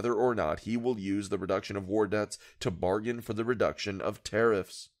know whether or not he will use the reduction of war debts to bargain for the reduction of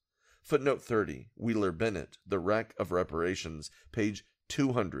tariffs. Footnote 30. Wheeler Bennett, The Wreck of Reparations, page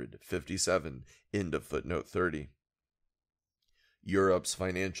 257. End of footnote 30. Europe's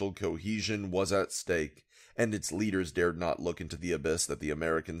financial cohesion was at stake, and its leaders dared not look into the abyss that the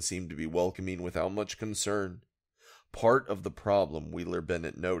Americans seemed to be welcoming without much concern. Part of the problem, Wheeler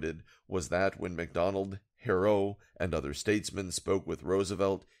Bennett noted, was that when MacDonald, Hérault, and other statesmen spoke with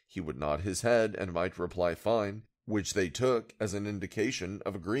Roosevelt, he would nod his head and might reply fine, which they took as an indication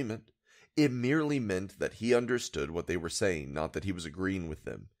of agreement. It merely meant that he understood what they were saying, not that he was agreeing with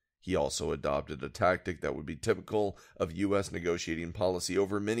them. He also adopted a tactic that would be typical of U.S. negotiating policy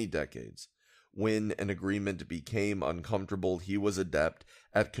over many decades. When an agreement became uncomfortable, he was adept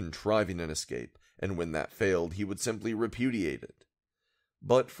at contriving an escape, and when that failed, he would simply repudiate it.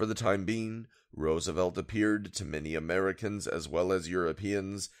 But for the time being, Roosevelt appeared to many Americans as well as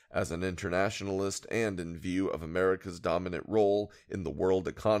Europeans as an internationalist, and in view of America's dominant role in the world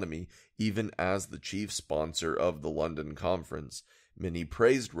economy, even as the chief sponsor of the London Conference, many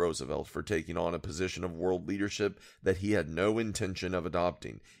praised Roosevelt for taking on a position of world leadership that he had no intention of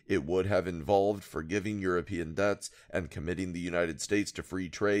adopting. It would have involved forgiving European debts and committing the United States to free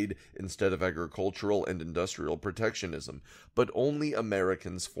trade instead of agricultural and industrial protectionism. But only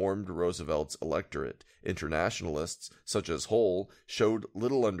Americans formed Roosevelt's electorate. Internationalists, such as Hull, showed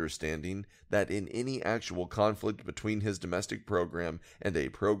little understanding that in any actual conflict between his domestic program and a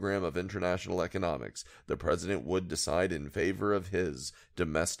program of international economics, the president would decide in favor of his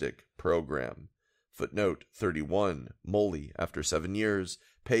domestic program. Footnote 31. Moley, After 7 Years,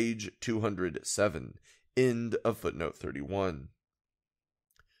 page 207. End of footnote 31.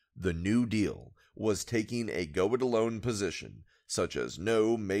 The New Deal was taking a go-it-alone position, such as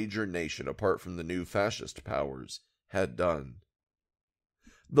no major nation apart from the new fascist powers had done.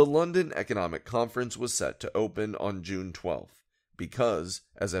 The London Economic Conference was set to open on June 12th, because,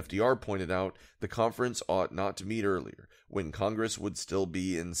 as FDR pointed out, the conference ought not to meet earlier, when Congress would still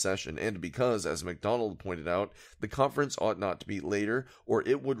be in session, and because, as MacDonald pointed out, the conference ought not to meet later, or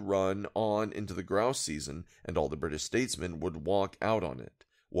it would run on into the grouse season, and all the British statesmen would walk out on it.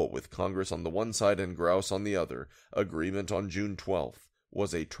 What with Congress on the one side and grouse on the other, agreement on June 12th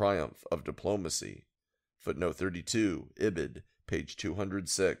was a triumph of diplomacy. Footnote 32, Ibid, page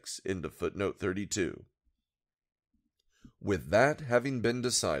 206, end of footnote 32. With that having been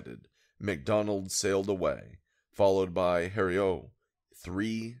decided, MacDonald sailed away, followed by Heriot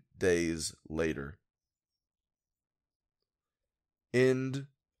 3 days later. End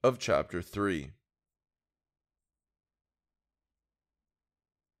of chapter 3.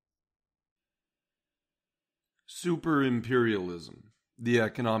 Super-Imperialism, the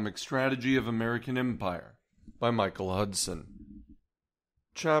Economic Strategy of American Empire, by Michael Hudson.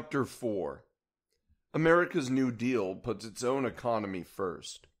 Chapter 4. America's New Deal puts its own economy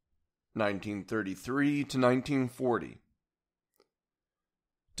first. 1933 to 1940.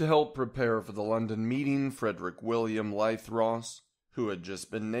 To help prepare for the London meeting, Frederick William Ross, who had just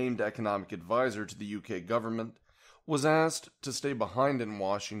been named economic advisor to the UK government, was asked to stay behind in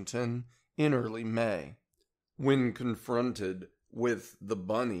Washington in early May. When confronted with the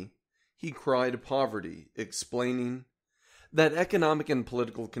bunny, he cried poverty, explaining that economic and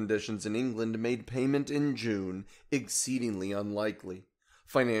political conditions in England made payment in June exceedingly unlikely.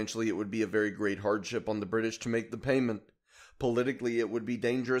 Financially, it would be a very great hardship on the British to make the payment. Politically, it would be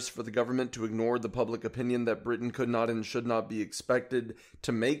dangerous for the government to ignore the public opinion that Britain could not and should not be expected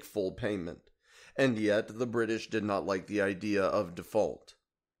to make full payment. And yet, the British did not like the idea of default.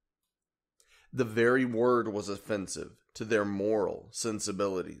 The very word was offensive to their moral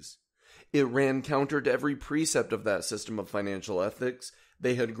sensibilities. It ran counter to every precept of that system of financial ethics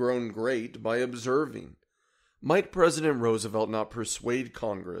they had grown great by observing. Might President Roosevelt not persuade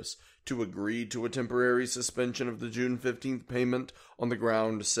Congress to agree to a temporary suspension of the June 15th payment on the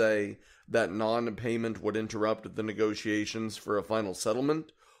ground, say, that non-payment would interrupt the negotiations for a final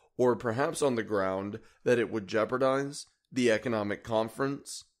settlement, or perhaps on the ground that it would jeopardize the economic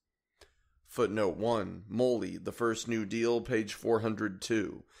conference? Footnote 1, Moley, The First New Deal, page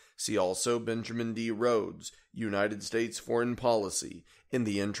 402. See also Benjamin D. Rhodes, United States Foreign Policy in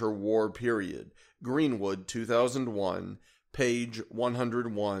the Interwar Period, Greenwood, 2001, page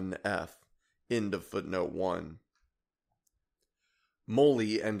 101F. End of footnote 1.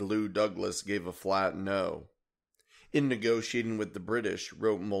 Moley and Lew Douglas gave a flat no. In negotiating with the British,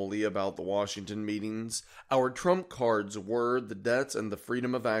 wrote Moley about the Washington meetings, our trump cards were the debts and the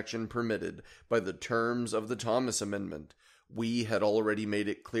freedom of action permitted by the terms of the Thomas Amendment. We had already made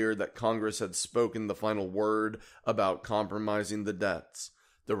it clear that Congress had spoken the final word about compromising the debts.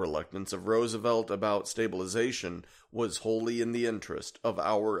 The reluctance of Roosevelt about stabilization was wholly in the interest of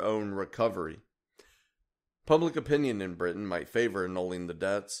our own recovery. Public opinion in Britain might favor annulling the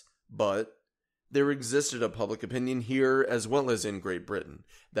debts, but there existed a public opinion here as well as in Great Britain.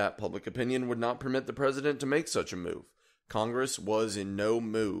 That public opinion would not permit the president to make such a move. Congress was in no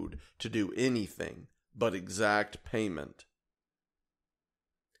mood to do anything but exact payment.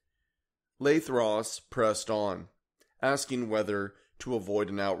 Ross pressed on, asking whether, to avoid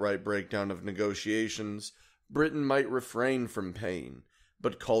an outright breakdown of negotiations, Britain might refrain from paying,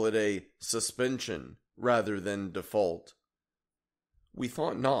 but call it a suspension rather than default. We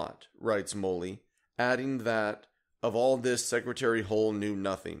thought not, writes Moley, adding that, of all this Secretary Hull knew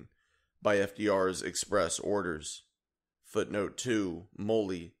nothing, by FDR's express orders. Footnote 2,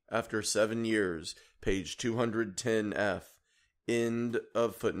 Moley, after 7 years, page 210F, end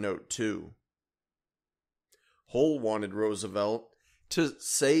of footnote 2. Hull wanted Roosevelt to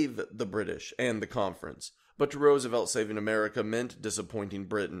save the British and the conference, but to Roosevelt saving America meant disappointing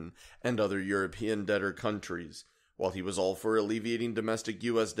Britain and other European debtor countries. While he was all for alleviating domestic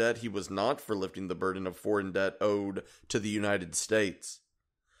U.S. debt, he was not for lifting the burden of foreign debt owed to the United States.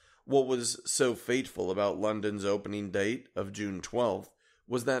 What was so fateful about London's opening date of June 12th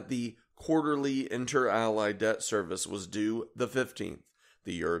was that the quarterly inter-Allied debt service was due the 15th.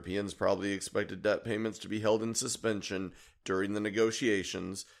 The Europeans probably expected debt payments to be held in suspension during the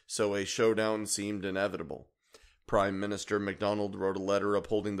negotiations, so a showdown seemed inevitable. Prime Minister MacDonald wrote a letter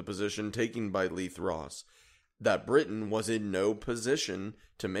upholding the position taken by Ross, that Britain was in no position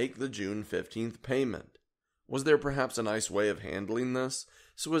to make the June 15th payment. Was there perhaps a nice way of handling this,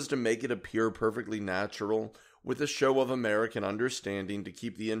 so as to make it appear perfectly natural, with a show of American understanding to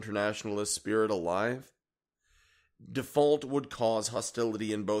keep the internationalist spirit alive? Default would cause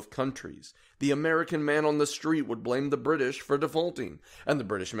hostility in both countries. The American man on the street would blame the British for defaulting, and the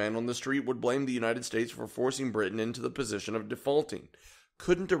British man on the street would blame the United States for forcing Britain into the position of defaulting.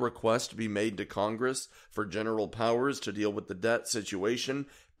 Couldn't a request be made to Congress for general powers to deal with the debt situation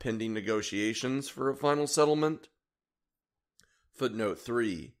pending negotiations for a final settlement? Footnote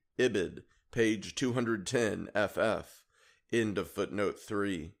 3, Ibid, page 210 FF, end of footnote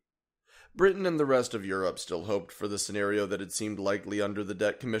 3. Britain and the rest of Europe still hoped for the scenario that had seemed likely under the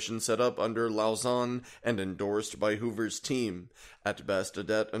debt commission set up under Lausanne and endorsed by Hoover's team. At best, a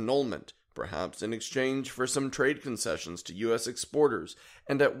debt annulment, perhaps in exchange for some trade concessions to U.S. exporters,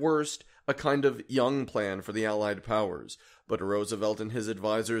 and at worst, a kind of young plan for the Allied powers. But Roosevelt and his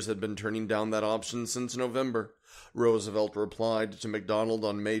advisors had been turning down that option since November. Roosevelt replied to MacDonald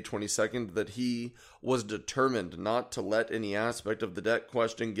on May 22nd that he was determined not to let any aspect of the debt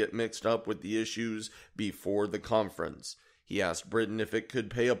question get mixed up with the issues before the conference. He asked Britain if it could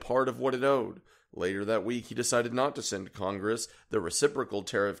pay a part of what it owed. Later that week, he decided not to send Congress the reciprocal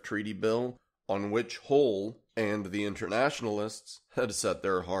tariff treaty bill on which Hull and the internationalists had set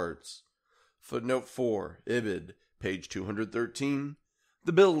their hearts. Footnote 4, Ibid, page 213.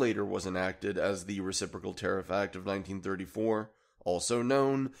 The bill later was enacted as the Reciprocal Tariff Act of 1934, also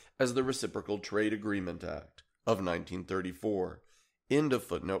known as the Reciprocal Trade Agreement Act of 1934. End of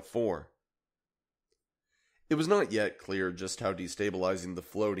footnote 4. It was not yet clear just how destabilizing the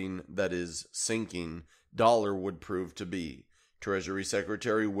floating, that is, sinking, dollar would prove to be. Treasury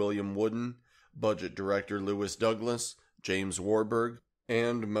Secretary William Wooden, Budget Director Lewis Douglas, James Warburg,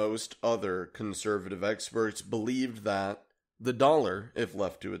 and most other conservative experts believed that the dollar, if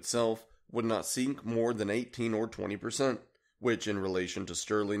left to itself, would not sink more than 18 or 20%, which in relation to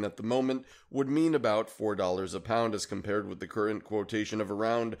sterling at the moment would mean about $4 a pound as compared with the current quotation of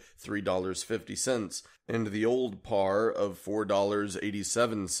around $3.50 and the old par of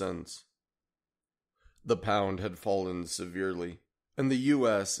 $4.87. The pound had fallen severely, and the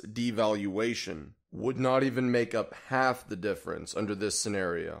U.S. devaluation would not even make up half the difference under this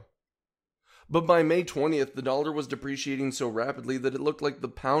scenario. But by May 20th, the dollar was depreciating so rapidly that it looked like the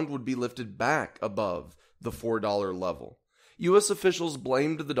pound would be lifted back above the $4 level. U.S. officials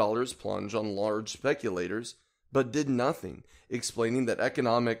blamed the dollar's plunge on large speculators, but did nothing, explaining that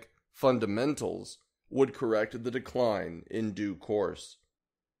economic fundamentals would correct the decline in due course.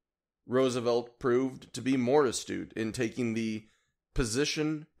 Roosevelt proved to be more astute in taking the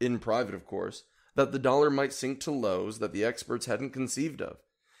position, in private of course, that the dollar might sink to lows that the experts hadn't conceived of.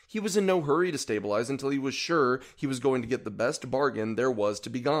 He was in no hurry to stabilize until he was sure he was going to get the best bargain there was to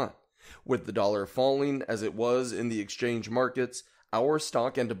be got. With the dollar falling as it was in the exchange markets, our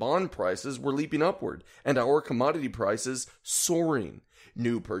stock and bond prices were leaping upward, and our commodity prices soaring.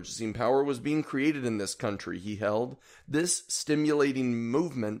 New purchasing power was being created in this country, he held. This stimulating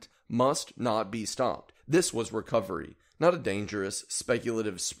movement must not be stopped. This was recovery, not a dangerous,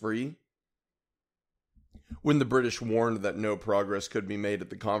 speculative spree. When the British warned that no progress could be made at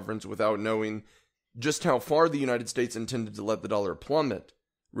the conference without knowing just how far the United States intended to let the dollar plummet,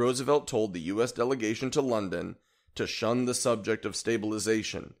 Roosevelt told the U.S. delegation to London to shun the subject of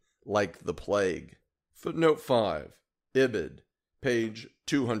stabilization like the plague. Footnote 5, Ibid, page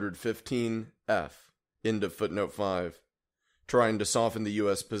 215F, end of footnote 5. Trying to soften the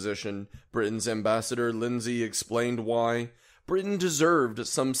U.S. position, Britain's ambassador Lindsay explained why Britain deserved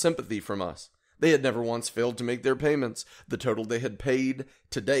some sympathy from us. They had never once failed to make their payments. The total they had paid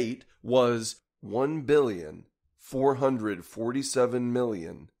to date was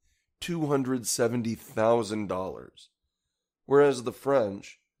 $1,447,270,000, whereas the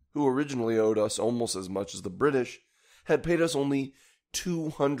French, who originally owed us almost as much as the British, had paid us only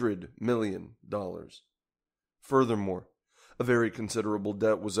 $200 million. Furthermore, a very considerable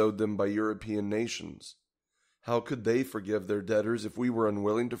debt was owed them by European nations. How could they forgive their debtors if we were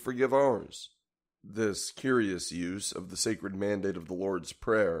unwilling to forgive ours? This curious use of the sacred mandate of the Lord's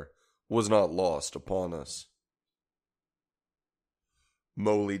Prayer was not lost upon us.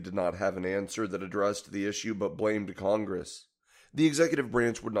 Moley did not have an answer that addressed the issue but blamed Congress. The executive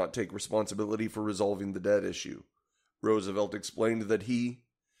branch would not take responsibility for resolving the debt issue. Roosevelt explained that he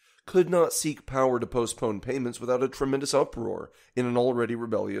could not seek power to postpone payments without a tremendous uproar in an already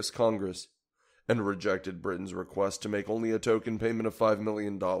rebellious Congress, and rejected Britain's request to make only a token payment of $5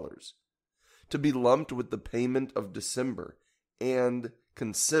 million. To be lumped with the payment of December and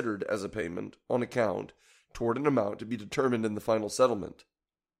considered as a payment on account toward an amount to be determined in the final settlement.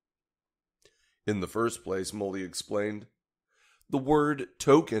 In the first place, Moley explained, the word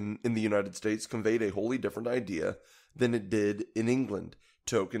token in the United States conveyed a wholly different idea than it did in England.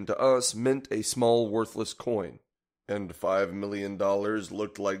 Token to us meant a small worthless coin, and $5 million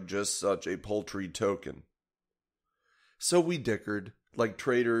looked like just such a paltry token. So we dickered, like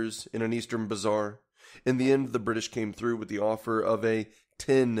traders in an Eastern bazaar. In the end, the British came through with the offer of a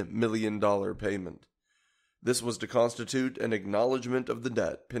 $10 million payment. This was to constitute an acknowledgment of the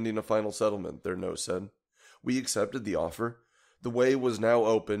debt pending a final settlement, their note said. We accepted the offer. The way was now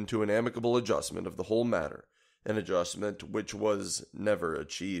open to an amicable adjustment of the whole matter, an adjustment which was never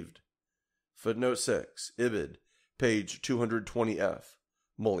achieved. Footnote 6, Ibid, page 220F.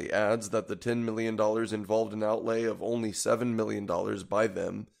 Molly adds that the $10 million involved an outlay of only $7 million by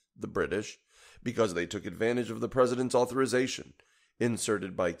them, the British, because they took advantage of the president's authorization,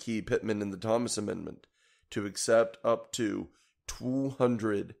 inserted by Key Pittman in the Thomas Amendment, to accept up to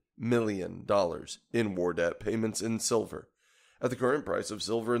 $200 million in war debt payments in silver. At the current price of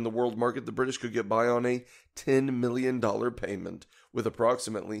silver in the world market, the British could get by on a $10 million payment with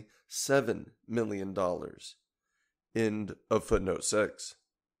approximately $7 million. End of footnote 6.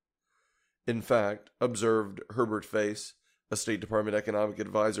 In fact, observed Herbert Face, a State Department economic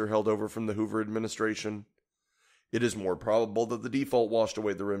advisor held over from the Hoover administration, it is more probable that the default washed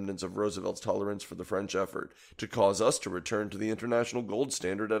away the remnants of Roosevelt's tolerance for the French effort to cause us to return to the international gold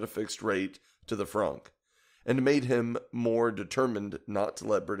standard at a fixed rate to the franc, and made him more determined not to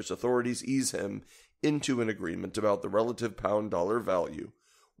let British authorities ease him into an agreement about the relative pound-dollar value,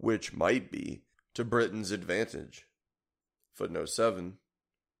 which might be to Britain's advantage. Footnote 7,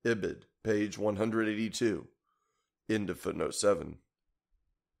 Ibid, page 182. End of footnote 7.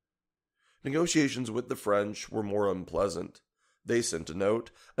 Negotiations with the French were more unpleasant. They sent a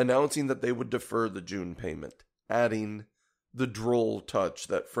note announcing that they would defer the June payment, adding the droll touch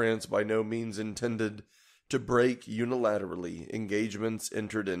that France by no means intended to break unilaterally engagements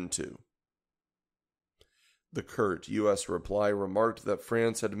entered into. The curt U.S. reply remarked that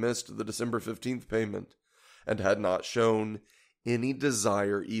France had missed the December 15th payment and had not shown any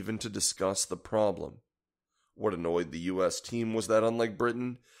desire even to discuss the problem. What annoyed the U.S. team was that, unlike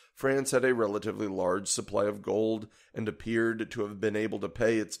Britain, France had a relatively large supply of gold and appeared to have been able to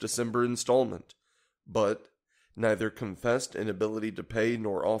pay its December installment, but neither confessed inability to pay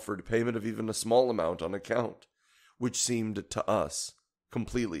nor offered payment of even a small amount on account, which seemed to us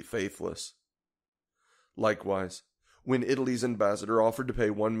completely faithless. Likewise, when Italy's ambassador offered to pay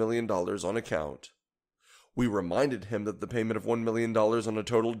 $1 million on account, we reminded him that the payment of $1 million on a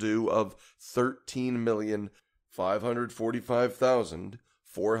total due of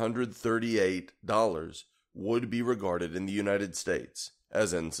 $13,545,438 would be regarded in the United States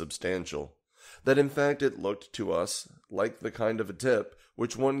as insubstantial. That in fact it looked to us like the kind of a tip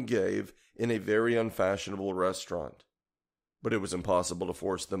which one gave in a very unfashionable restaurant. But it was impossible to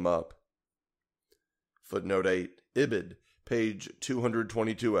force them up. Footnote 8, Ibid, page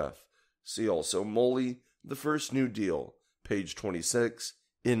 222F. See also Molly, The First New Deal, page 26,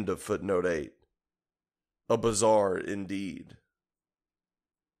 end of footnote 8. A bizarre indeed.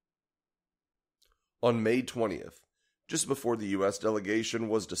 On May 20th, just before the U.S. delegation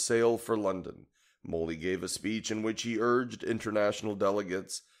was to sail for London, Molly gave a speech in which he urged international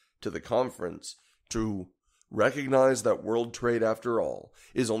delegates to the conference to recognize that world trade, after all,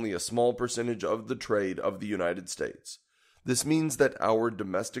 is only a small percentage of the trade of the United States. This means that our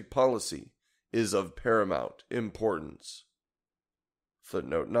domestic policy is of paramount importance.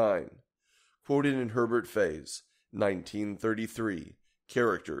 Footnote 9. Quoted in Herbert Fay's 1933,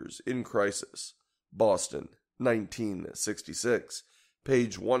 Characters in Crisis, Boston, 1966,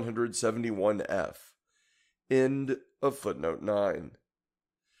 page 171F. End of footnote 9.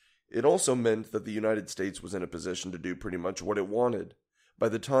 It also meant that the United States was in a position to do pretty much what it wanted. By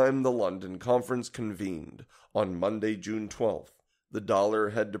the time the London Conference convened on Monday, June 12th, the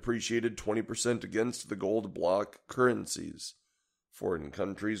dollar had depreciated 20% against the gold bloc currencies. Foreign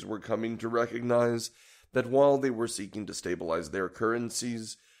countries were coming to recognize that while they were seeking to stabilize their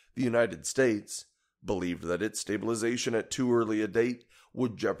currencies, the United States believed that its stabilization at too early a date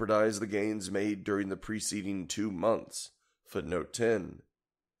would jeopardize the gains made during the preceding 2 months. Footnote 10.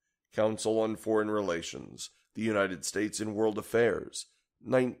 Council on Foreign Relations, the United States in World Affairs,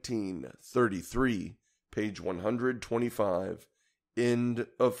 1933, page 125, end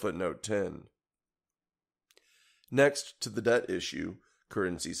of footnote 10. Next to the debt issue,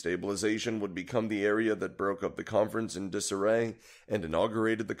 currency stabilization would become the area that broke up the conference in disarray and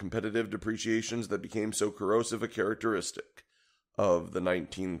inaugurated the competitive depreciations that became so corrosive a characteristic of the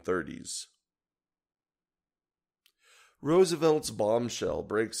 1930s. Roosevelt's bombshell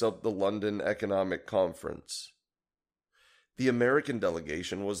breaks up the London Economic Conference. The American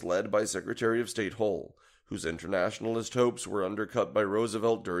delegation was led by Secretary of State Hull, whose internationalist hopes were undercut by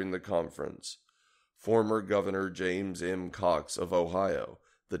Roosevelt during the conference. Former Governor James M. Cox of Ohio,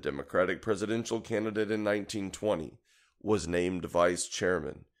 the Democratic presidential candidate in 1920, was named vice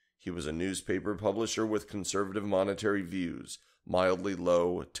chairman. He was a newspaper publisher with conservative monetary views, mildly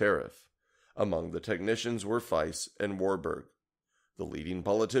low tariff. Among the technicians were Weiss and Warburg. The leading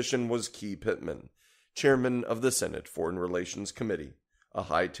politician was Key Pittman, chairman of the Senate Foreign Relations Committee, a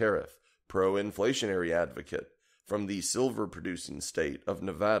high-tariff, pro-inflationary advocate from the silver-producing state of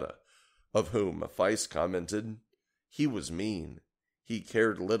Nevada, of whom Feist commented, "He was mean. He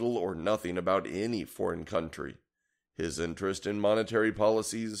cared little or nothing about any foreign country. His interest in monetary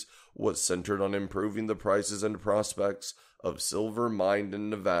policies was centered on improving the prices and prospects of silver mined in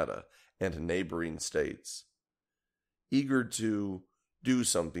Nevada and neighboring states." Eager to do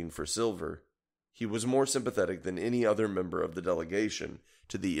something for silver, he was more sympathetic than any other member of the delegation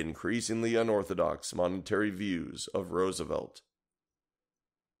to the increasingly unorthodox monetary views of Roosevelt.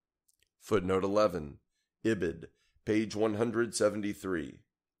 Footnote 11. Ibid, page 173.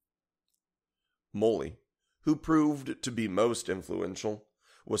 Moley, who proved to be most influential,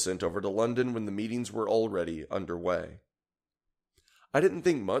 was sent over to London when the meetings were already underway. "I didn't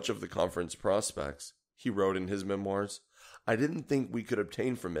think much of the conference prospects," he wrote in his memoirs. "I didn't think we could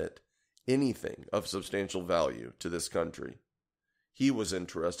obtain from it anything of substantial value to this country." He was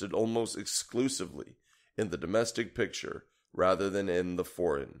interested almost exclusively in the domestic picture rather than in the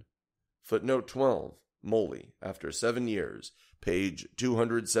foreign. Footnote 12. Moley, after 7 years, page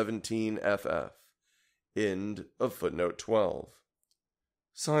 217 ff. End of footnote 12.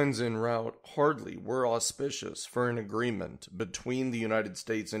 Signs en route hardly were auspicious for an agreement between the United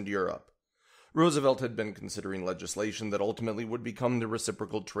States and Europe. Roosevelt had been considering legislation that ultimately would become the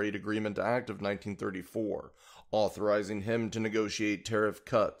Reciprocal Trade Agreement Act of 1934, authorizing him to negotiate tariff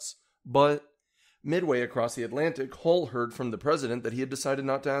cuts. But midway across the Atlantic, Hull heard from the president that he had decided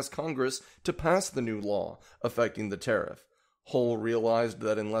not to ask Congress to pass the new law affecting the tariff. Hull realized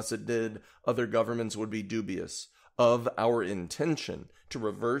that unless it did, other governments would be dubious of our intention to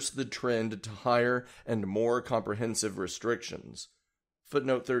reverse the trend to higher and more comprehensive restrictions.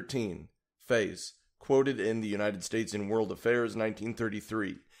 Footnote 13. Face, quoted in the United States in World Affairs,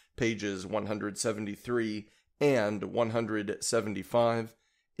 1933, pages 173 and 175,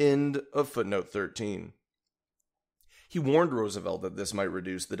 end of footnote 13. He warned Roosevelt that this might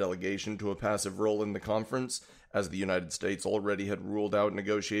reduce the delegation to a passive role in the conference, as the United States already had ruled out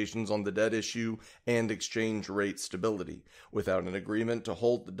negotiations on the debt issue and exchange rate stability, without an agreement to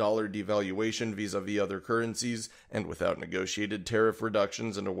halt the dollar devaluation vis-a-vis other currencies, and without negotiated tariff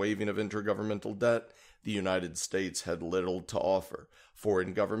reductions and a waiving of intergovernmental debt. The United States had little to offer.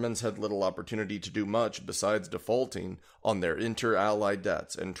 Foreign governments had little opportunity to do much besides defaulting on their inter-allied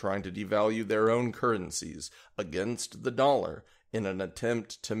debts and trying to devalue their own currencies against the dollar in an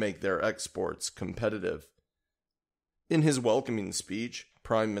attempt to make their exports competitive. In his welcoming speech,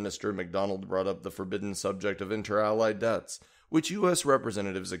 Prime Minister MacDonald brought up the forbidden subject of inter-allied debts, which U.S.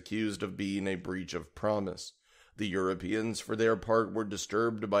 representatives accused of being a breach of promise. The Europeans, for their part, were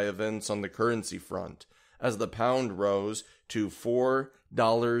disturbed by events on the currency front, as the pound rose to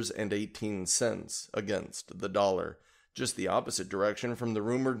 $4.18 against the dollar, just the opposite direction from the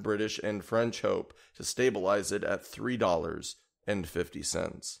rumored British and French hope to stabilize it at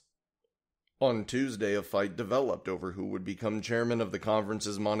 $3.50. On Tuesday, a fight developed over who would become chairman of the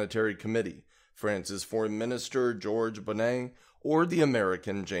conference's monetary committee, France's foreign minister Georges Bonnet or the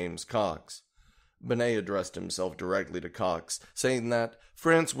American James Cox. Bonnet addressed himself directly to Cox, saying that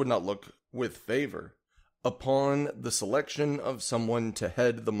France would not look with favor upon the selection of someone to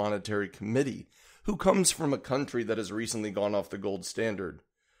head the monetary committee who comes from a country that has recently gone off the gold standard.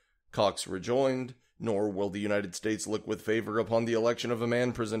 Cox rejoined, "Nor will the United States look with favor upon the election of a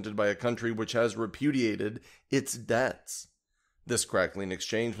man presented by a country which has repudiated its debts." This crackling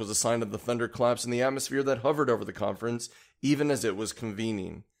exchange was a sign of the thunderclaps in the atmosphere that hovered over the conference, even as it was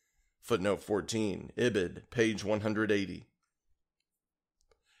convening. Footnote 14, Ibid, page 180.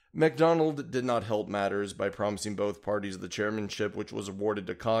 MacDonald did not help matters by promising both parties the chairmanship, which was awarded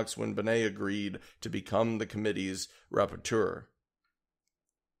to Cox when Bonnet agreed to become the committee's rapporteur.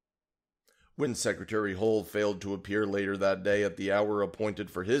 When Secretary Hull failed to appear later that day at the hour appointed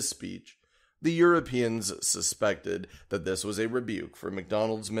for his speech, the Europeans suspected that this was a rebuke for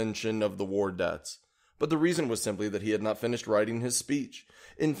MacDonald's mention of the war debts. But the reason was simply that he had not finished writing his speech.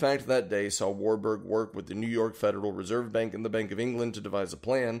 In fact, that day saw Warburg work with the New York Federal Reserve Bank and the Bank of England to devise a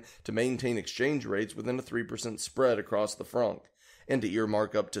plan to maintain exchange rates within a 3% spread across the franc, and to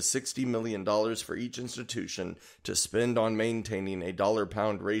earmark up to $60 million for each institution to spend on maintaining a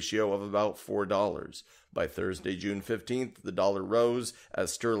dollar-pound ratio of about $4. By Thursday, June 15th, the dollar rose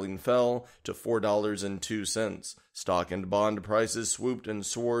as sterling fell to $4.02. Stock and bond prices swooped and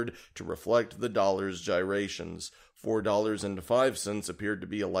soared to reflect the dollar's gyrations. $4.05 appeared to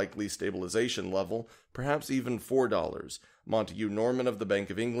be a likely stabilization level, perhaps even $4. Montague Norman of the Bank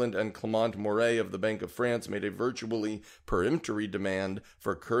of England and Clement Moret of the Bank of France made a virtually peremptory demand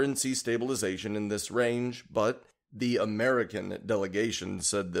for currency stabilization in this range, but the American delegation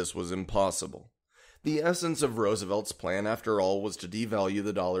said this was impossible. The essence of Roosevelt's plan, after all, was to devalue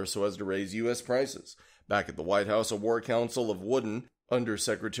the dollar so as to raise U.S. prices. Back at the White House, a war council of Wooden, Under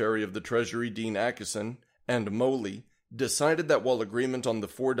Secretary of the Treasury Dean Acheson, and Moley decided that while agreement on the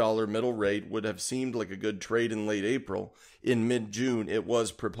 $4 middle rate would have seemed like a good trade in late April, in mid-June it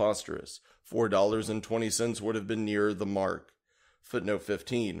was preposterous. $4.20 would have been near the mark. Footnote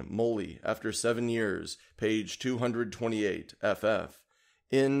 15, Moley, after 7 years, page 228, FF.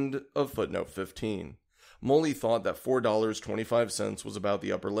 End of footnote 15. Moley thought that $4.25 was about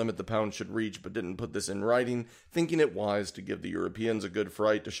the upper limit the pound should reach, but didn't put this in writing, thinking it wise to give the Europeans a good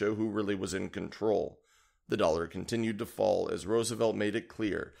fright to show who really was in control. The dollar continued to fall as Roosevelt made it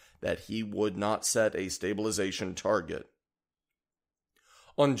clear that he would not set a stabilization target.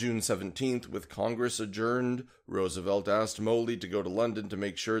 On June 17th, with Congress adjourned, Roosevelt asked Moley to go to London to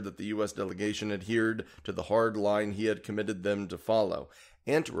make sure that the U.S. delegation adhered to the hard line he had committed them to follow,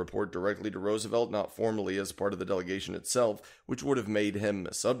 and to report directly to Roosevelt, not formally as part of the delegation itself, which would have made him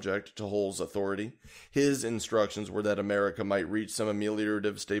subject to Hull's authority. His instructions were that America might reach some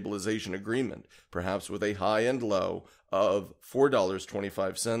ameliorative stabilization agreement, perhaps with a high and low of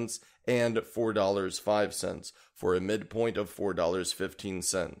 $4.25 and $4.05, for a midpoint of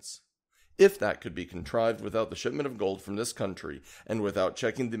 $4.15. If that could be contrived without the shipment of gold from this country, and without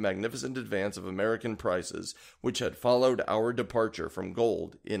checking the magnificent advance of American prices, which had followed our departure from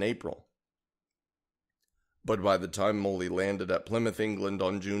gold in April. But by the time Moley landed at Plymouth, England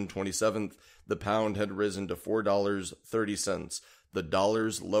on June 27th, the pound had risen to $4.30, the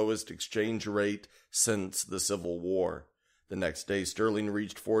dollar's lowest exchange rate since the Civil War. The next day, sterling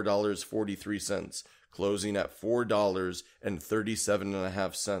reached $4.43, closing at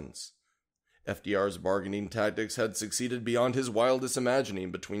 $4.37.5. FDR's bargaining tactics had succeeded beyond his wildest imagining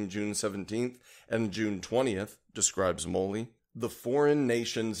between June 17th and June 20th, describes Moley. The foreign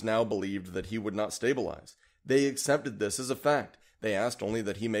nations now believed that he would not stabilize. They accepted this as a fact. They asked only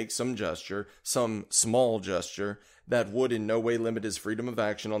that he make some gesture, some small gesture, that would in no way limit his freedom of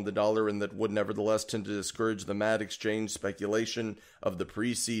action on the dollar and that would nevertheless tend to discourage the mad exchange speculation of the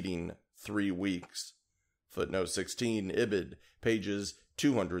preceding 3 weeks. Footnote 16, Ibid, pages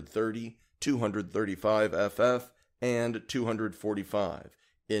 230, 235 FF, and 245.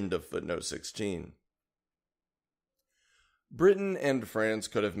 End of footnote 16. Britain and France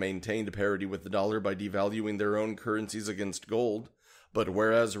could have maintained parity with the dollar by devaluing their own currencies against gold, but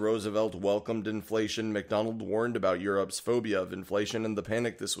whereas Roosevelt welcomed inflation, MacDonald warned about Europe's phobia of inflation and the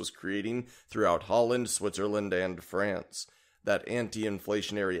panic this was creating throughout Holland, Switzerland, and France. That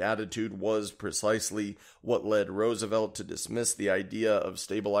anti-inflationary attitude was precisely what led Roosevelt to dismiss the idea of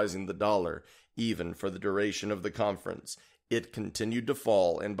stabilizing the dollar, even for the duration of the conference. It continued to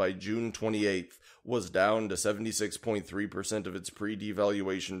fall, and by June 28th was down to 76.3% of its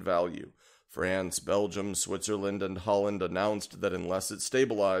pre-devaluation value. France, Belgium, Switzerland, and Holland announced that unless it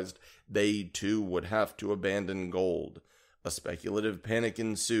stabilized, they too would have to abandon gold. A speculative panic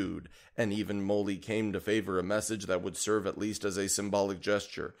ensued, and even Moley came to favor a message that would serve at least as a symbolic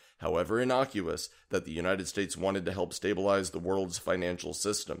gesture, however innocuous, that the United States wanted to help stabilize the world's financial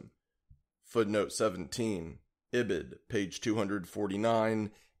system. Footnote 17. Ibid, page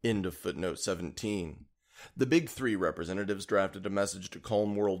 249, end of footnote 17. The Big Three representatives drafted a message to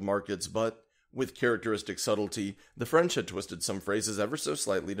calm world markets, but, with characteristic subtlety, the French had twisted some phrases ever so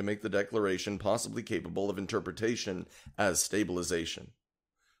slightly to make the declaration possibly capable of interpretation as stabilization.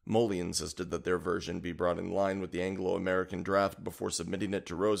 Moley insisted that their version be brought in line with the Anglo-American draft before submitting it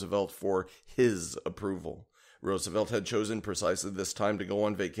to Roosevelt for his approval. Roosevelt had chosen precisely this time to go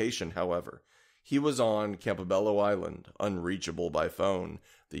on vacation, however. He was on Campobello Island, unreachable by phone.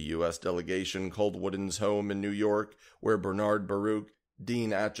 The U.S. delegation called Wooden's home in New York, where Bernard Baruch, Dean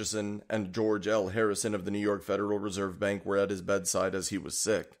Acheson, and George L. Harrison of the New York Federal Reserve Bank were at his bedside as he was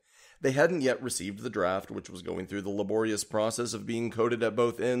sick. They hadn't yet received the draft, which was going through the laborious process of being coded at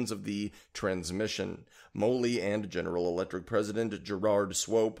both ends of the transmission. Moley and General Electric President Gerard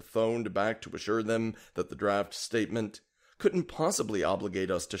Swope phoned back to assure them that the draft statement couldn't possibly obligate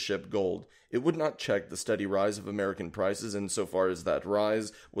us to ship gold. It would not check the steady rise of American prices insofar as that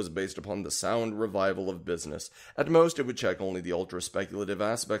rise was based upon the sound revival of business. At most, it would check only the ultra-speculative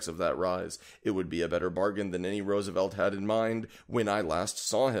aspects of that rise. It would be a better bargain than any Roosevelt had in mind when I last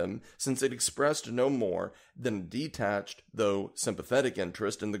saw him, since it expressed no more than a detached, though sympathetic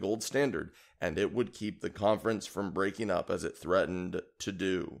interest in the gold standard, and it would keep the conference from breaking up as it threatened to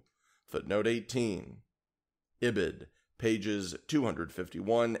do. Footnote 18. Ibid, pages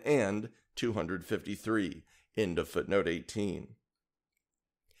 251 and 253, end of footnote 18.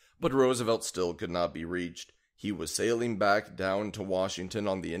 But Roosevelt still could not be reached. He was sailing back down to Washington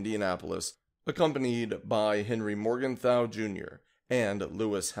on the Indianapolis accompanied by Henry Morgenthau Jr. and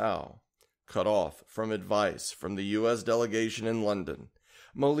Lewis Howe. Cut off from advice from the U.S. delegation in London,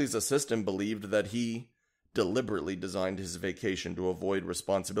 Moley's assistant believed that he deliberately designed his vacation to avoid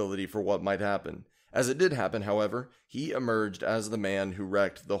responsibility for what might happen. As it did happen, however, he emerged as the man who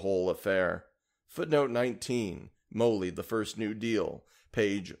wrecked the whole affair. Footnote 19, Moley, The First New Deal,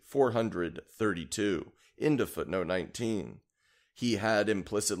 page 432, into footnote 19. He had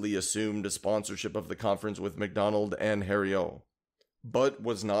implicitly assumed a sponsorship of the conference with MacDonald and Heriot, but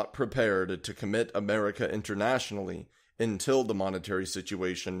was not prepared to commit America internationally until the monetary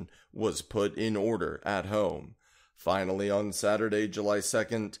situation was put in order at home. Finally, on Saturday, July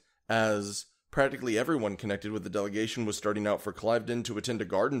 2nd, as practically everyone connected with the delegation was starting out for Cliveden to attend a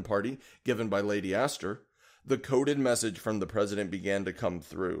garden party given by Lady Astor, the coded message from the president began to come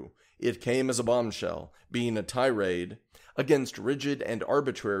through. It came as a bombshell, being a tirade against rigid and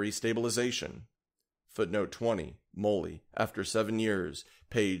arbitrary stabilization. Footnote 20, Moley, After 7 Years,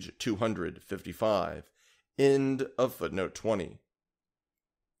 page 255. End of footnote 20.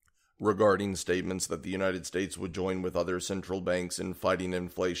 Regarding statements that the United States would join with other central banks in fighting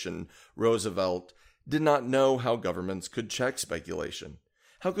inflation, Roosevelt did not know how governments could check speculation.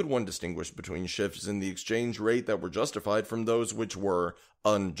 How could one distinguish between shifts in the exchange rate that were justified from those which were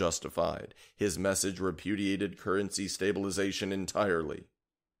unjustified? His message repudiated currency stabilization entirely.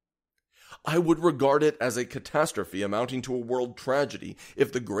 I would regard it as a catastrophe amounting to a world tragedy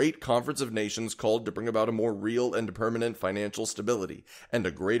if the great conference of nations called to bring about a more real and permanent financial stability and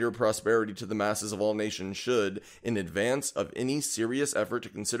a greater prosperity to the masses of all nations should, in advance of any serious effort to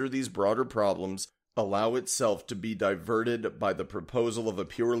consider these broader problems, allow itself to be diverted by the proposal of a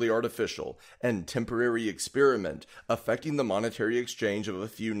purely artificial and temporary experiment affecting the monetary exchange of a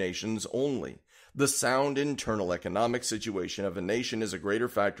few nations only. The sound internal economic situation of a nation is a greater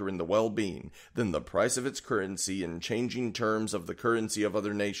factor in the well-being than the price of its currency in changing terms of the currency of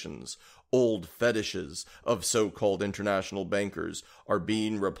other nations. Old fetishes of so-called international bankers are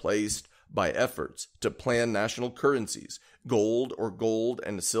being replaced by efforts to plan national currencies. Gold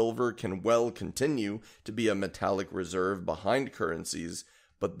and silver can well continue to be a metallic reserve behind currencies,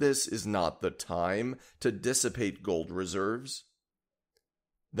 but this is not the time to dissipate gold reserves.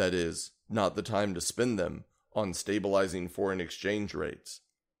 That is, not the time to spend them on stabilizing foreign exchange rates.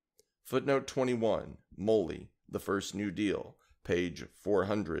 Footnote 21, Moley, The First New Deal, page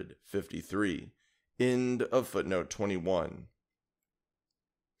 453. End of footnote 21.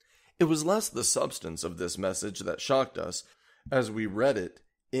 It was less the substance of this message that shocked us as we read it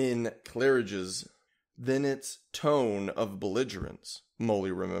in Claridge's than its tone of belligerence,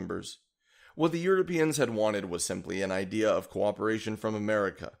 Moley remembers. What the Europeans had wanted was simply an idea of cooperation from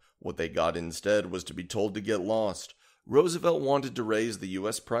America. What they got instead was to be told to get lost. Roosevelt wanted to raise the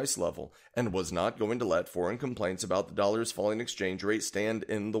U.S. price level and was not going to let foreign complaints about the dollar's falling exchange rate stand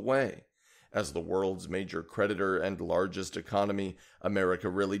in the way. As the world's major creditor and largest economy, America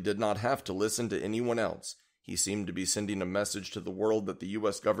really did not have to listen to anyone else. He seemed to be sending a message to the world that the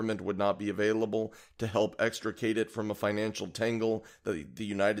U.S. government would not be available to help extricate it from a financial tangle that the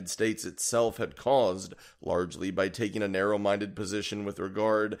United States itself had caused, largely by taking a narrow-minded position with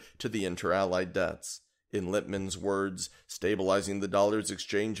regard to the inter-allied debts. In Lippmann's words, stabilizing the dollar's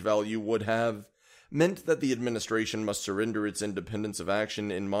exchange value would have meant that the administration must surrender its independence of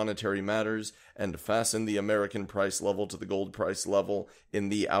action in monetary matters and fasten the American price level to the gold price level in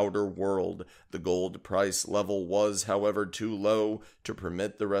the outer world. The gold price level was, however, too low to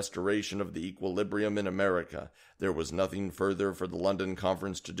permit the restoration of the equilibrium in America. There was nothing further for the London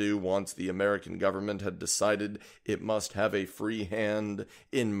Conference to do once the American government had decided it must have a free hand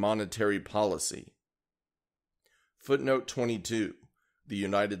in monetary policy. Footnote 22. The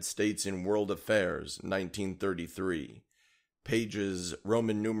United States in World Affairs, 1933. Pages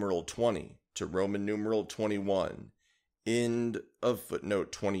Roman numeral 20 to Roman numeral 21. End of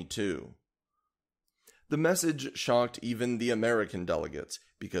footnote 22. The message shocked even the American delegates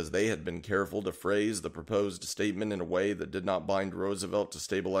because they had been careful to phrase the proposed statement in a way that did not bind Roosevelt to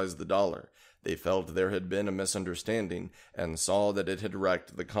stabilize the dollar. They felt there had been a misunderstanding and saw that it had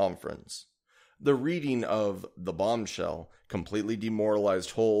wrecked the conference. The reading of The Bombshell completely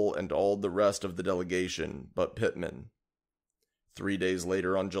demoralized Hull and all the rest of the delegation but Pittman. 3 days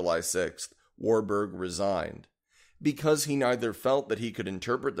later, on July 6th, Warburg resigned because he neither felt that he could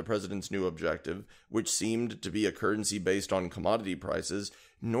interpret the president's new objective, which seemed to be a currency based on commodity prices,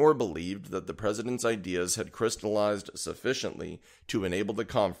 nor believed that the president's ideas had crystallized sufficiently to enable the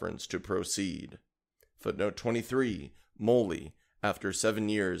conference to proceed. Footnote 23, Moley, After 7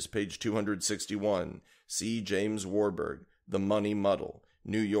 Years, page 261, see James Warburg, The Money Muddle,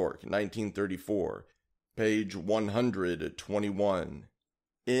 New York, 1934, page 121.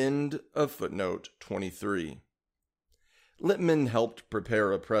 End of footnote 23. Lippmann helped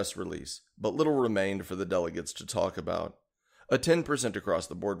prepare a press release, but little remained for the delegates to talk about. A 10%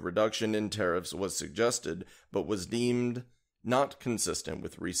 across-the-board reduction in tariffs was suggested, but was deemed not consistent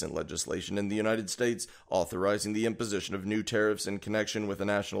with recent legislation in the United States authorizing the imposition of new tariffs in connection with a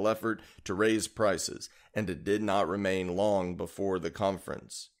national effort to raise prices, and it did not remain long before the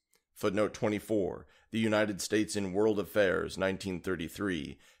conference. Footnote 24, The United States in World Affairs,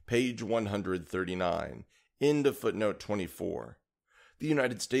 1933, page 139. End of footnote 24. The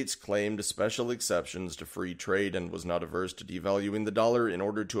United States claimed special exceptions to free trade and was not averse to devaluing the dollar in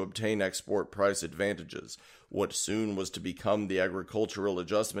order to obtain export price advantages. What soon was to become the Agricultural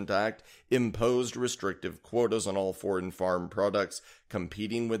Adjustment Act imposed restrictive quotas on all foreign farm products,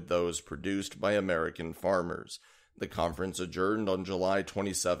 competing with those produced by American farmers. The conference adjourned on July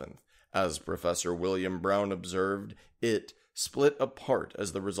 27th. As Professor William Brown observed, it split apart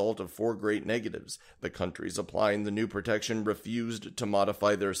as the result of four great negatives. The countries applying the new protection refused to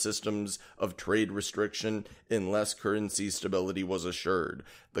modify their systems of trade restriction unless currency stability was assured.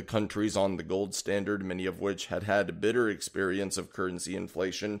 The countries on the gold standard, many of which had had bitter experience of currency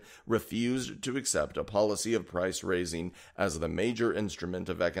inflation, refused to accept a policy of price raising as the major instrument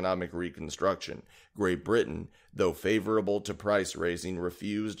of economic reconstruction. Great Britain, though favorable to price raising,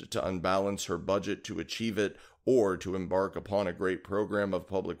 refused to unbalance her budget to achieve it or to embark upon a great program of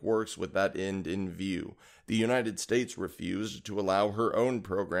public works with that end in view. The United States refused to allow her own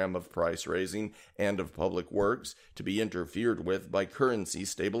program of price raising and of public works to be interfered with by currency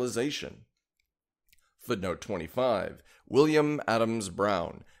stabilization. Footnote 25. William Adams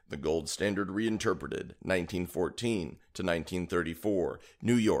Brown, The Gold Standard Reinterpreted, 1914 to 1934,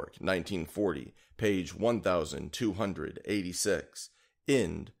 New York, 1940, page 1286.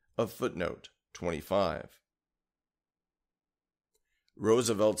 End of footnote 25.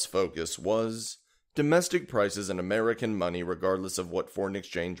 Roosevelt's focus was domestic prices and American money regardless of what foreign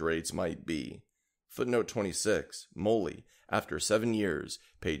exchange rates might be. Footnote 26, Moley, after 7 years,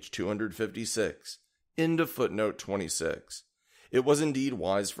 page 256. End of footnote 26. It was indeed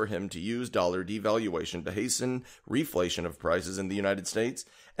wise for him to use dollar devaluation to hasten reflation of prices in the United States,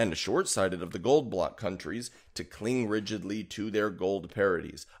 and short-sighted of the gold bloc countries to cling rigidly to their gold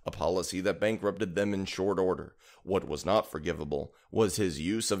parities, a policy that bankrupted them in short order. What was not forgivable was his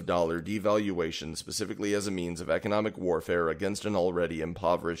use of dollar devaluation specifically as a means of economic warfare against an already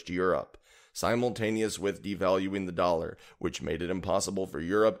impoverished Europe. Simultaneous with devaluing the dollar, which made it impossible for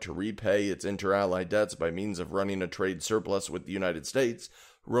Europe to repay its inter-allied debts by means of running a trade surplus with the United States,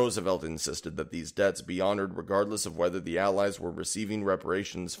 Roosevelt insisted that these debts be honored regardless of whether the Allies were receiving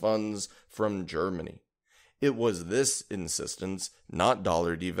reparations funds from Germany. It was this insistence, not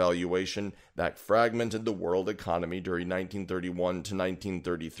dollar devaluation, that fragmented the world economy during 1931 to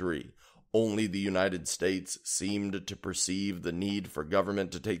 1933. Only the United States seemed to perceive the need for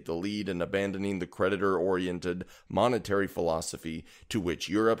government to take the lead in abandoning the creditor-oriented monetary philosophy to which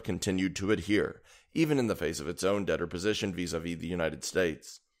Europe continued to adhere, even in the face of its own debtor position vis-à-vis the United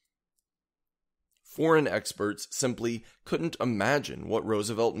States. Foreign experts simply couldn't imagine what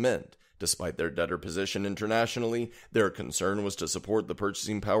Roosevelt meant. Despite their debtor position internationally, their concern was to support the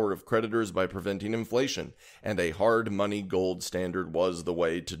purchasing power of creditors by preventing inflation, and a hard money gold standard was the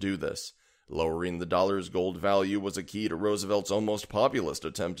way to do this. Lowering the dollar's gold value was a key to Roosevelt's almost populist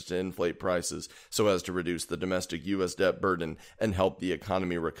attempt to inflate prices so as to reduce the domestic U.S. debt burden and help the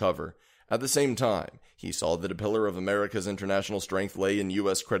economy recover. At the same time, he saw that a pillar of America's international strength lay in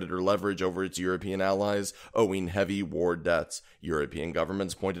U.S. creditor leverage over its European allies, owing heavy war debts. European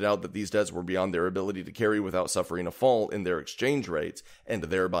governments pointed out that these debts were beyond their ability to carry without suffering a fall in their exchange rates, and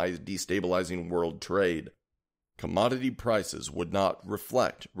thereby destabilizing world trade. Commodity prices would not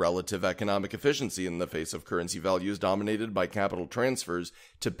reflect relative economic efficiency in the face of currency values dominated by capital transfers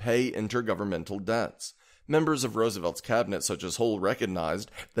to pay intergovernmental debts. Members of Roosevelt's cabinet, such as Hull, recognized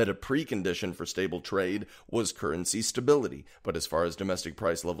that a precondition for stable trade was currency stability, but as far as domestic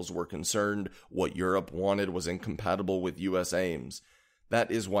price levels were concerned, what Europe wanted was incompatible with U.S. aims. That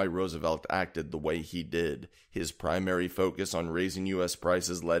is why Roosevelt acted the way he did. His primary focus on raising U.S.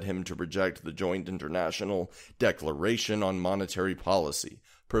 prices led him to reject the Joint International Declaration on Monetary Policy,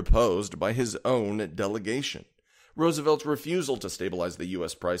 proposed by his own delegation. Roosevelt's refusal to stabilize the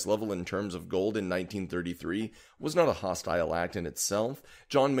U.S. price level in terms of gold in 1933 was not a hostile act in itself.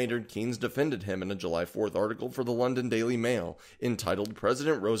 John Maynard Keynes defended him in a July 4th article for the London Daily Mail, entitled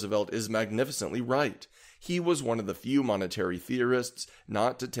 "President Roosevelt is Magnificently Right." He was one of the few monetary theorists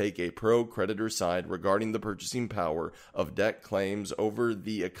not to take a pro-creditor side regarding the purchasing power of debt claims over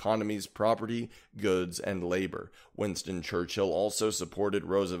the economy's property, goods, and labor. Winston Churchill also supported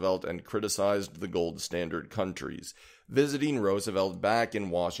Roosevelt and criticized the gold standard countries. Visiting Roosevelt back in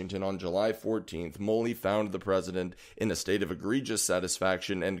Washington on July 14th, Moley found the president in a state of egregious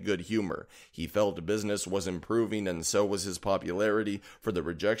satisfaction and good humor. He felt business was improving, and so was his popularity, for the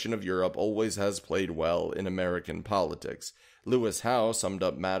rejection of Europe always has played well in American politics. Lewis Howe summed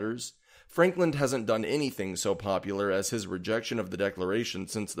up matters. Franklin hasn't done anything so popular as his rejection of the Declaration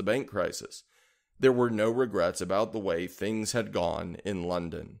since the bank crisis. There were no regrets about the way things had gone in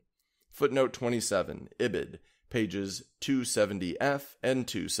London. Footnote 27, Ibid, pages 270F and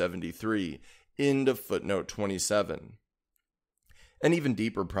 273, end of footnote 27. An even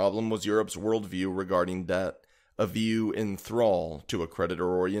deeper problem was Europe's worldview regarding debt, a view in thrall to a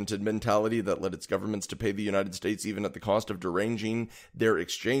creditor-oriented mentality that led its governments to pay the United States even at the cost of deranging their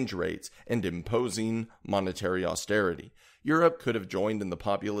exchange rates and imposing monetary austerity. Europe could have joined in the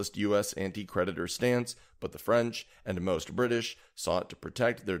populist U.S. anti-creditor stance, but the French and most British sought to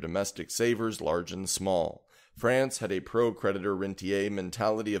protect their domestic savers, large and small. France had a pro-creditor rentier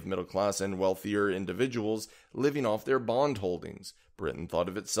mentality of middle-class and wealthier individuals living off their bond holdings. Britain thought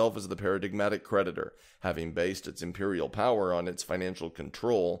of itself as the paradigmatic creditor, having based its imperial power on its financial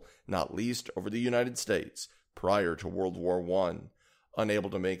control, not least over the United States, prior to World War I. Unable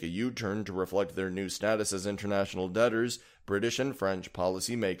to make a U-turn to reflect their new status as international debtors, British and French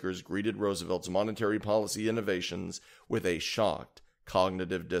policymakers greeted Roosevelt's monetary policy innovations with a shocked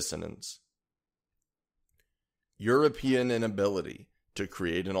cognitive dissonance. European inability to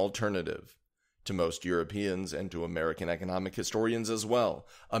create an alternative. To most Europeans, and to American economic historians as well,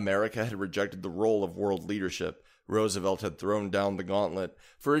 America had rejected the role of world leadership. Roosevelt had thrown down the gauntlet.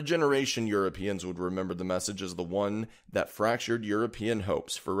 For a generation, Europeans would remember the message as the one that fractured European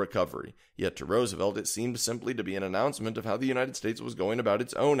hopes for recovery. Yet to Roosevelt, it seemed simply to be an announcement of how the United States was going about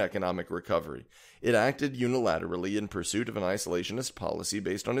its own economic recovery. It acted unilaterally in pursuit of an isolationist policy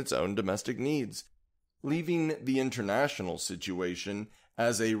based on its own domestic needs, leaving the international situation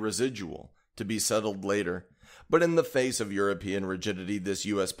as a residual to be settled later. But in the face of European rigidity, this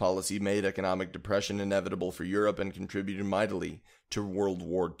U.S. policy made economic depression inevitable for Europe and contributed mightily to World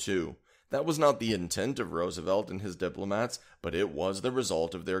War II. That was not the intent of Roosevelt and his diplomats, but it was the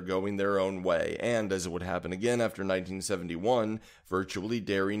result of their going their own way, and, as it would happen again after 1971, virtually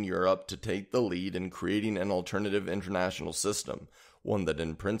daring Europe to take the lead in creating an alternative international system, one that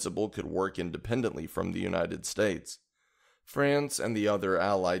in principle could work independently from the United States. France and the other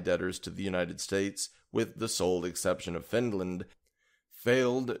allied debtors to the United States, with the sole exception of Finland,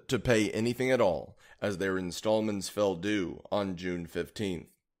 failed to pay anything at all, as their installments fell due on June 15th.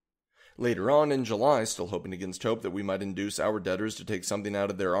 Later on in July, still hoping against hope that we might induce our debtors to take something out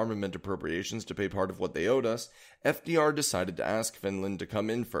of their armament appropriations to pay part of what they owed us, FDR decided to ask Finland to come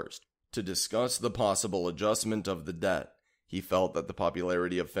in first, to discuss the possible adjustment of the debt. He felt that the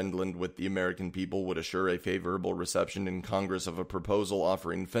popularity of Finland with the American people would assure a favorable reception in Congress of a proposal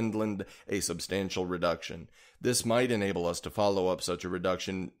offering Finland a substantial reduction. This might enable us to follow up such a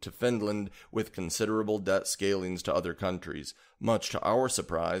reduction to Finland with considerable debt scalings to other countries. Much to our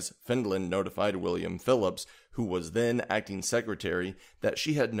surprise, Finland notified William Phillips, who was then acting secretary, that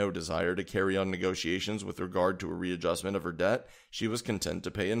she had no desire to carry on negotiations with regard to a readjustment of her debt. She was content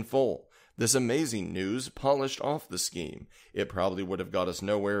to pay in full. This amazing news polished off the scheme. It probably would have got us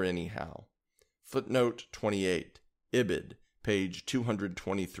nowhere anyhow. Footnote 28. Ibid, page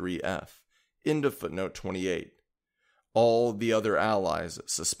 223F. End of footnote 28. All the other allies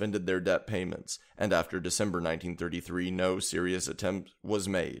suspended their debt payments, and after December 1933, no serious attempt was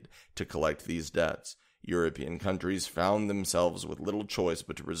made to collect these debts. European countries found themselves with little choice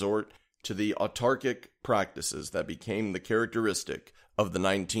but to resort to the autarkic practices that became the characteristic of the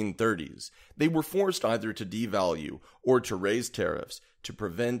 1930s. They were forced either to devalue or to raise tariffs to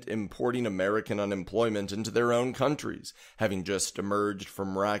prevent importing American unemployment into their own countries. Having just emerged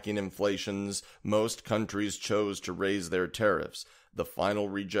from racking inflations, most countries chose to raise their tariffs. The final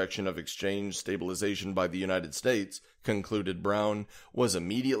rejection of exchange stabilization by the United States, concluded Brown, was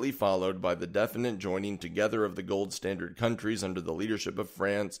immediately followed by the definite joining together of the gold standard countries under the leadership of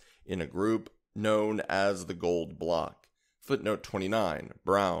France in a group known as the Gold Bloc. Footnote 29,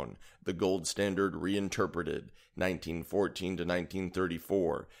 Brown, The Gold Standard Reinterpreted, 1914 to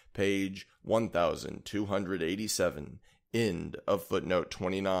 1934, page 1287, end of footnote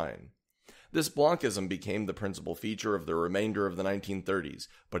 29. This blockism became the principal feature of the remainder of the 1930s,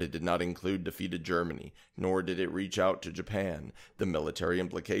 but it did not include defeated Germany, nor did it reach out to Japan. The military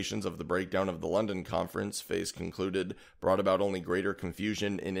implications of the breakdown of the London Conference, Faye concluded, brought about only greater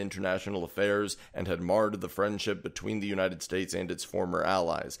confusion in international affairs and had marred the friendship between the United States and its former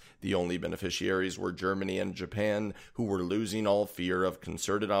allies. The only beneficiaries were Germany and Japan, who were losing all fear of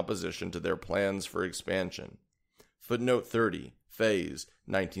concerted opposition to their plans for expansion. Footnote 30. Faye's,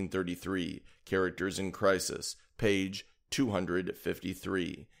 1933, Characters in Crisis, page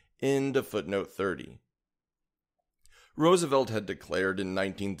 253. End of footnote 30. Roosevelt had declared in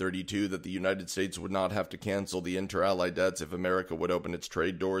 1932 that the United States would not have to cancel the inter-allied debts if America would open its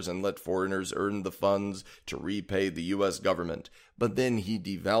trade doors and let foreigners earn the funds to repay the U.S. government. But then he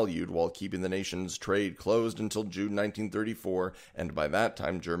devalued while keeping the nation's trade closed until June 1934, and by that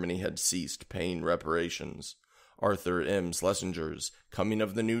time Germany had ceased paying reparations. Arthur M. Schlesinger's Coming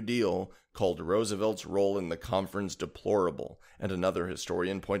of the New Deal called Roosevelt's role in the conference deplorable, and another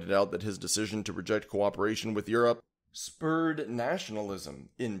historian pointed out that his decision to reject cooperation with Europe spurred nationalism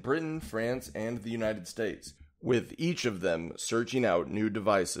in Britain, France, and the United States, with each of them searching out new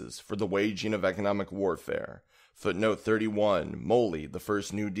devices for the waging of economic warfare. Footnote 31, Moley, The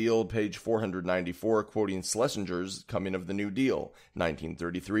First New Deal, page 494, quoting Schlesinger's Coming of the New Deal,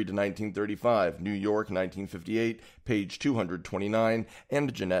 1933 to 1935, New York, 1958, page 229,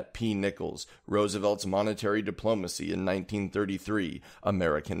 and Jeanette P. Nichols, Roosevelt's Monetary Diplomacy in 1933,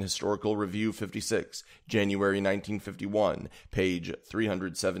 American Historical Review 56, January 1951, page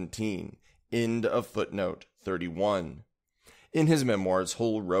 317. End of footnote 31. In his memoirs,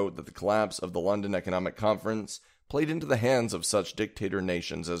 Hull wrote that the collapse of the London Economic Conference played into the hands of such dictator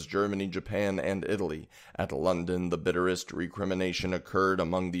nations as Germany, Japan, and Italy. At London, the bitterest recrimination occurred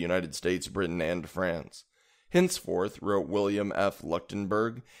among the United States, Britain, and France. Henceforth, wrote William F.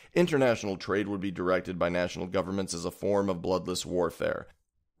 Leuchtenberg, international trade would be directed by national governments as a form of bloodless warfare.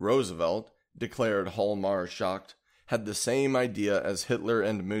 Roosevelt, declared Hallmar Schacht, had the same idea as Hitler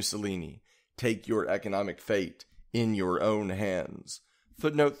and Mussolini: take your economic fate in your own hands.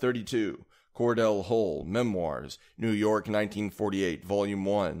 Footnote 32. Cordell Hull, Memoirs, New York, 1948, Volume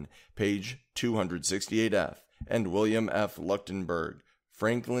 1, page 268F, and William F. Leuchtenberg,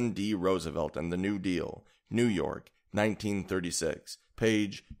 Franklin D. Roosevelt and the New Deal, New York, 1936,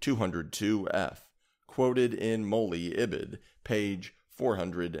 page 202F, quoted in Moley Ibid, page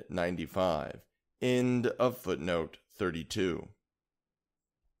 495. End of footnote 32.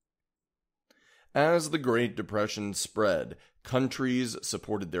 As the Great Depression spread, countries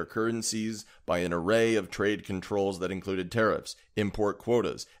supported their currencies by an array of trade controls that included tariffs, import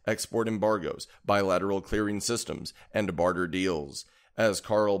quotas, export embargoes, bilateral clearing systems, and barter deals. As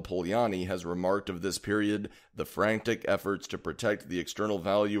Karl Polanyi has remarked of this period, the frantic efforts to protect the external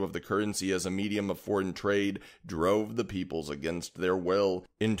value of the currency as a medium of foreign trade drove the peoples against their will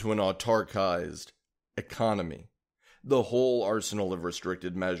into an autarkized economy. The whole arsenal of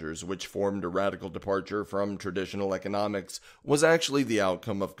restricted measures, which formed a radical departure from traditional economics, was actually the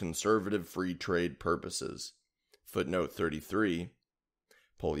outcome of conservative free trade purposes. Footnote 33.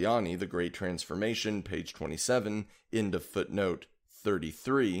 Polanyi, The Great Transformation, page 27, end of footnote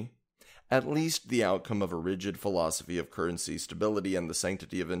 33. At least the outcome of a rigid philosophy of currency stability and the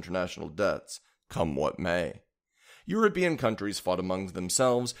sanctity of international debts, come what may. European countries fought among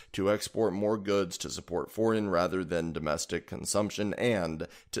themselves to export more goods to support foreign rather than domestic consumption and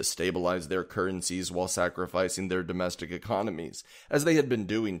to stabilize their currencies while sacrificing their domestic economies, as they had been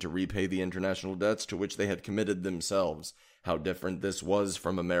doing to repay the international debts to which they had committed themselves. How different this was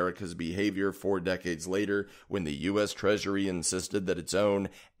from America's behavior 4 decades later, when the U.S. Treasury insisted that its own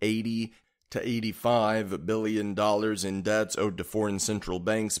 $80 to $85 billion in debts owed to foreign central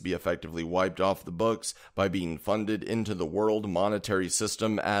banks be effectively wiped off the books by being funded into the world monetary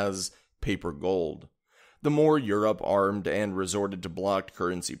system as paper gold. The more Europe armed and resorted to blocked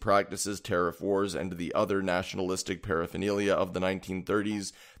currency practices, tariff wars, and the other nationalistic paraphernalia of the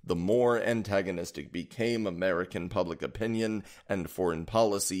 1930s, the more antagonistic became American public opinion and foreign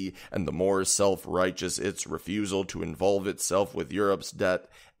policy, and the more self-righteous its refusal to involve itself with Europe's debt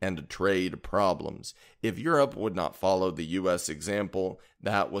and trade problems. If Europe would not follow the U.S. example,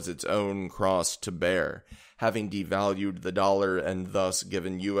 that was its own cross to bear. Having devalued the dollar and thus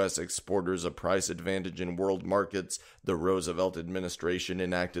given U.S. exporters a price advantage in world markets, the Roosevelt administration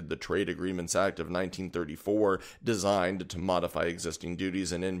enacted the Trade Agreements Act of 1934, designed to modify existing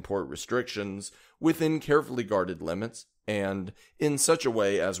duties and import restrictions within carefully guarded limits and in such a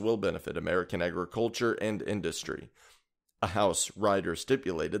way as will benefit American agriculture and industry. A House rider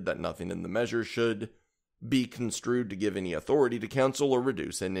stipulated that nothing in the measure should be construed to give any authority to cancel or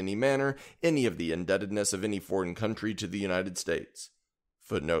reduce in any manner any of the indebtedness of any foreign country to the United States.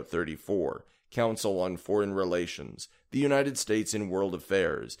 Footnote 34. Council on Foreign Relations, The United States in World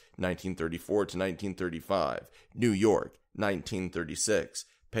Affairs, 1934 to 1935, New York, 1936,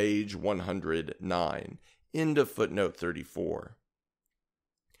 page 109. End of footnote 34.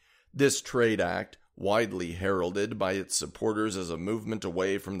 This trade act, widely heralded by its supporters as a movement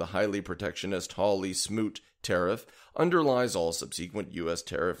away from the highly protectionist Hawley-Smoot tariff, underlies all subsequent U.S.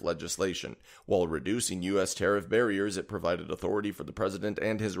 tariff legislation. While reducing U.S. tariff barriers, it provided authority for the President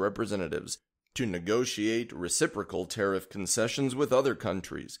and his representatives to negotiate reciprocal tariff concessions with other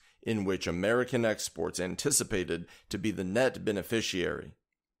countries, in which American exports anticipated to be the net beneficiary.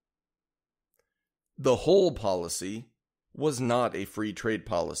 The whole policy was not a free trade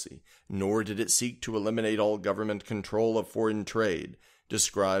policy, nor did it seek to eliminate all government control of foreign trade,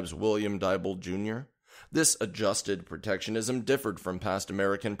 describes William Dybel, Jr. This adjusted protectionism differed from past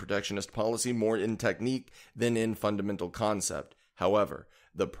American protectionist policy more in technique than in fundamental concept. However,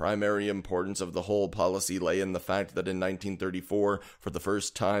 the primary importance of the whole policy lay in the fact that in 1934, for the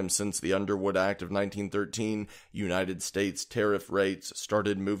first time since the Underwood Act of 1913, United States tariff rates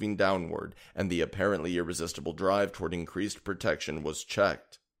started moving downward, and the apparently irresistible drive toward increased protection was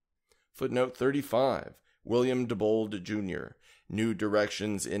checked. Footnote 35. William Dybel, Jr. New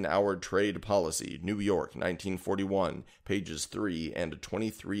Directions in Our Trade Policy, New York, 1941, pages 3 and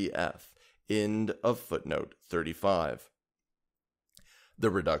 23f. End of footnote 35. The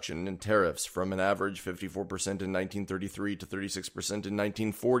reduction in tariffs from an average 54% in 1933 to 36% in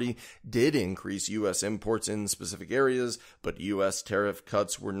 1940 did increase U.S. imports in specific areas, but U.S. tariff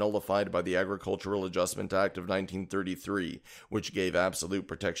cuts were nullified by the Agricultural Adjustment Act of 1933, which gave absolute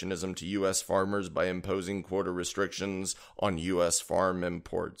protectionism to U.S. farmers by imposing quota restrictions on U.S. farm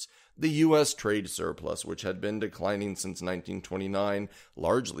imports. The U.S. trade surplus, which had been declining since 1929,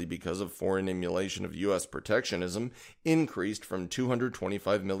 largely because of foreign emulation of U.S. protectionism, increased from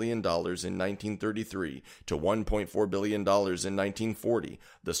 $225 million in 1933 to $1.4 billion in 1940.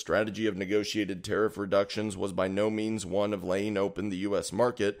 The strategy of negotiated tariff reductions was by no means one of laying open the U.S.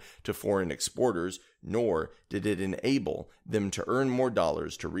 market to foreign exporters, nor did it enable them to earn more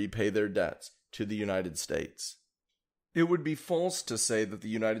dollars to repay their debts to the United States. It would be false to say that the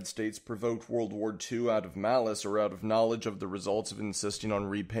United States provoked World War II out of malice or out of knowledge of the results of insisting on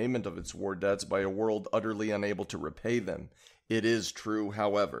repayment of its war debts by a world utterly unable to repay them. It is true,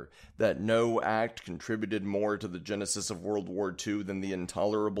 however, that no act contributed more to the genesis of World War II than the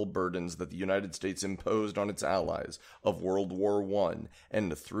intolerable burdens that the United States imposed on its allies of World War I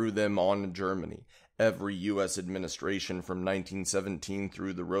and threw them on Germany. Every U.S. administration from 1917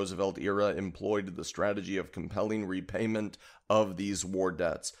 through the Roosevelt era employed the strategy of compelling repayment of these war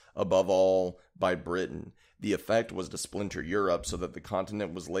debts, above all by Britain. The effect was to splinter Europe so that the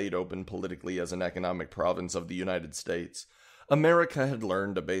continent was laid open politically as an economic province of the United States. America had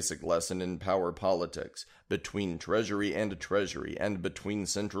learned a basic lesson in power politics. Between treasury and between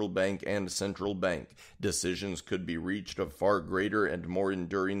central bank and central bank, decisions could be reached of far greater and more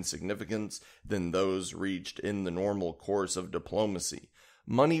enduring significance than those reached in the normal course of diplomacy.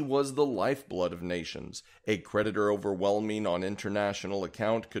 Money was the lifeblood of nations. A creditor overwhelming on international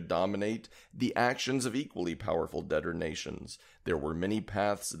account could dominate the actions of equally powerful debtor nations. There were many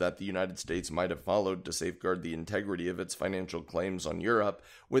paths that the United States might have followed to safeguard the integrity of its financial claims on Europe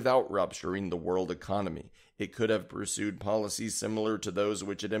without rupturing the world economy. It could have pursued policies similar to those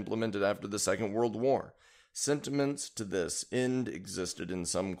which it implemented after the Second World War. Sentiments to this end existed in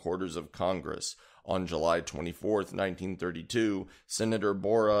some quarters of Congress. On July 24, 1932, Senator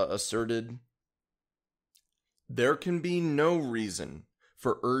Borah asserted, "There can be no reason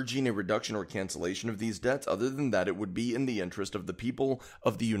for urging a reduction or cancellation of these debts other than that it would be in the interest of the people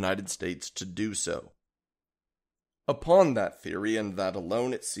of the United States to do so." Upon that theory, and that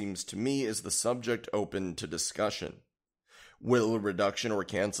alone, it seems to me, is the subject open to discussion. Will reduction or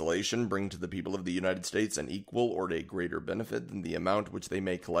cancellation bring to the people of the United States an equal or a greater benefit than the amount which they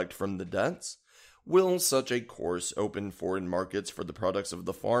may collect from the debts? Will such a course open foreign markets for the products of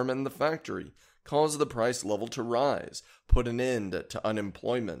the farm and the factory, cause the price level to rise, put an end to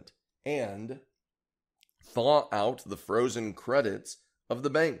unemployment, and thaw out the frozen credits of the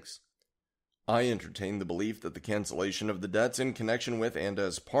banks? I entertain the belief that the cancellation of the debts in connection with and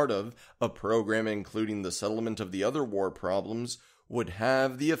as part of a program including the settlement of the other war problems would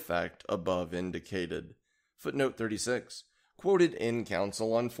have the effect above indicated. Footnote 36. Quoted in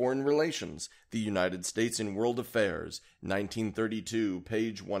Council on Foreign Relations, The United States in World Affairs, 1932,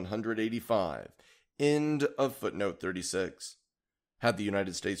 page 185. End of footnote 36. Had the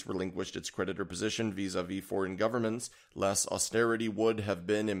United States relinquished its creditor position vis-à-vis foreign governments, less austerity would have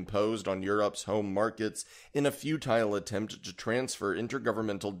been imposed on Europe's home markets in a futile attempt to transfer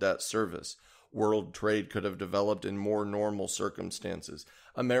intergovernmental debt service. World trade could have developed in more normal circumstances.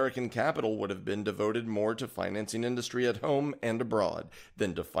 American capital would have been devoted more to financing industry at home and abroad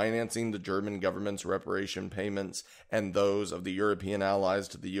than to financing the German government's reparation payments and those of the European allies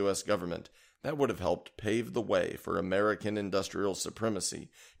to the U.S. government. That would have helped pave the way for American industrial supremacy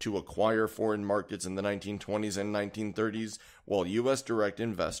to acquire foreign markets in the 1920s and 1930s, while U.S. direct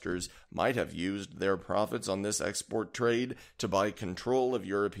investors might have used their profits on this export trade to buy control of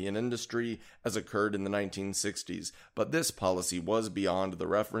European industry, as occurred in the 1960s. But this policy was beyond the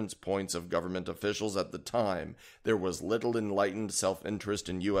reference points of government officials at the time. There was little enlightened self-interest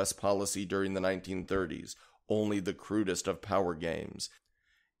in U.S. policy during the 1930s, only the crudest of power games.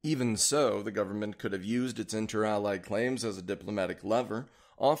 Even so, the government could have used its inter-allied claims as a diplomatic lever,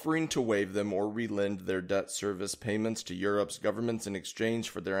 offering to waive them or relend their debt service payments to Europe's governments in exchange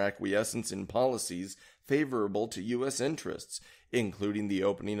for their acquiescence in policies favorable to U.S. interests, including the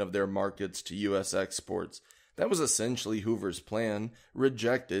opening of their markets to U.S. exports. That was essentially Hoover's plan,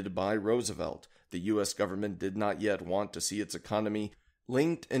 rejected by Roosevelt. The U.S. government did not yet want to see its economy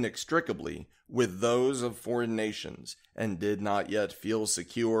linked inextricably with those of foreign nations, and did not yet feel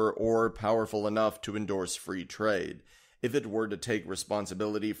secure or powerful enough to endorse free trade. If it were to take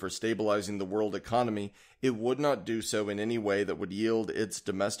responsibility for stabilizing the world economy, it would not do so in any way that would yield its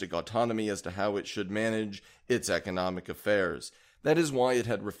domestic autonomy as to how it should manage its economic affairs. That is why it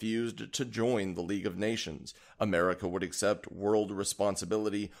had refused to join the League of Nations. America would accept world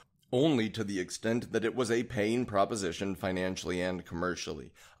responsibility only to the extent that it was a paying proposition financially and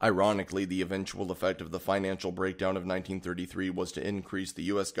commercially. Ironically, the eventual effect of the financial breakdown of 1933 was to increase the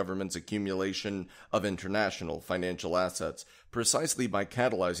U.S. government's accumulation of international financial assets, precisely by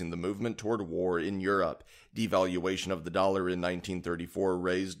catalyzing the movement toward war in Europe. Devaluation of the dollar in 1934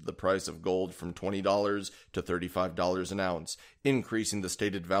 raised the price of gold from $20 to $35 an ounce, increasing the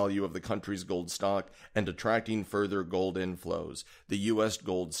stated value of the country's gold stock and attracting further gold inflows. The U.S.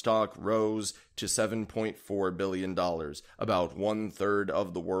 gold stock rose to $7.4 billion, about one-third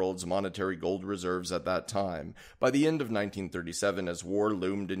of the world's monetary gold reserves at that time. By the end of 1937, as war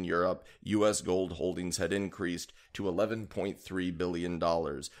loomed in Europe, U.S. gold holdings had increased to $11.3 billion,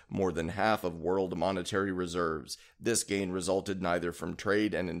 more than half of world monetary reserves. This gain resulted neither from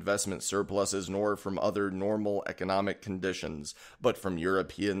trade and investment surpluses nor from other normal economic conditions, but from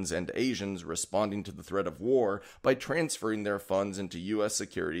Europeans and Asians responding to the threat of war by transferring their funds into U.S.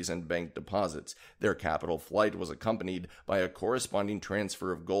 securities and bank deposits. Their capital flight was accompanied by a corresponding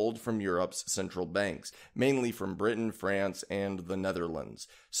transfer of gold from Europe's central banks, mainly from Britain, France, and the Netherlands.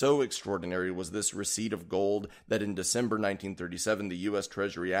 So extraordinary was this receipt of gold that in December 1937 the U.S.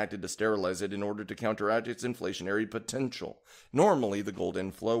 Treasury acted to sterilize it in order to counteract its inflationary potential. Normally, the gold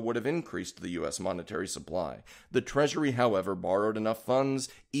inflow would have increased the U.S. monetary supply. The Treasury, however, borrowed enough funds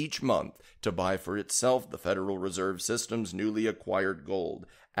each month to buy for itself the Federal Reserve System's newly acquired gold,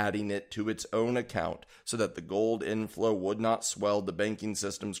 adding it to its own account so that the gold inflow would not swell the banking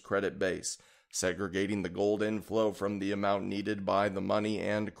system's credit base. Segregating the gold inflow from the amount needed by the money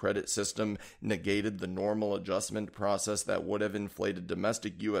and credit system negated the normal adjustment process that would have inflated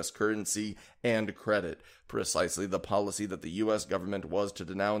domestic U.S. currency and credit, precisely the policy that the U.S. government was to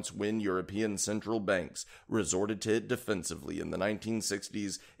denounce when European central banks resorted to it defensively in the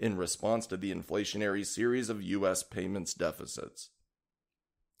 1960s in response to the inflationary series of U.S. payments deficits.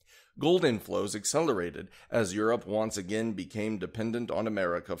 Gold inflows accelerated as Europe once again became dependent on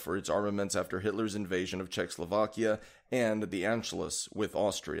America for its armaments after Hitler's invasion of Czechoslovakia and the Anschluss with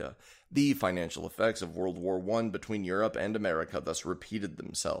Austria. The financial effects of World War I between Europe and America thus repeated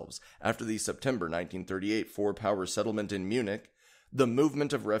themselves. After the September 1938 four-power settlement in Munich, the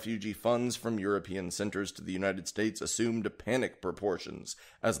movement of refugee funds from European centers to the United States assumed panic proportions,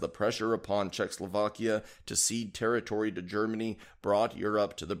 as the pressure upon Czechoslovakia to cede territory to Germany brought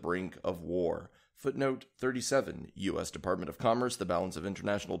Europe to the brink of war. Footnote 37, U.S. Department of Commerce, the balance of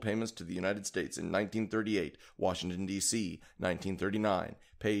international payments to the United States in 1938, Washington, D.C., 1939,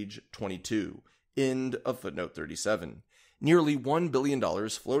 page 22. End of footnote 37. Nearly $1 billion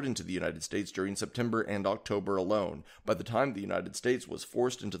flowed into the United States during September and October alone. By the time the United States was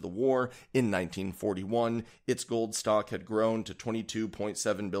forced into the war in 1941, its gold stock had grown to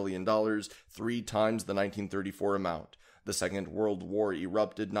 $22.7 billion, 3 times the 1934 amount. The Second World War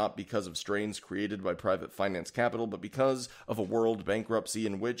erupted not because of strains created by private finance capital, but because of a world bankruptcy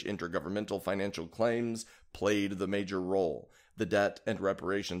in which intergovernmental financial claims played the major role. The debt and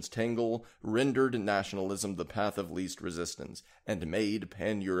reparations tangle rendered nationalism the path of least resistance, and made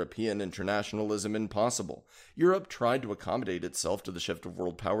pan-European internationalism impossible. Europe tried to accommodate itself to the shift of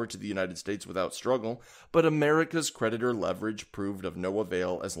world power to the United States without struggle, but America's creditor leverage proved of no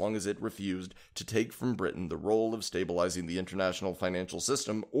avail as long as it refused to take from Britain the role of stabilizing the international financial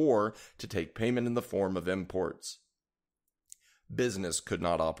system or to take payment in the form of imports. Business could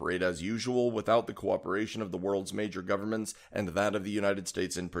not operate as usual without the cooperation of the world's major governments and that of the United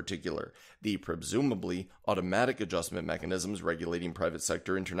States in particular. The presumably automatic adjustment mechanisms regulating private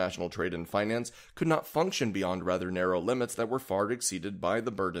sector international trade and finance could not function beyond rather narrow limits that were far exceeded by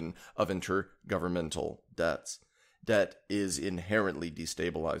the burden of intergovernmental debts. Debt is inherently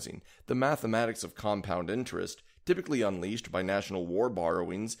destabilizing. The mathematics of compound interest, typically unleashed by national war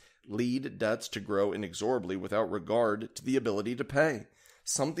borrowings, lead debts to grow inexorably without regard to the ability to pay.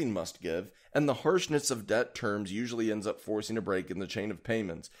 Something must give, and the harshness of debt terms usually ends up forcing a break in the chain of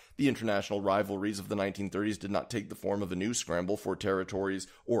payments. The international rivalries of the 1930s did not take the form of a new scramble for territories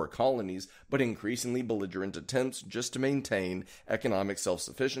or colonies, but increasingly belligerent attempts just to maintain economic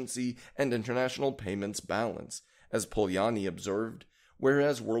self-sufficiency and international payments balance. As Polanyi observed,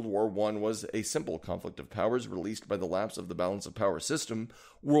 whereas World War I was a simple conflict of powers released by the lapse of the balance of power system,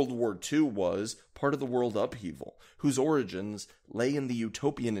 World War II was part of the world upheaval, whose origins lay in the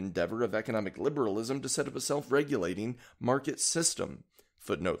utopian endeavor of economic liberalism to set up a self-regulating market system.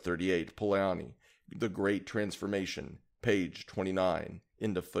 Footnote 38, Polanyi, The Great Transformation, page 29,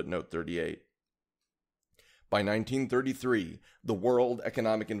 into footnote 38. By 1933, the world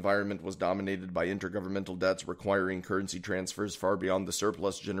economic environment was dominated by intergovernmental debts requiring currency transfers far beyond the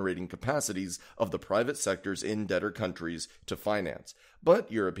surplus-generating capacities of the private sectors in debtor countries to finance.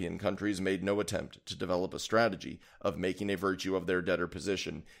 But European countries made no attempt to develop a strategy of making a virtue of their debtor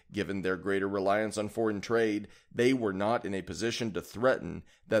position. Given their greater reliance on foreign trade, they were not in a position to threaten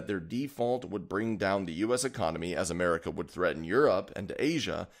that their default would bring down the U.S. economy as America would threaten Europe and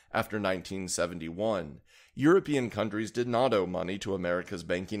Asia after 1971. European countries did not owe money to America's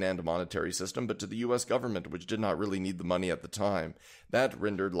banking and monetary system, but to the U.S. government, which did not really need the money at the time. That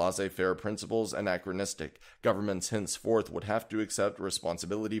rendered laissez-faire principles anachronistic. Governments henceforth would have to accept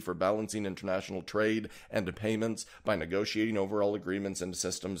responsibility for balancing international trade and payments by negotiating overall agreements and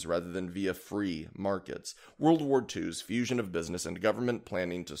systems rather than via free markets. World War II's fusion of business and government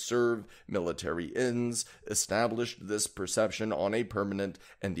planning to serve military ends established this perception on a permanent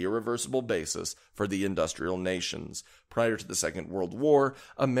and irreversible basis for the industrial nations. Prior to the Second World War,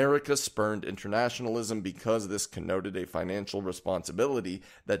 America spurned internationalism because this connoted a financial responsibility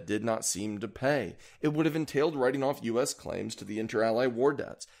that did not seem to pay. It would have entailed writing off U.S. claims to the inter-ally war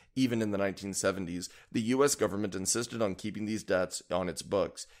debts. Even in the 1970s, the U.S. government insisted on keeping these debts on its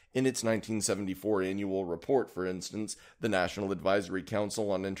books. In its 1974 annual report, for instance, the National Advisory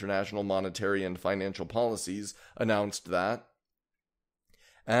Council on International Monetary and Financial Policies announced that,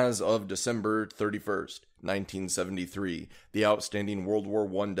 as of December 31st, 1973, the outstanding World War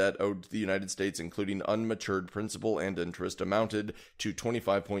I debt owed to the United States, including unmatured principal and interest, amounted to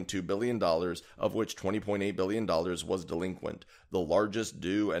 $25.2 billion, of which $20.8 billion was delinquent. The largest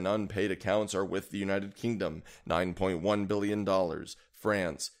due and unpaid accounts are with the United Kingdom, $9.1 billion,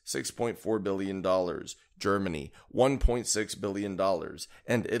 France, $6.4 billion, Germany, $1.6 billion,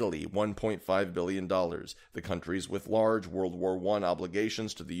 and Italy, $1.5 billion. The countries with large World War I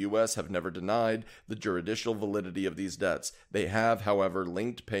obligations to the U.S. have never denied the judicial validity of these debts. They have, however,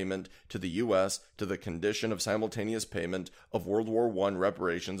 linked payment to the U.S. to the condition of simultaneous payment of World War I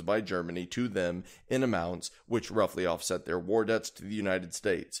reparations by Germany to them in amounts which roughly offset their war debts to the United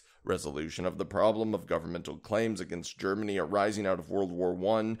States. Resolution of the problem of governmental claims against Germany arising out of World War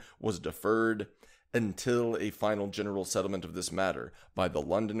I was deferred until a final general settlement of this matter by the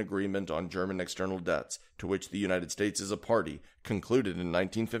London Agreement on German External Debts, to which the United States is a party, concluded in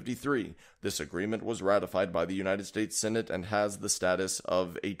 1953. This agreement was ratified by the United States Senate and has the status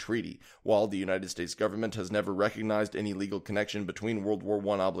of a treaty. While the United States government has never recognized any legal connection between World War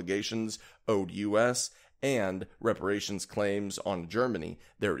I obligations owed U.S. and reparations claims on Germany,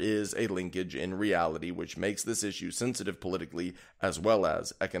 there is a linkage in reality which makes this issue sensitive politically as well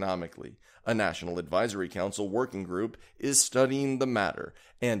as economically. A National Advisory Council working group is studying the matter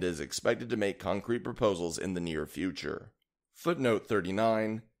and is expected to make concrete proposals in the near future. Footnote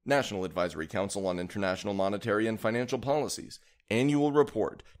 39, National Advisory Council on International Monetary and Financial Policies. Annual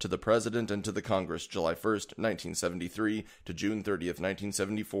Report to the President and to the Congress, July 1st, 1973 to June 30th,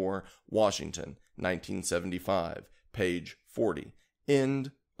 1974, Washington, 1975, page 40.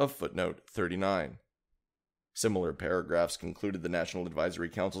 End of footnote 39. Similar paragraphs concluded the National Advisory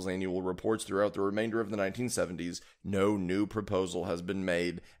Council's annual reports throughout the remainder of the 1970s. No new proposal has been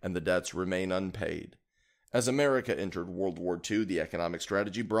made, and the debts remain unpaid. As America entered World War II, the economic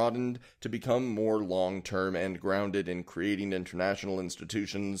strategy broadened to become more long-term and grounded in creating international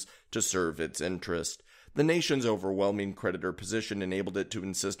institutions to serve its interest. The nation's overwhelming creditor position enabled it to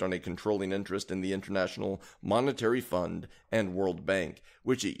insist on a controlling interest in the International Monetary Fund and World Bank,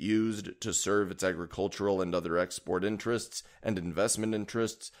 which it used to serve its agricultural and other export interests and investment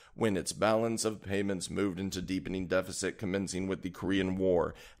interests when its balance of payments moved into deepening deficit commencing with the Korean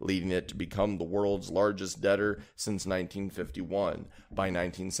War, leading it to become the world's largest debtor since 1951. By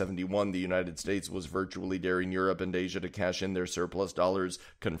 1971, the United States was virtually daring Europe and Asia to cash in their surplus dollars,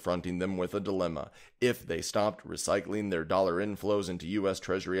 confronting them with a dilemma. If they stopped recycling their dollar inflows into U.S.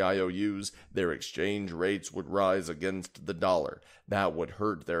 Treasury IOUs, their exchange rates would rise against the dollar. That would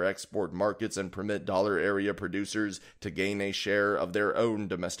hurt their export markets and permit dollar area producers to gain a share of their own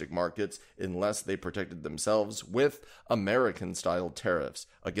domestic markets unless they protected themselves with American-style tariffs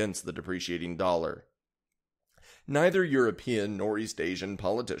against the depreciating dollar. Neither European nor East Asian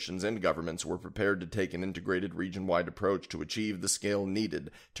politicians and governments were prepared to take an integrated region-wide approach to achieve the scale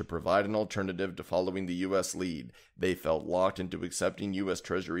needed to provide an alternative to following the U.S. lead. They felt locked into accepting U.S.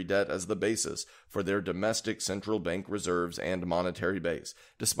 Treasury debt as the basis for their domestic central bank reserves and monetary base.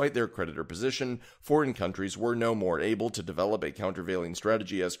 Despite their creditor position, foreign countries were no more able to develop a countervailing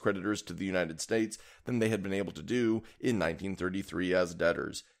strategy as creditors to the United States than they had been able to do in 1933 as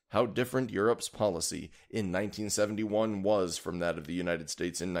debtors. How different Europe's policy in 1971 was from that of the United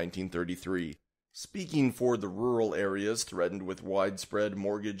States in 1933. Speaking for the rural areas threatened with widespread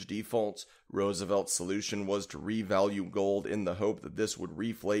mortgage defaults, Roosevelt's solution was to revalue gold in the hope that this would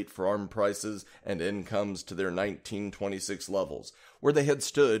reflate farm prices and incomes to their 1926 levels, where they had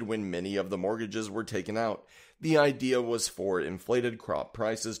stood when many of the mortgages were taken out. The idea was for inflated crop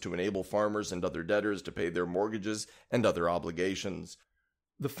prices to enable farmers and other debtors to pay their mortgages and other obligations.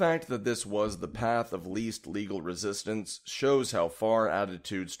 The fact that this was the path of least legal resistance shows how far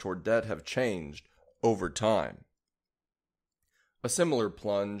attitudes toward debt have changed over time. A similar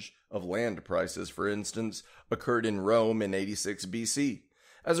plunge of land prices, for instance, occurred in Rome in 86 BC.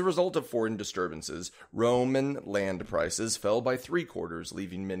 As a result of foreign disturbances, Roman land prices fell by 3/4,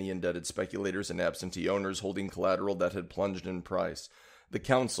 leaving many indebted speculators and absentee owners holding collateral that had plunged in price. The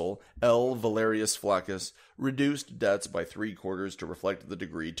consul, L. Valerius Flaccus, reduced debts by 3/4 to reflect the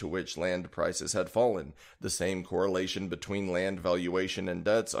degree to which land prices had fallen. The same correlation between land valuation and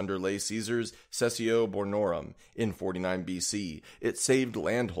debts underlay Caesar's Cessio Bonorum in 49 BC. It saved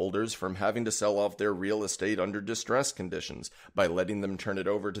landholders from having to sell off their real estate under distress conditions by letting them turn it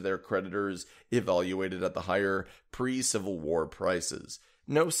over to their creditors, evaluated at the higher pre-Civil War prices.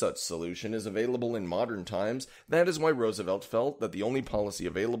 No such solution is available in modern times. That is why Roosevelt felt that the only policy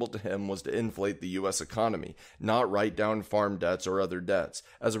available to him was to inflate the U.S. economy, not write down farm debts or other debts.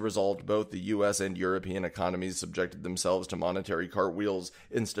 As a result, both the U.S. and European economies subjected themselves to monetary cartwheels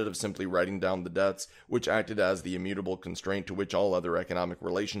instead of simply writing down the debts, which acted as the immutable constraint to which all other economic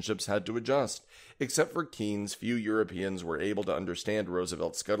relationships had to adjust. Except for Keynes, few Europeans were able to understand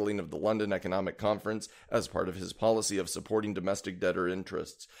Roosevelt's scuttling of the London Economic Conference as part of his policy of supporting domestic debtor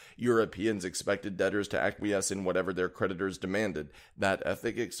interests. Europeans expected debtors to acquiesce in whatever their creditors demanded. That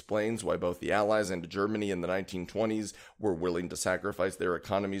ethic explains why both the Allies and Germany in the 1920s were willing to sacrifice their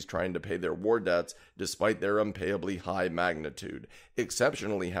economies trying to pay their war debts, despite their unpayably high magnitude.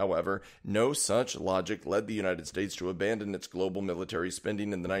 Exceptionally, however, no such logic led the United States to abandon its global military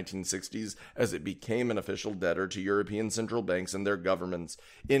spending in the 1960s as it became an official debtor to European central banks and their governments.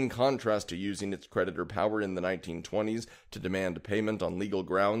 In contrast to using its creditor power in the 1920s to demand payment on legal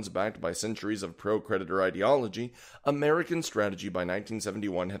grounds backed by centuries of pro-creditor ideology, American strategy by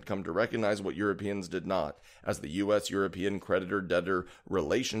 1971 had come to recognize what Europeans did not. As the U.S.-European creditor-debtor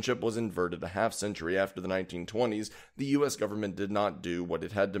relationship was inverted a half-century after the 1920s, the U.S. government did not do what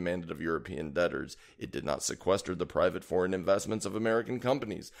it had demanded of European debtors. It did not sequester the private foreign investments of American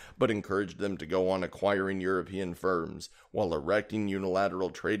companies, but encouraged them to go on acquiring European firms, while erecting unilateral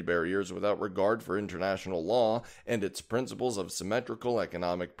trade barriers without regard for international law and its principles of symmetrical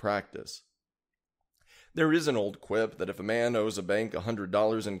economic practice. There is an old quip that if a man owes a bank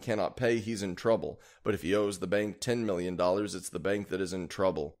 $100 and cannot pay, he's in trouble, but if he owes the bank $10 million, it's the bank that is in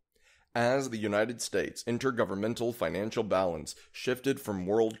trouble. As the United States intergovernmental financial balance shifted from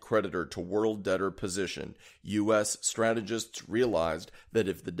world creditor to world debtor position, U.S. strategists realized that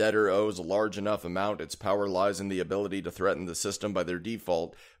if the debtor owes a large enough amount, its power lies in the ability to threaten the system by their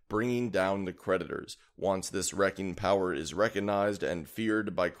default, bringing down the creditors. Once this wrecking power is recognized and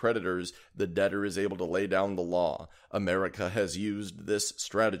feared by creditors, the debtor is able to lay down the law. America has used this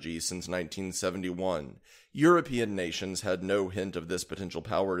strategy since 1971. European nations had no hint of this potential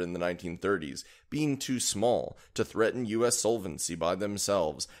power in the 1930s, being too small to threaten U.S. solvency by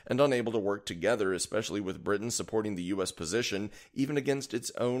themselves and unable to work together, especially with Britain supporting the U.S. position even against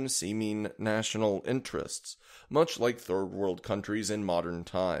its own seeming national interests. Much like third world countries in modern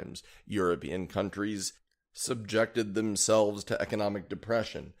times, European countries subjected themselves to economic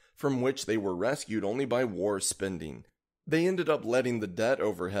depression, from which they were rescued only by war spending. They ended up letting the debt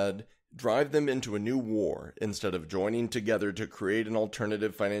overhead drive them into a new war instead of joining together to create an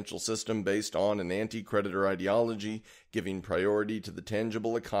alternative financial system based on an anti-creditor ideology, giving priority to the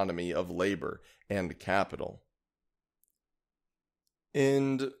tangible economy of labor and capital.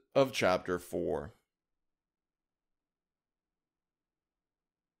 End of chapter 4.